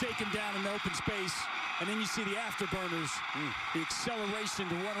 Shake him down in the open space. And then you see the afterburners, the acceleration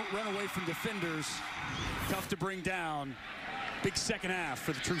to run away from defenders. Tough to bring down. Big second half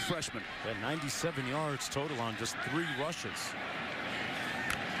for the true freshman. Yeah, 97 yards total on just 3 rushes.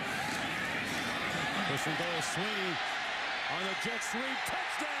 First and goal, Swinney on the jet sweep.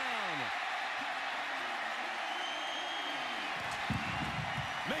 Touchdown!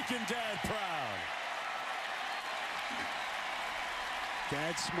 Making Dad proud.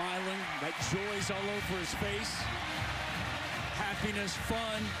 Dad smiling. That joy's all over his face. Happiness,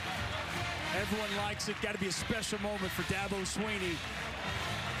 fun. Everyone likes it. Got to be a special moment for Dabo Swinney.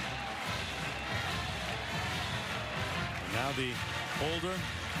 Now the holder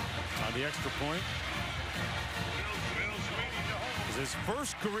on the extra point. Is his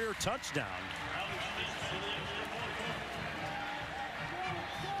first career touchdown.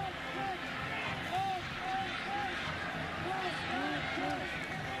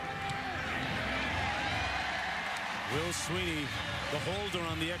 Will Swinney, the holder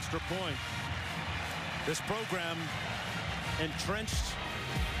on the extra point. This program entrenched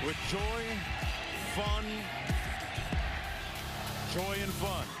with joy, fun, joy and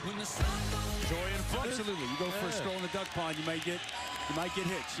fun. Joy and fun. Absolutely. You go for a stroll in the duck pond, you might get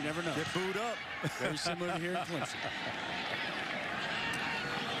hit. You never know. Get booed up. Very similar to here in Clemson.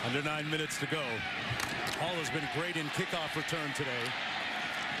 Under 9 minutes to go. Hall has been great in kickoff return today.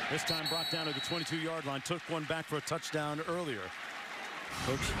 This time brought down to the 22-yard line. Took one back for a touchdown earlier.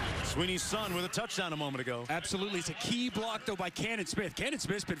 Coach Swinney's son with a touchdown a moment ago. Absolutely. It's a key block, though, by Cannon Smith. Cannon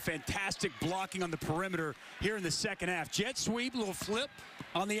Smith's been fantastic blocking on the perimeter here in the second half. Jet sweep, little flip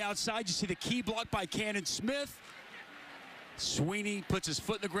on the outside. You see the key block by Cannon Smith. Swinney puts his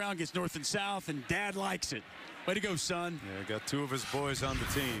foot in the ground, gets north and south, and Dad likes it. Way to go, son. Yeah, got 2 of his boys on the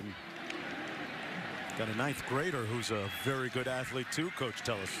team. Got a 9th grader who's a very good athlete, too, Coach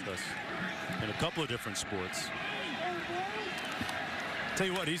tells us, in a couple of different sports. Tell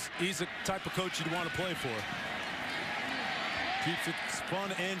you what, he's the type of coach you'd want to play for. Keeps it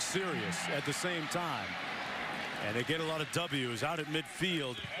fun and serious at the same time. And they get a lot of W's out at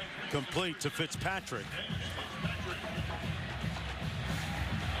midfield, complete to Fitzpatrick.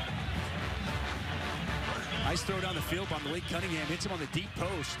 Nice throw down the field by Malik Cunningham. Hits him on the deep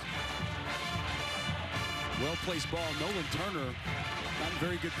post. Well-placed ball. Nolan Turner not in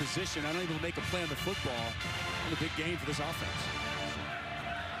very good position, unable to make a play on the football. In a big game for this offense.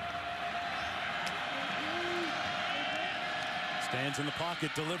 Stands in the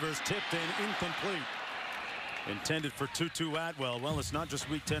pocket, delivers, tipped in, incomplete. Intended for Tutu Atwell. Well, it's not just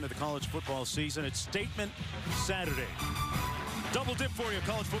week 10 of the college football season. It's Statement Saturday. Double dip for you.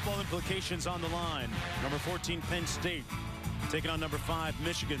 College football implications on the line. Number 14, Penn State, taking on number 5,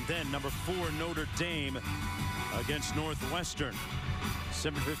 Michigan. Then number 4, Notre Dame against Northwestern.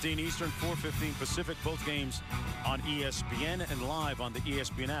 7:15 Eastern, 4:15 Pacific. Both games on ESPN and live on the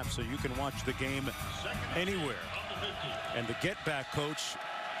ESPN app, so you can watch the game anywhere. And the Get Back coach,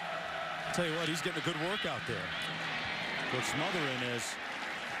 I'll tell you what, he's getting a good workout there. Good smothering as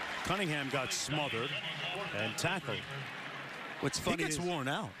Cunningham got smothered and tackled. What's funny he gets worn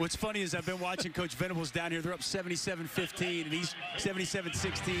out. What's funny is I've been watching Coach Venables down here. They're up 77-15, and he's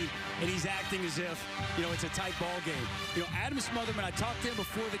 77-16, and he's acting as if, you know, it's a tight ball game. You know, Adam Smotherman, I talked to him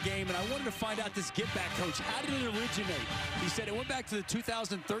before the game, and I wanted to find out this get-back, Coach. How did it originate? He said it went back to the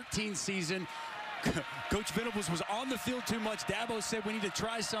 2013 season. Coach Venables was on the field too much. Dabo said we need to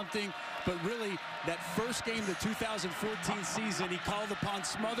try something, but really that first game of the 2014 season, he called upon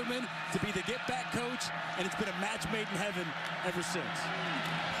Smotherman to be the get-back coach, and it's been a match made in heaven ever since.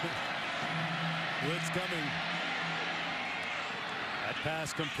 Blitz coming. That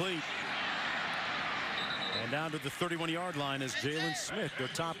pass complete. And down to the 31-yard line is Jalen Smith, their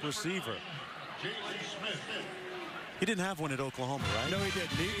top receiver. He didn't have one at Oklahoma, right? No, he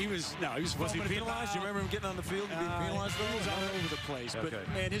didn't. He was he penalized? You remember him getting on the field and being penalized? He was all over the place. Okay. But,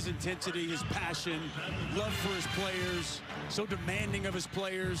 man, his intensity, his passion, love for his players, so demanding of his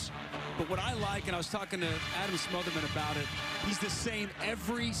players. But what I like, and I was talking to Adam Smotherman about it, he's the same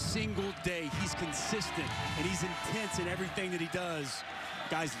every single day. He's consistent, and he's intense in everything that he does.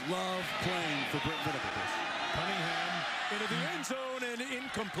 Guys love playing for Brent Venables. Cunningham into the end zone and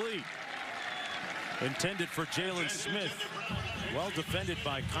incomplete. Intended for Jalen Smith. Well defended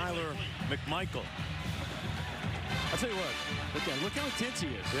by Kyler McMichael. I'll tell you what. Look how intense he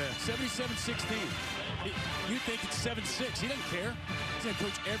is. Yeah. 77-16. You think it's 7-6. He doesn't care. He's going to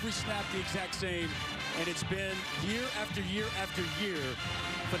coach every snap the exact same. And it's been year after year after year,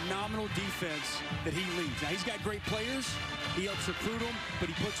 phenomenal defense that he leads. Now, he's got great players. He helps recruit them, but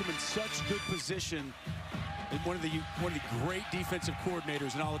he puts them in such good position. One of the great defensive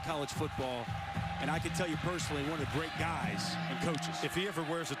coordinators in all of college football. And I can tell you personally, one of the great guys and coaches. If he ever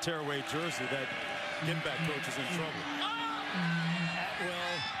wears a tearaway jersey, that get-back coach is in trouble.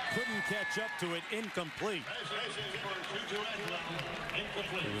 Atwell couldn't catch up to it. Incomplete.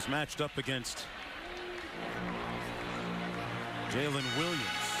 It was matched up against Jalen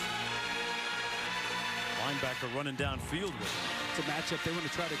Williams. Linebacker running downfield with him. It's a matchup they want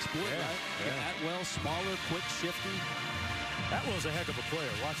to try to exploit, right? Yeah. Atwell, smaller, quick, shifty. Atwell's a heck of a player.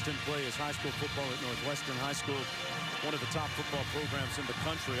 Watched him play his high school football at Northwestern High School. One of the top football programs in the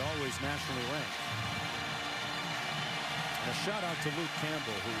country, always nationally ranked. And a shout out to Luke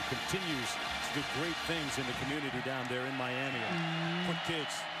Campbell, who continues to do great things in the community down there in Miami and put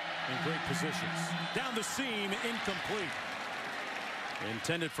kids in great positions. Down the seam, incomplete.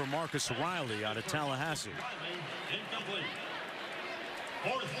 Intended for Marcus Riley out of Tallahassee. Incomplete.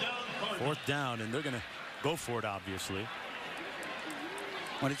 Fourth down, and they're going to go for it, obviously.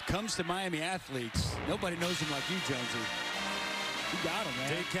 When it comes to Miami athletes, nobody knows them like you, Jonesy. You got them, man.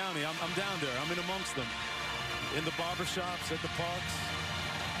 Dade County, I'm down there. I'm in amongst them. In the barbershops, at the parks.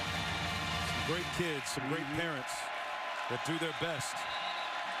 Some great kids, some great parents that do their best.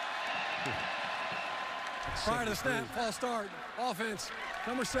 Prior to the snap, false start, offense,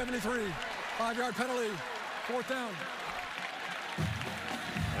 number 73, 5-yard penalty, fourth down.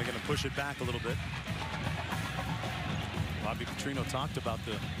 They're going to push it back a little bit. Bobby Petrino talked about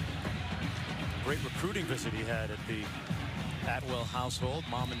the great recruiting visit he had at the Atwell household.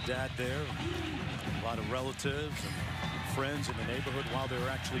 Mom and dad there, a lot of relatives and friends in the neighborhood while they were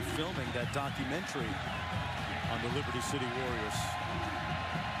actually filming that documentary on the Liberty City Warriors.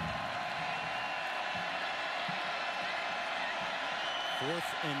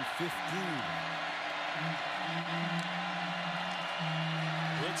 Fourth and 15.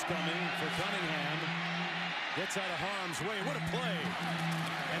 Blitz coming for Cunningham. Gets out of harm's way. What a play.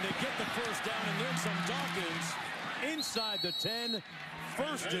 And they get the first down, and then some. Dawkins inside the 10.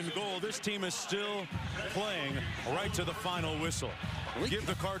 First and goal. This team is still playing right to the final whistle. Give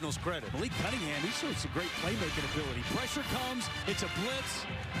the Cardinals credit. Malik Cunningham, he showed some great playmaking ability. Pressure comes. It's a blitz.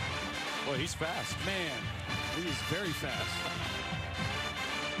 Boy, he's fast. Man, he is very fast.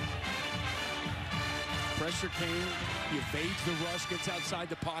 Pressure came. He evades the rush, gets outside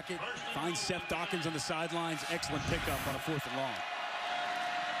the pocket, finds Seth Dawkins on the sidelines. Excellent pickup on a 4th and long.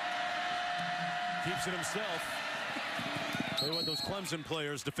 Keeps it himself. Tell you what, those Clemson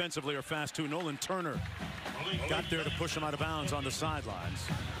players defensively are fast too. Nolan Turner got there to push him out of bounds on the sidelines.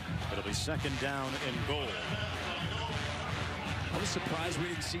 It'll be second down and goal. I was surprised we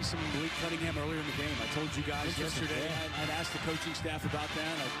didn't see some Malik Cunningham earlier in the game. I told you guys yesterday, I'd asked the coaching staff about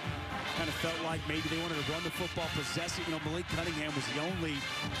that. I kind of felt like maybe they wanted to run the football, possess it. You know, Malik Cunningham was the only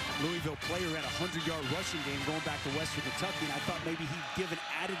Louisville player who had a 100-yard rushing game going back to Western Kentucky, and I thought maybe he'd give an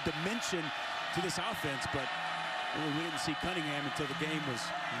added dimension to this offense, but really, we didn't see Cunningham until the game was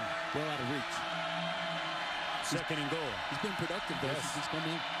well out of reach. Second and goal. He's been productive, though, since he's come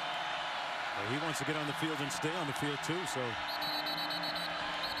in. Well, he wants to get on the field and stay on the field, too, so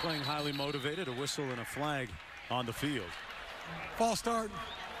playing highly motivated, a whistle and a flag on the field. False start.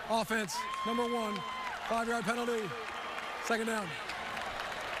 Offense, number 1. 5-yard penalty. Second down.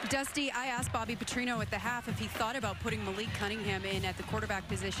 Dusty, I asked Bobby Petrino at the half if he thought about putting Malik Cunningham in at the quarterback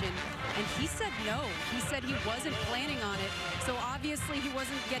position, and he said no. He said he wasn't planning on it, so obviously he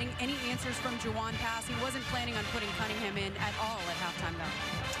wasn't getting any answers from Juwan Pass. He wasn't planning on putting Cunningham in at all at halftime,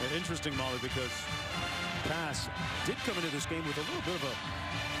 though. Interesting, Molly, because Pass did come into this game with a little bit of a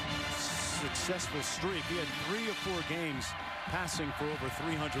successful streak. He had 3 or 4 games passing for over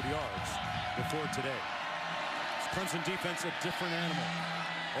 300 yards before today. Clemson defense, a different animal.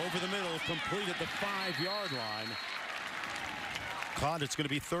 Over the middle, complete at the 5-yard line. Caught. It's going to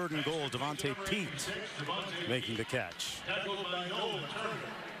be third and goal. Devontae Pete making the catch.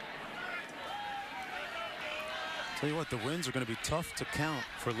 Tell you what, the wins are going to be tough to count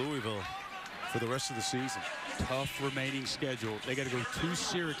for Louisville for the rest of the season. Tough remaining schedule. They got to go to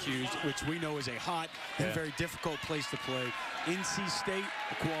Syracuse, which we know is a hot and very difficult place to play. NC State,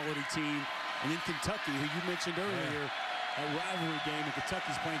 a quality team, and then Kentucky, who you mentioned earlier, a rivalry game, and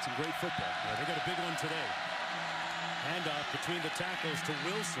Kentucky's playing some great football. Yeah, they got a big one today. Handoff between the tackles to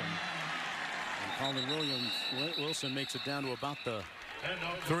Wilson. And Colin Wilson makes it down to about the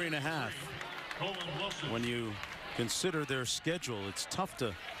 3.5. When you consider their schedule, it's tough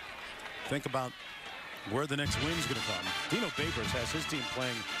to think about where the next win's going to come. Dino Babers has his team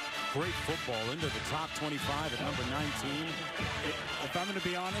playing great football into the top 25 at number 19. If I'm going to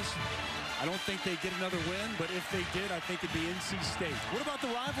be honest, I don't think they get another win, but if they did, I think it'd be NC State. What about the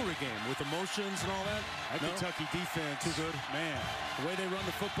rivalry game with emotions and all that? That Kentucky defense. Too good? Man, the way they run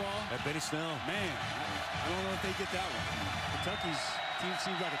the football. At Benny Snell. Man, I don't know if they get that one. Kentucky's team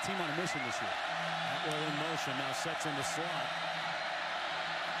seems like a team on a mission this year. Well, in motion now, sets in the slot.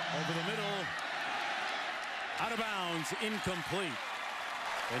 Over the middle. Out of bounds, incomplete.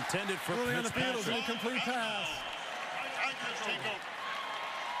 Intended for early on the field, Patrick. incomplete pass.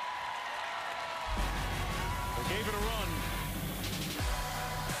 They gave it a run.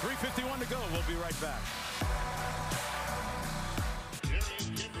 3:51 to go. We'll be right back.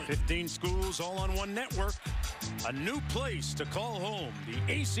 15 schools all on one network. A new place to call home. The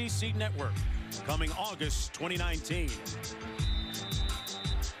ACC Network. Coming August 2019.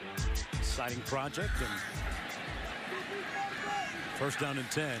 Exciting project. And first down and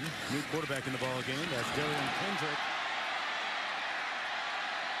 10. New quarterback in the ball game. That's Tavien Feaster.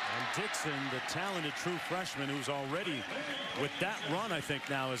 And Dixon, the talented true freshman who's already, with that run, I think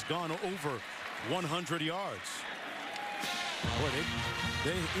now has gone over 100 yards. Boy,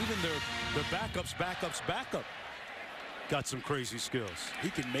 they even their backup got some crazy skills. He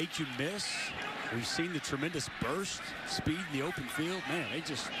can make you miss. We've seen the tremendous burst, speed in the open field. Man, they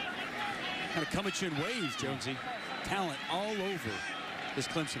just kind of come at you in waves, Jonesy. Talent all over this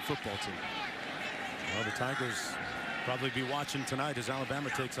Clemson football team. Well, the Tigers probably be watching tonight as Alabama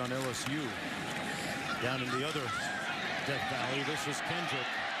takes on LSU. Down in the other Death Valley, this is Kendrick.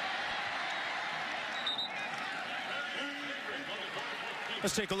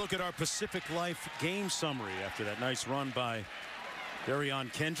 Let's take a look at our Pacific Life game summary after that nice run by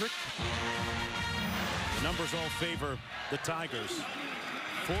Tavien Kendrick. The numbers all favor the Tigers.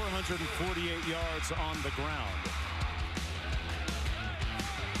 448 yards on the ground.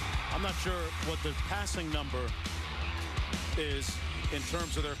 I'm not sure what the passing number is in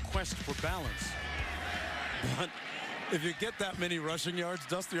terms of their quest for balance. But if you get that many rushing yards,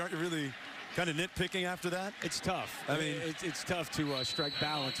 Dusty, aren't you really kind of nitpicking after that? It's tough. I mean, it's tough to strike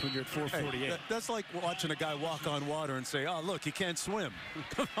balance when you're at 448. Hey, that's like watching a guy walk on water and say, oh, look, he can't swim.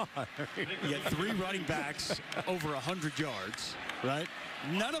 Come on. You got 3 running backs over 100 yards, right?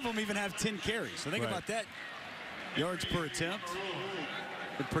 None of them even have 10 carries. So think about that. Yards per attempt.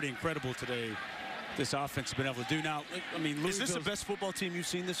 Been pretty incredible today. This offense has been able to do. Now, I mean, is this the best football team you've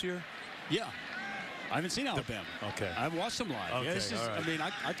seen this year? Yeah. I haven't seen Alabama. Okay. I've watched them live. Okay, yeah, this is, right. I mean,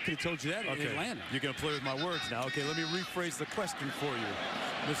 I could have told you that in Atlanta. You're going to play with my words now. Okay, let me rephrase the question for you,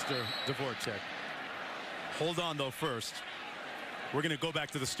 Mr. Dvorak. Hold on, though, first. We're going to go back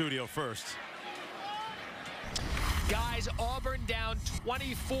to the studio first. Guys, Auburn down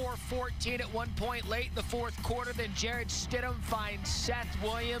 24-14 at one point late in the fourth quarter. Then Jared Stidham finds Seth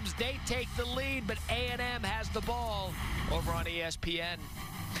Williams. They take the lead, but A&M has the ball over on ESPN.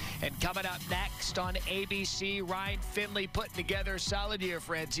 And coming up next on ABC, Ryan Finley putting together a solid year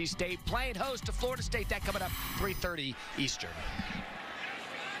for NC State, playing host to Florida State. That coming up 3:30 Eastern.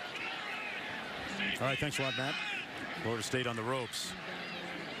 All right, thanks a lot, Matt. Florida State on the ropes.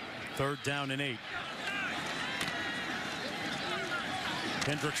 3rd down and 8.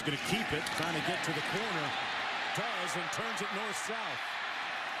 Kendrick's going to keep it, trying to get to the corner. Does, and turns it north-south.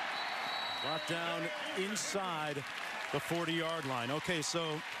 Brought down inside the 40-yard line. Okay,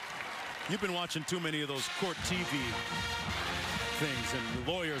 so you've been watching too many of those court TV things, and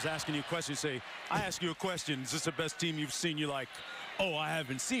the lawyers asking you questions. Say, I ask you a question, is this the best team you've seen? You're like, oh, I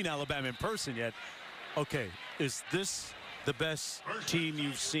haven't seen Alabama in person yet. Okay, is this the best team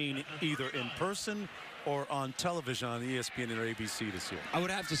you've seen either in person or on television on ESPN or ABC this year? I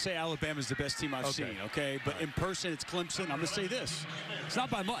would have to say Alabama's the best team I've seen, okay? But in person, it's Clemson. I'm going to say this. It's not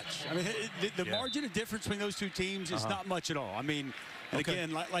by much. I mean, the margin of difference between those two teams is not much at all. I mean, and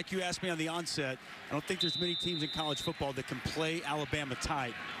again, like you asked me on the onset, I don't think there's many teams in college football that can play Alabama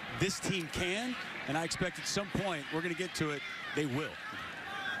tight. This team can, and I expect at some point, we're going to get to it, they will.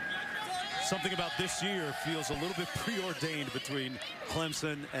 Something about this year feels a little bit preordained between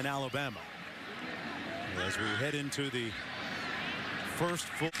Clemson and Alabama. As we head into the first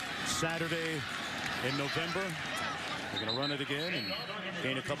full Saturday in November, they're going to run it again and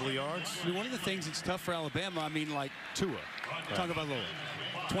gain a couple of yards. I mean, one of the things that's tough for Alabama, I mean, like Tua, talk about Lower,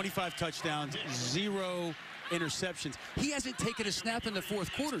 25 touchdowns, 0 interceptions. He hasn't taken a snap in the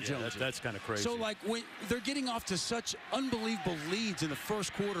fourth quarter, Jones. That's kind of crazy. So, like, when they're getting off to such unbelievable leads in the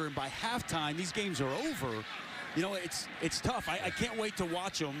first quarter, and by halftime, these games are over, you know, it's tough. I can't wait to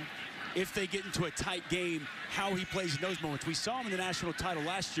watch them. If they get into a tight game, how he plays in those moments. We saw him in the national title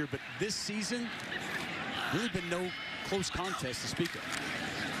last year, but this season, really been no close contest to speak of.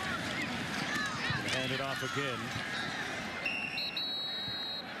 Gonna hand it off again.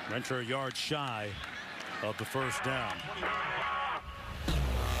 Renter a yard shy of the first down.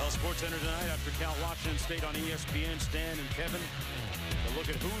 Well, Sports Center tonight after Cal Washington State on ESPN. Stan and Kevin to look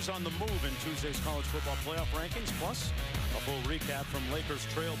at who's on the move in Tuesday's college football playoff rankings, plus a full recap from Lakers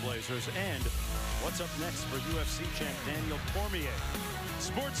Trailblazers and what's up next for UFC champ Daniel Cormier.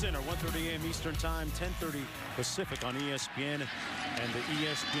 Sports Center, 1:30 a.m. Eastern Time, 10:30 Pacific on ESPN and the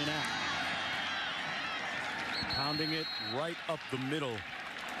ESPN app. Pounding it right up the middle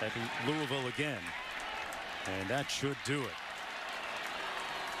at Louisville again. And that should do it.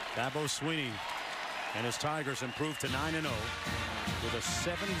 Dabo Swinney and his Tigers improved to 9-0 with a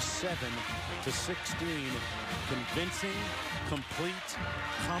 77-16 convincing, complete,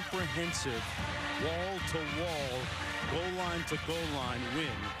 comprehensive, wall-to-wall, goal-line-to-goal-line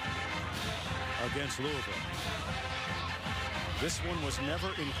win against Louisville. This one was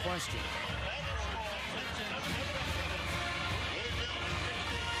never in question.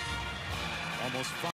 Almost